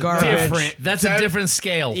personality is garbage. different. That's a different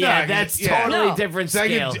scale. Yeah, No, that's yeah. totally No. different So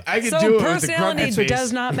scale. I could So do it with the personality grumpy face.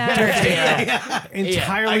 does not matter to you.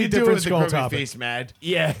 Entirely I could do it different with the skull grumpy topic. face mad.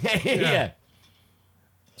 yeah, yeah.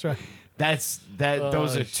 That's right.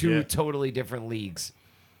 Those are 2 shit. totally different leagues.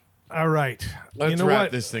 All right. Let's you know wrap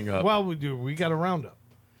what? this thing up. Well, we do. We got a roundup.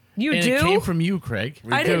 You And do? it came from you, Craig.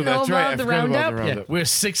 I didn't know That's right. about I the forgot about roundup. the Yeah, roundup. we're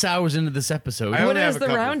 6 hours into this episode. I What only have is a the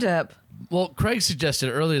couple. roundup? Well, Craig suggested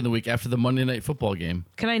earlier in the week after the Monday Night Football game.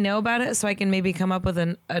 Can I know about it so I can maybe come up with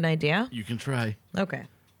an idea? You can try. Okay.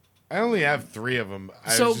 I only have 3 of them.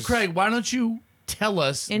 So, Craig, why don't you tell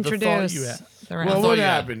us the thought Introduce you had? the Well, roundup. what you had.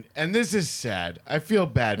 happened? And this is sad. I feel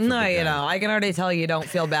bad for No, the you guy. don't. I can already tell you don't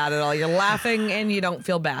feel bad at all. You're laughing and you don't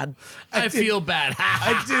feel bad. I feel bad.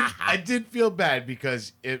 I did feel bad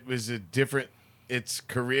because it was a different. It's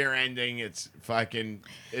career ending. It's fucking.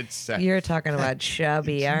 It's sad. You're talking about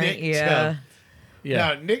Chubby, aren't Nick you? Chubb. Yeah.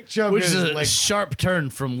 Now Nick Chubb Which is is a like sharp turn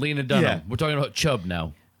from Lena Dunham. Yeah. We're talking about Chubb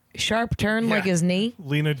now. Sharp turn like Yeah. his knee.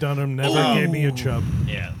 Lena Dunham never gave me a chub.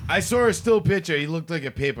 Yeah. I saw a still picture. He looked like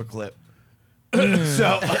a paperclip.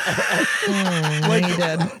 So He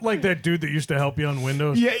did. Like that dude that used to help you on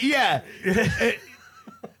Windows. yeah.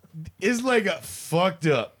 It's like a fucked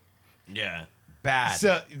up. Yeah. Bad.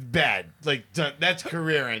 So bad. Like done, that's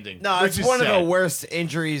career ending. no, which it's is one of sad. the worst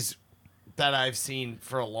injuries that I've seen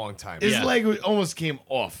for a long time. His Yeah. leg almost came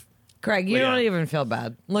off. Craig, you Well, don't yeah. even feel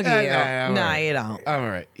bad. Look Nah, at you. I'm Nah, all right. you don't. I'm all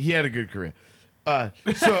right. He had a good career.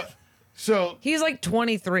 So He's like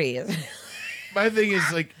 23. my thing is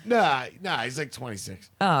like, nah, he's like 26.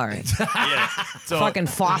 All right. yeah. So Fucking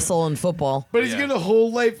fossil in football. But he's got a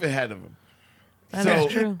whole life ahead of him. That So-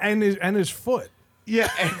 is true. And his foot. Yeah.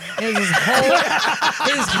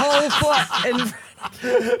 His whole foot. And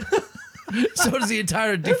So does the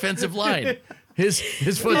entire defensive line. His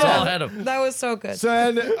foot's all ahead of him. that was so good. So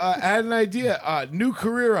I had an idea. New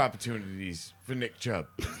career opportunities for Nick Chubb.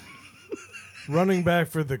 Running back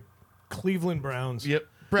for the Cleveland Browns. Yep.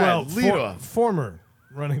 Brad, Well, lead off. former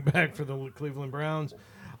running back for the Cleveland Browns.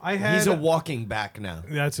 I had. he's a walking back now.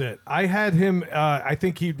 That's it. I had him. I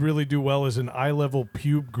think he'd really do well as an eye-level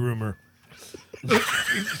pube groomer.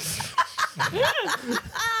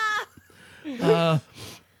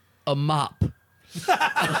 A mop.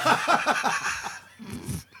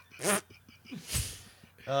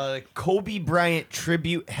 Kobe Bryant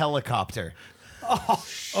tribute helicopter.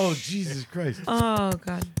 Oh, Jesus Christ. Oh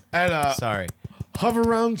God. And Sorry. hover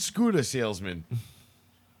around scooter salesman.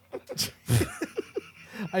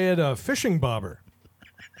 I had a fishing bobber.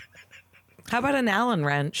 How about an Allen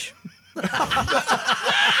wrench?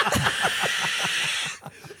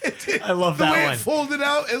 I love The that way one. it folded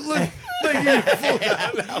out, it looked like you folded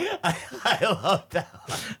out. I love that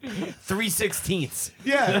one. 3/16.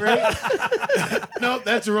 Yeah, right? No,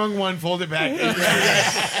 that's the wrong one. Fold it back.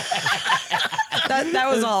 That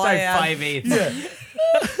was all I Like had. 5/8.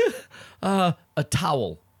 Yeah. A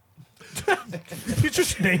towel. You're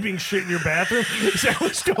just naming shit in your bathroom. Is that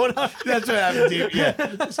what's going on? That's what happened to you. Yeah.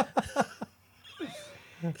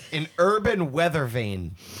 An urban weather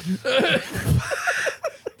vane.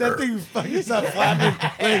 That thing fucking stopped flapping.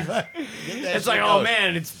 It's like, oh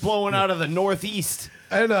man, it's blowing out of the northeast.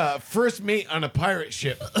 And first mate on a pirate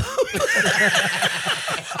ship.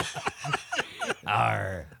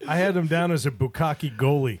 Arr. I had him down as a bukkake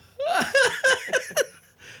goalie.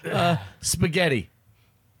 Spaghetti.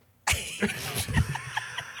 At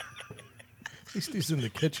least he's in the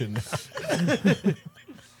kitchen now.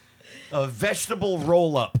 A vegetable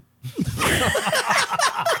roll up.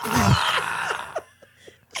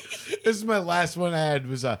 This is my last one I had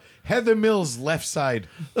was Heather Mills' left side.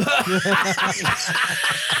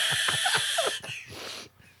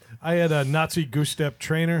 I had a Nazi goose step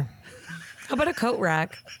trainer. How about a coat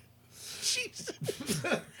rack?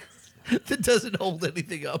 That doesn't hold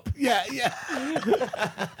anything up. Yeah, yeah.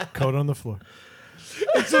 Coat on the floor.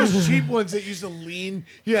 It's those cheap ones that used to lean.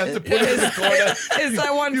 You have to put it in the corner. It's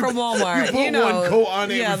that one from Walmart. You put one coat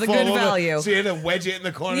on it. Yeah, and the fall good over, value. So you had to wedge it in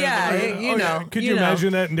the corner. Yeah, of the room. you know. Could you know.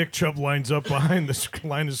 imagine that Nick Chubb lines up behind the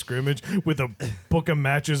line of scrimmage with a book of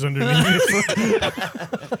matches underneath it?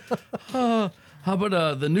 How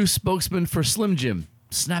about the new spokesman for Slim Jim?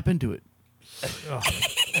 Snap into it.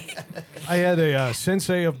 I had a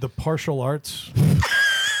sensei of the partial arts.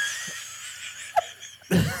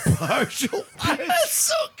 Partial. That's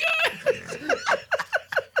so good.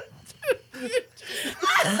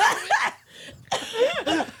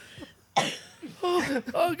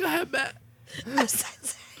 Oh, go ahead, Matt.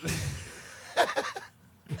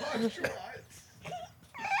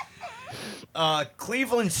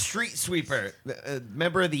 Cleveland street sweeper,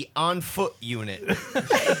 member of the on foot unit.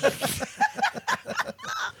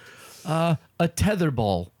 A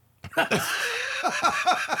tetherball.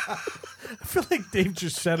 I feel like Dave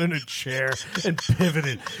just sat in a chair and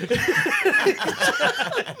pivoted.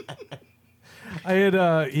 I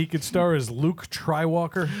had he could star as Luke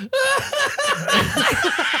Triwalker.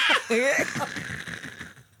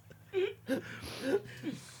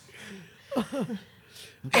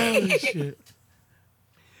 Oh shit.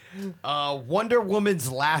 Wonder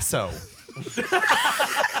Woman's lasso.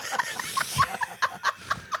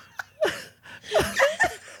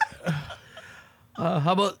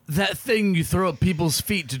 How about that thing you throw at people's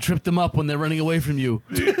feet to trip them up when they're running away from you?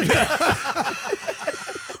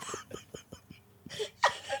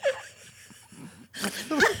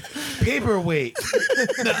 Paperweight.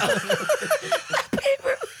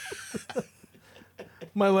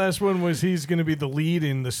 My last one was he's going to be the lead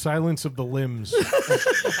in The Silence of the Limbs.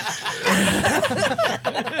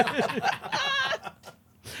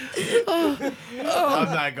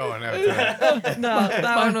 I'm not going after that. No,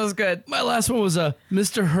 that one was good. My last one was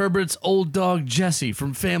Mr. Herbert's old dog Jesse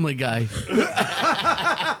from Family Guy.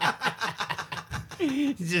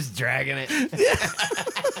 He's just dragging it.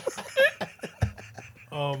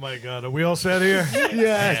 Oh my God. Are we all set here?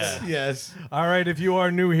 Yes, yes. All right. If you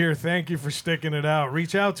are new here, thank you for sticking it out.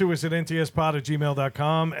 Reach out to us at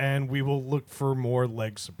ntspod@gmail.com and we will look for more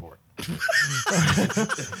leg support.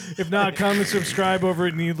 If not, comment, subscribe over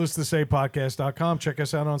at needlesstosaypodcast.com. Check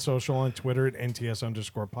us out on social, on Twitter at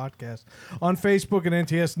NTS_podcast, on Facebook at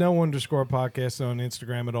NTS_podcast, and on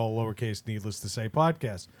Instagram at all lowercase needless to say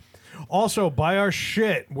podcast. Also, buy our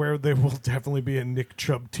shit, where there will definitely be a Nick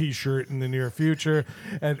Chubb t-shirt in the near future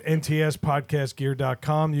at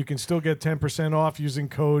ntspodcastgear.com. You can still get 10% off using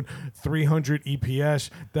code 300 EPS.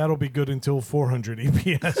 That'll be good until 400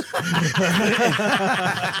 EPS.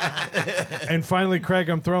 And finally, Craig,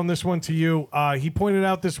 I'm throwing this one to you. He pointed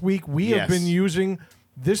out this week we have Yes. been using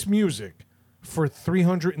this music for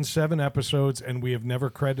 307 episodes, and we have never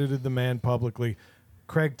credited the man publicly.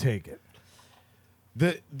 Craig, take it.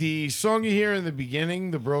 The song you hear in the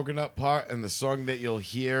beginning, the broken up part, and the song that you'll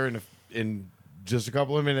hear in just a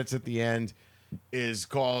couple of minutes at the end, is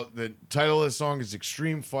called, the title of the song is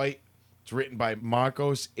Extreme Fight. It's written by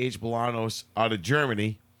Marcos H. Bolanos out of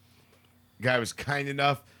Germany. Guy was kind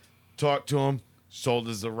enough, talked to him, sold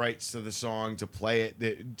us the rights to the song to play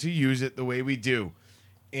it, to use it the way we do.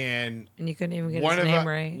 And you couldn't even get his name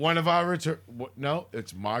right. One of our no,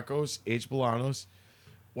 it's Marcos H. Bolanos.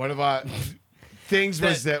 One of our things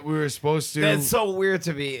was that we were supposed to. That's so weird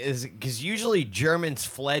to me, is because usually Germans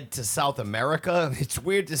fled to South America. It's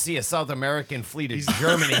weird to see a South American flee to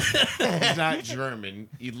Germany. He's not German.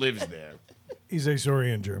 He lives there. He's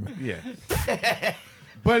Azorian German. Yeah.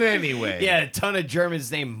 But anyway. Yeah, a ton of Germans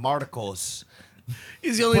named Marcos.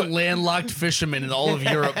 He's the only landlocked fisherman in all of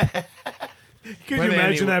Europe. Could But you imagine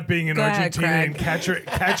anyway- that being in Go ahead, Argentina and Craig.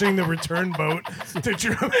 catching the return boat to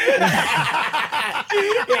Germany?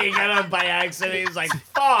 Yeah, he got on by accident. He's like,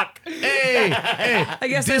 fuck. Hey, I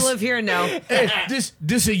guess I live here now. hey,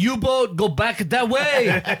 this a U-boat? Go back that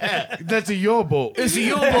way. That's a your boat. It's a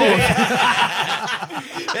U-boat.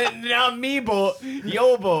 Not me boat.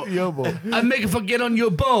 Yo boat. Your boat. I'm making forget on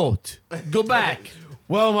your boat. Go back.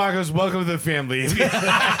 Well, Marcos, welcome to the family.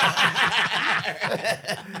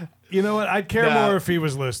 You know what? I'd care Nah. more if he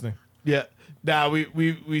was listening. Yeah. Nah,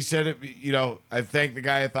 we said it, I thanked the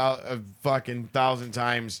guy a fucking 1,000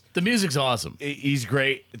 times. The music's awesome. He's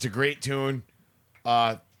great. It's a great tune.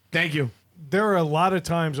 Thank you. There are a lot of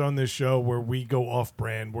times on this show where we go off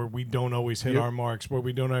brand, where we don't always hit Yep. our marks, where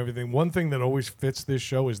we don't know everything. One thing that always fits this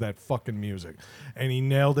show is that fucking music. And he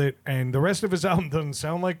nailed it. And the rest of his album doesn't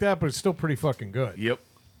sound like that, but it's still pretty fucking good. Yep.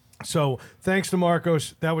 So thanks to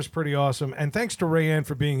Marcos. That was pretty awesome. And thanks to Rayanne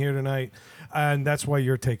for being here tonight. And that's why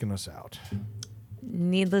you're taking us out.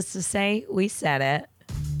 Needless to say, we said it.